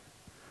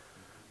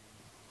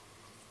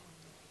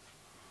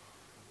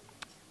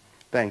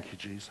thank you,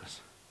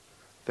 Jesus.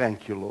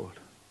 Thank you, Lord.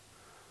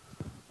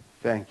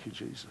 Thank you,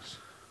 Jesus.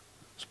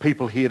 There's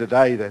people here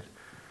today that,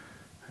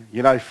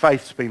 you know,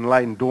 faith's been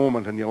laying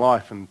dormant in your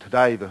life, and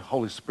today the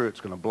Holy Spirit's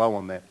going to blow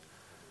on that.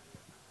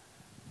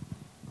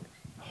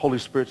 The Holy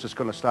Spirit's just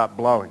going to start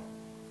blowing.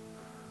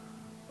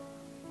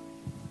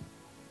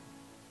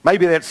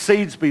 Maybe that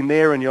seed's been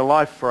there in your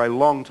life for a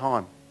long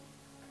time.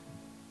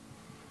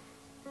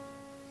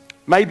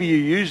 Maybe you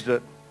used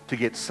it to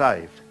get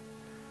saved,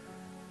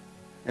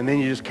 and then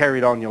you just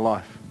carried on your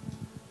life.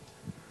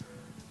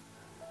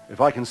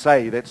 If I can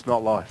say, that's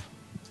not life.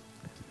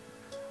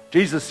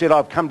 Jesus said,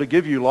 I've come to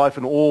give you life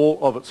in all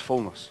of its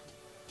fullness.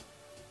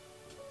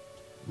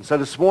 And so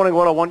this morning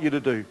what I want you to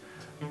do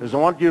is I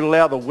want you to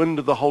allow the wind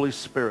of the Holy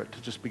Spirit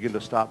to just begin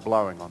to start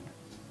blowing on you.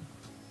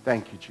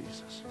 Thank you,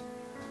 Jesus.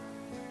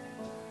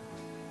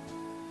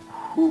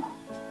 Whew.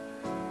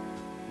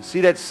 You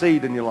see that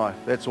seed in your life?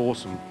 That's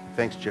awesome.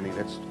 Thanks, Jenny.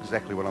 That's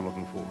exactly what I'm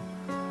looking for.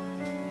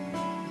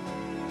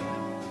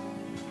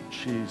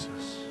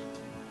 Jesus.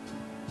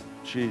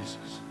 Jesus.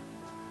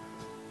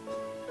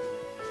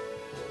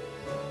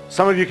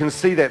 Some of you can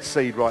see that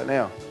seed right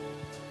now.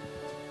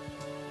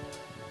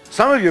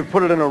 Some of you have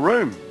put it in a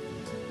room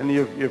and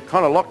you've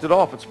kind of locked it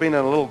off. It's been in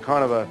a little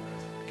kind of a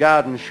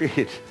garden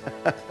shed.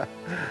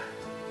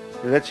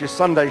 That's your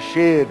Sunday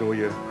shed or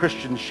your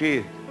Christian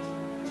shed.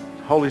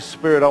 Holy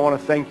Spirit, I want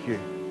to thank you.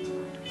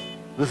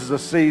 This is a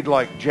seed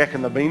like Jack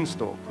and the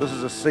Beanstalk. This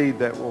is a seed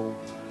that will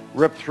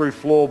rip through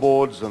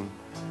floorboards and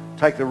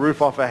take the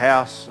roof off a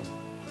house.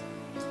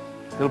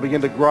 It'll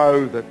begin to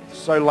grow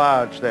so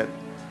large that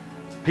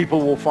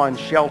people will find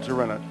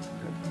shelter in it.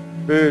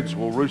 Birds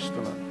will roost in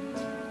it.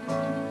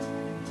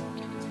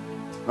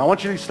 And I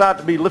want you to start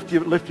to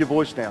lift your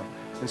voice now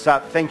and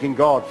start thanking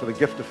God for the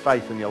gift of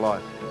faith in your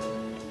life.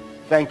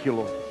 Thank you,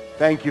 Lord.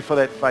 Thank you for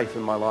that faith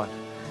in my life.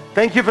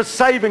 Thank you for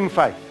saving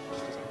faith.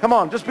 Come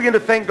on, just begin to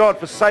thank God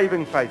for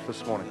saving faith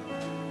this morning.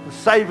 The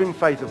saving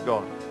faith of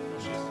God.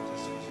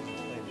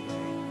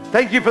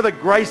 Thank you for the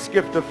grace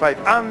gift of faith.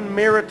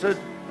 Unmerited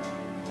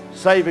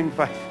saving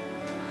faith.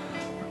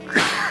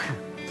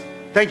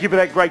 Thank you for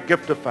that great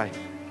gift of faith.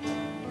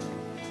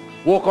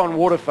 Walk on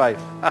water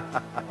faith.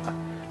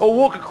 Or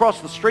walk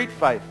across the street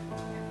faith.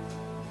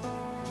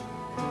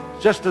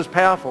 Just as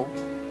powerful.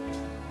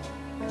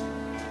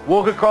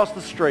 Walk across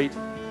the street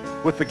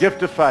with the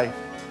gift of faith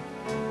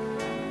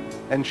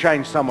and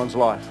change someone's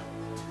life.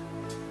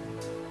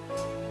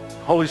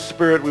 Holy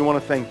Spirit, we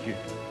want to thank you.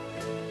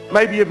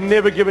 Maybe you've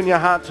never given your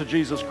heart to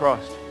Jesus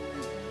Christ.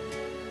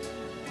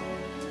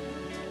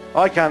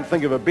 I can't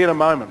think of a better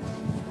moment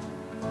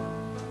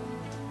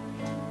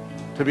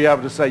to be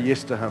able to say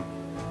yes to him.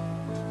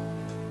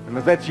 And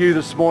if that's you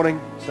this morning,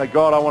 say,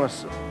 God,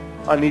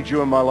 I need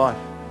you in my life.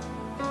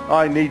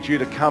 I need you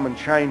to come and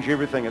change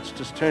everything. It's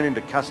just turned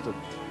into custard.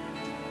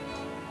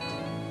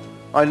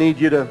 I need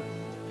you to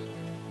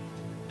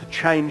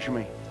change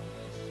me.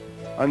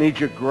 I need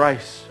your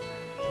grace.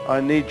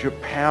 I need your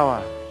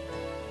power.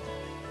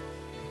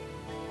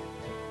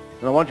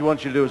 And what I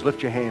want you to do is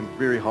lift your hand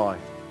very high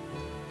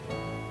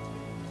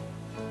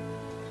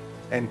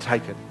and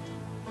take it.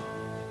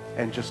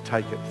 And just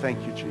take it.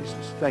 Thank you,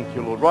 Jesus. Thank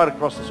you, Lord. Right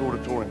across this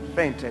auditorium.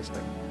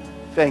 Fantastic.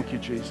 Thank you,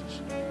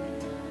 Jesus.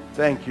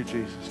 Thank you,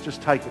 Jesus.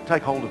 Just take it.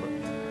 Take hold of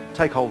it.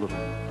 Take hold of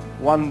it.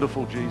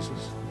 Wonderful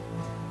Jesus.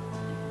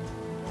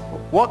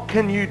 What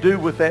can you do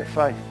with that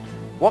faith?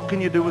 What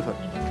can you do with it?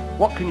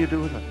 What can you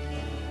do with it?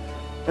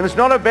 And it's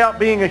not about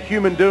being a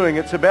human doing.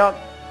 It's about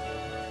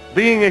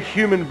being a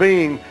human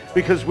being,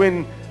 because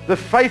when the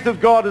faith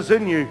of God is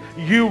in you,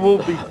 you will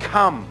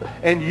become,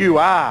 and you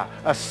are,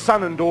 a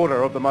son and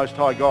daughter of the Most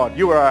High God.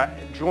 You are a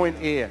joint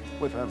heir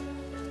with him.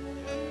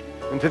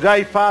 And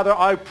today, Father,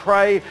 I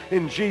pray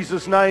in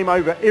Jesus' name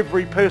over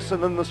every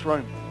person in this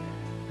room.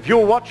 If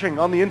you're watching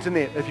on the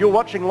internet, if you're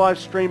watching live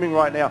streaming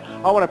right now,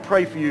 I want to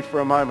pray for you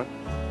for a moment.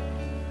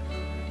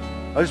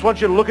 I just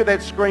want you to look at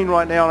that screen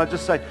right now and I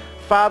just say,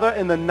 Father,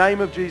 in the name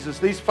of Jesus,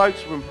 these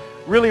folks from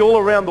really all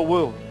around the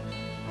world,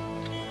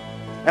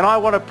 and I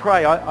want to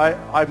pray.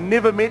 I've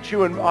never met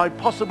you, and I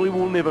possibly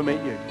will never meet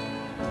you.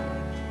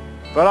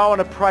 But I want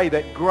to pray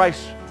that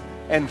grace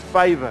and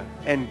favor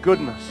and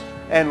goodness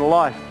and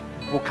life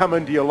will come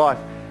into your life.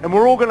 And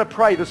we're all going to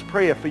pray this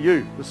prayer for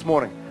you this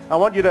morning. I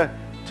want you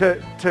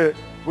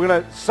we're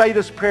going to say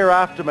this prayer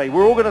after me.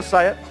 We're all going to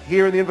say it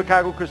here in the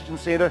Invercargill Christian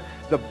Centre,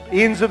 the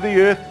ends of the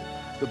earth,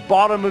 the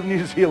bottom of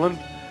New Zealand.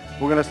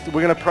 We're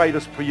going to pray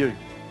this for you.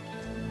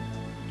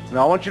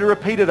 Now I want you to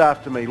repeat it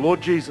after me.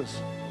 Lord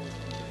Jesus,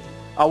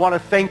 I want to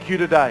thank you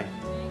today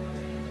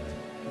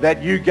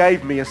that you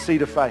gave me a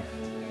seed of faith.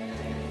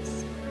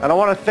 And I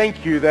want to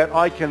thank you that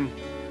I can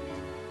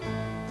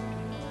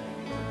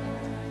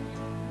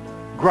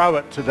grow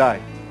it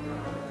today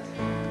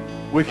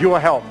with your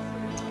help.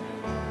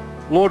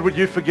 Lord, would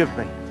you forgive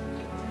me?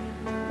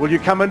 Will you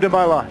come into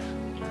my life?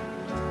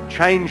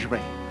 Change me,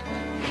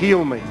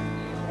 heal me,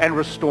 and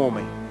restore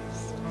me.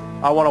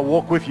 I want to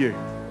walk with you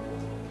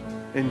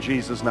in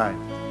Jesus' name.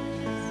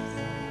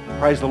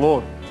 Praise the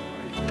Lord.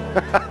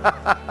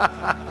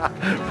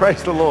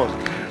 Praise the Lord.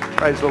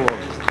 Praise the Lord.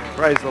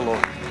 Praise the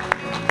Lord.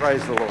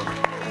 Praise the Lord.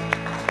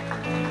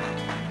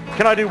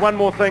 Can I do one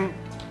more thing?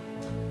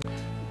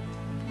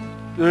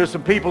 There are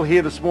some people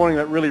here this morning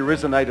that really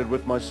resonated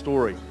with my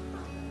story.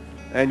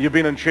 And you've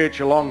been in church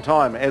a long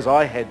time, as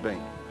I had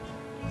been.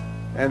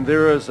 And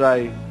there is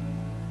a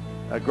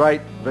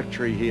great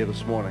victory here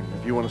this morning,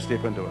 if you want to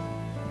step into it.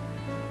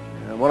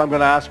 And what I'm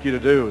going to ask you to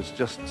do is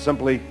just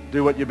simply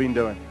do what you've been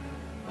doing.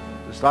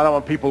 I don't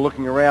want people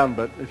looking around,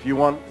 but if you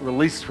want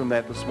release from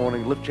that this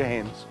morning, lift your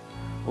hands.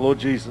 Lord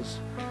Jesus,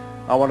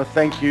 I want to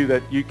thank you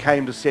that you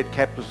came to set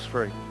captives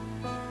free.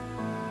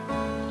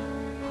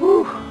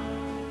 Whew.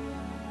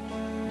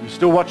 You're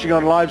still watching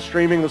on live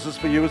streaming, this is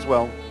for you as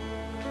well.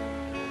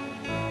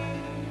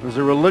 There's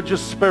a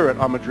religious spirit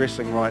I'm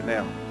addressing right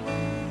now.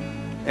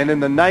 And in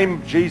the name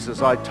of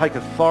Jesus, I take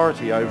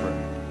authority over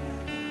it.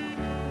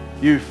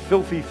 You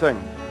filthy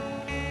thing.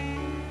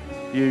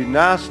 You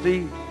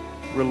nasty,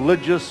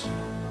 religious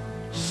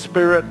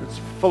spirit that's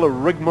full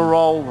of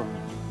rigmarole and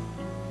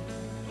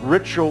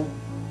ritual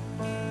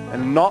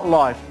and not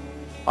life.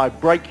 I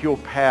break your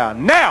power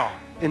now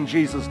in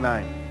Jesus'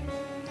 name.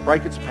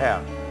 Break its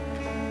power.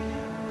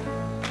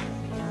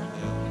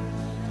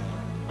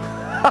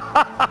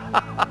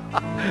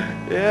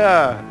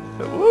 Yeah.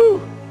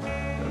 Woo.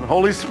 And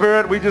Holy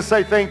Spirit, we just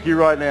say thank you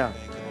right now.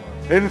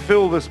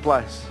 Infill this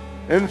place.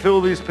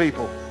 Infill these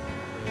people.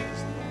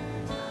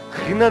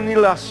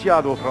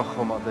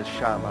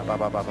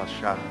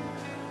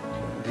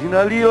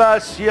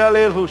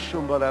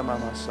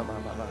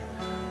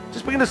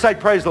 Just begin to say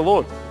praise the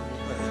Lord.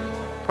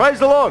 Praise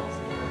the Lord.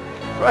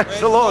 Praise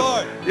the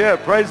Lord. Yeah,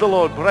 praise the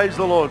Lord. Praise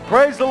the Lord.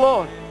 Praise the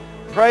Lord.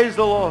 Praise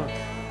the Lord.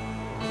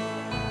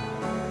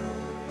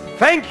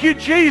 Thank you,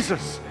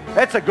 Jesus.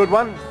 That's a good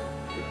one.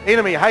 The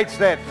enemy hates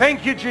that.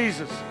 Thank you,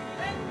 Jesus.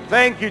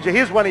 Thank you.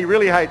 Here's one he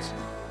really hates.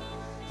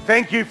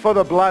 Thank you for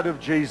the blood of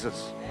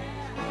Jesus.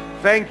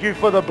 Thank you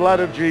for the blood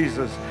of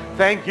Jesus.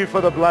 Thank you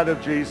for the blood of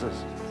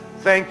Jesus.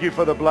 Thank you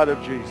for the blood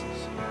of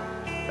Jesus.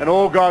 And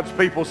all God's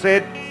people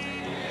said,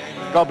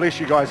 God bless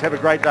you guys. Have a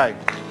great day.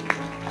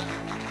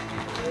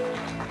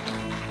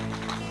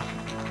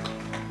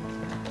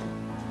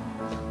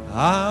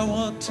 I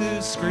want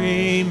to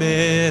scream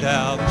it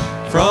out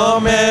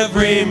from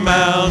every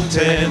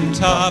mountain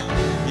top.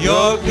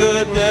 Your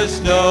goodness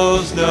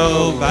knows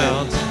no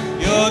bounds.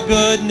 Your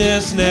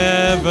goodness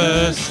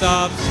never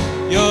stops.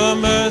 Your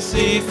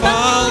mercy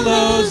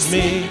follows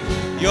me.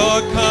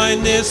 Your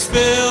kindness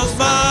fills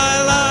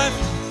my life.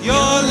 Your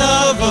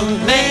love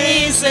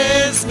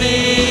amazes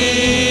me.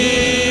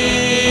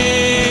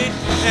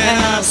 And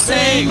I'll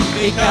sing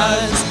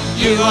because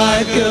you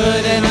are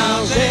good, and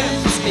I'll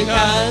dance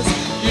because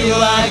you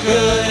are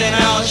good, and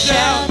I'll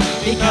shout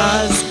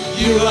because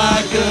you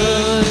are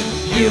good.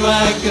 You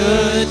are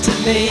good to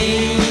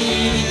me.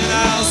 And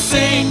I'll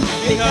sing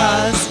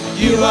because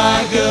you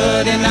are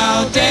good, and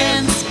I'll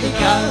dance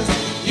because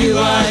you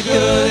are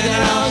good,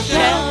 and I'll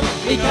shout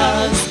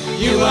because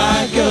you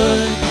are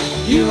good.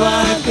 You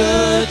are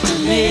good to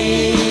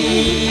me.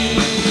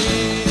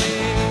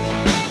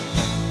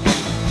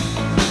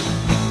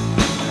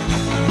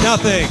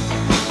 Nothing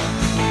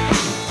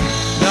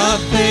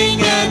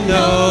and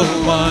no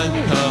one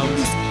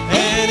comes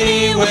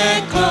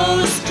anywhere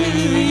close to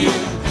you.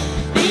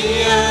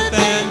 The earth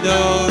and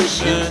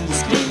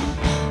oceans do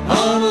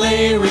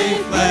only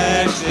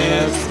reflect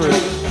its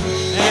truth.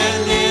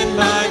 And in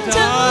my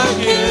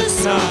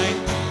darkest night,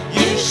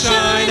 you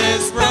shine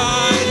as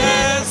bright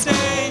as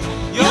day.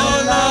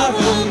 Your love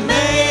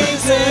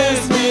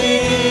amazes me.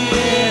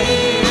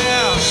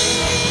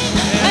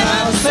 And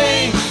I'll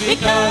sing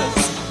because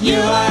you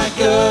are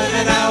good,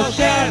 and I'll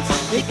dance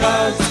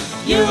because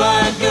you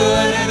are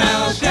good, and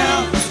I'll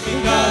shout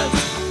because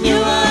you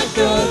are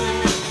good.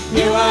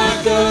 You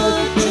are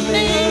good to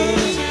me.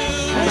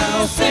 And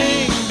I'll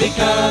sing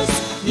because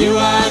you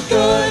are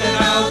good, and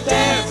I'll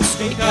dance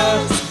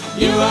because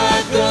you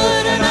are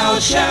good, and I'll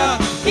shout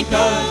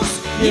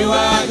because you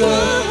are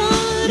good.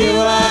 You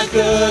are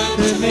good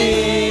to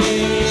me.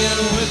 And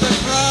with a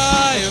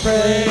cry of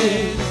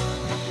praise,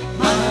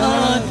 my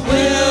heart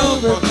will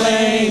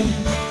proclaim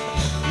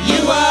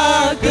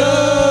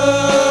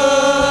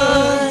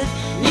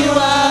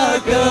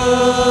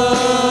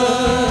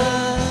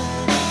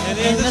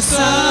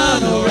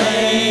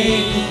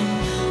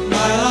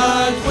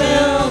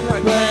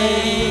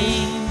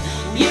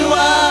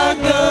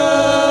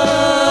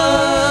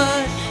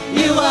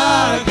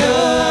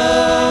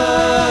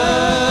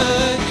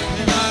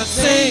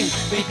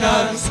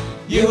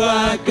you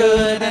are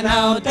good, and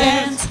I'll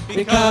dance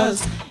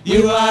because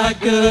you are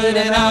good,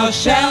 and I'll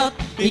shout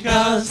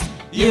because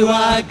you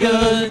are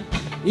good.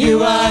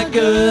 You are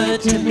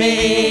good to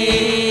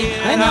me,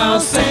 and I'll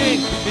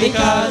sing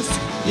because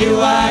you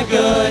are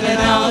good, and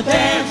I'll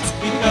dance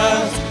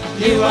because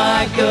you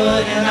are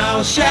good, and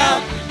I'll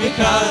shout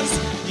because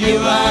you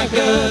are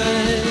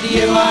good.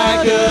 You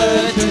are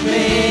good to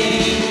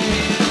me.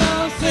 And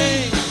I'll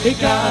sing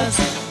because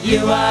you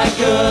are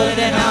good,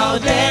 and I'll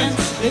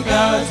dance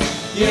because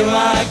you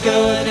are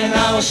good, and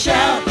I'll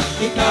shout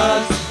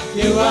because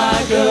you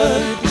are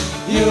good.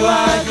 You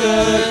are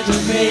good to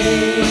me.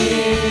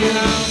 And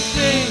I'll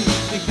sing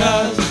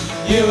because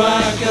you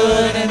are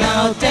good, and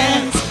I'll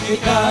dance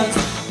because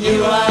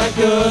you are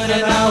good,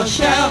 and I'll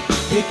shout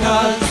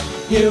because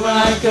you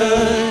are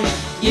good.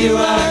 You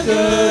are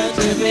good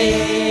to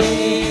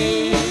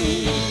me.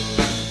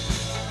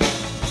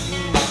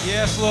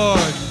 Yes, Lord.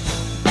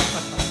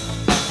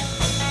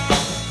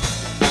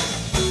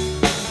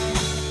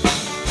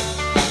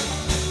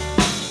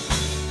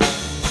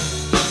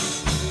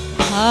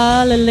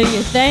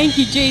 Hallelujah. Thank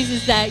you,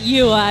 Jesus, that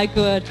you are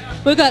good.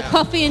 We've got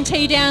coffee and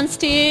tea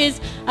downstairs.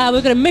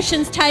 We've got a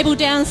missions table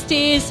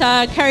downstairs. So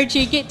I encourage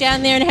you to get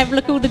down there and have a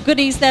look at all the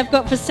goodies they've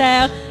got for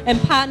sale and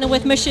partner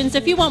with missions.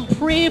 If you want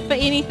prayer for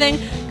anything,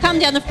 come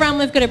down the front.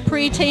 We've got a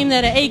prayer team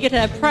that are eager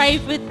to pray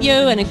with you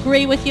and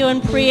agree with you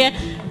in prayer.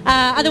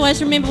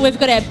 Otherwise, remember, we've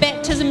got our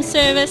baptism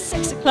service,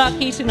 6 o'clock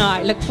here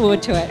tonight. Look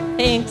forward to it.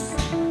 Thanks.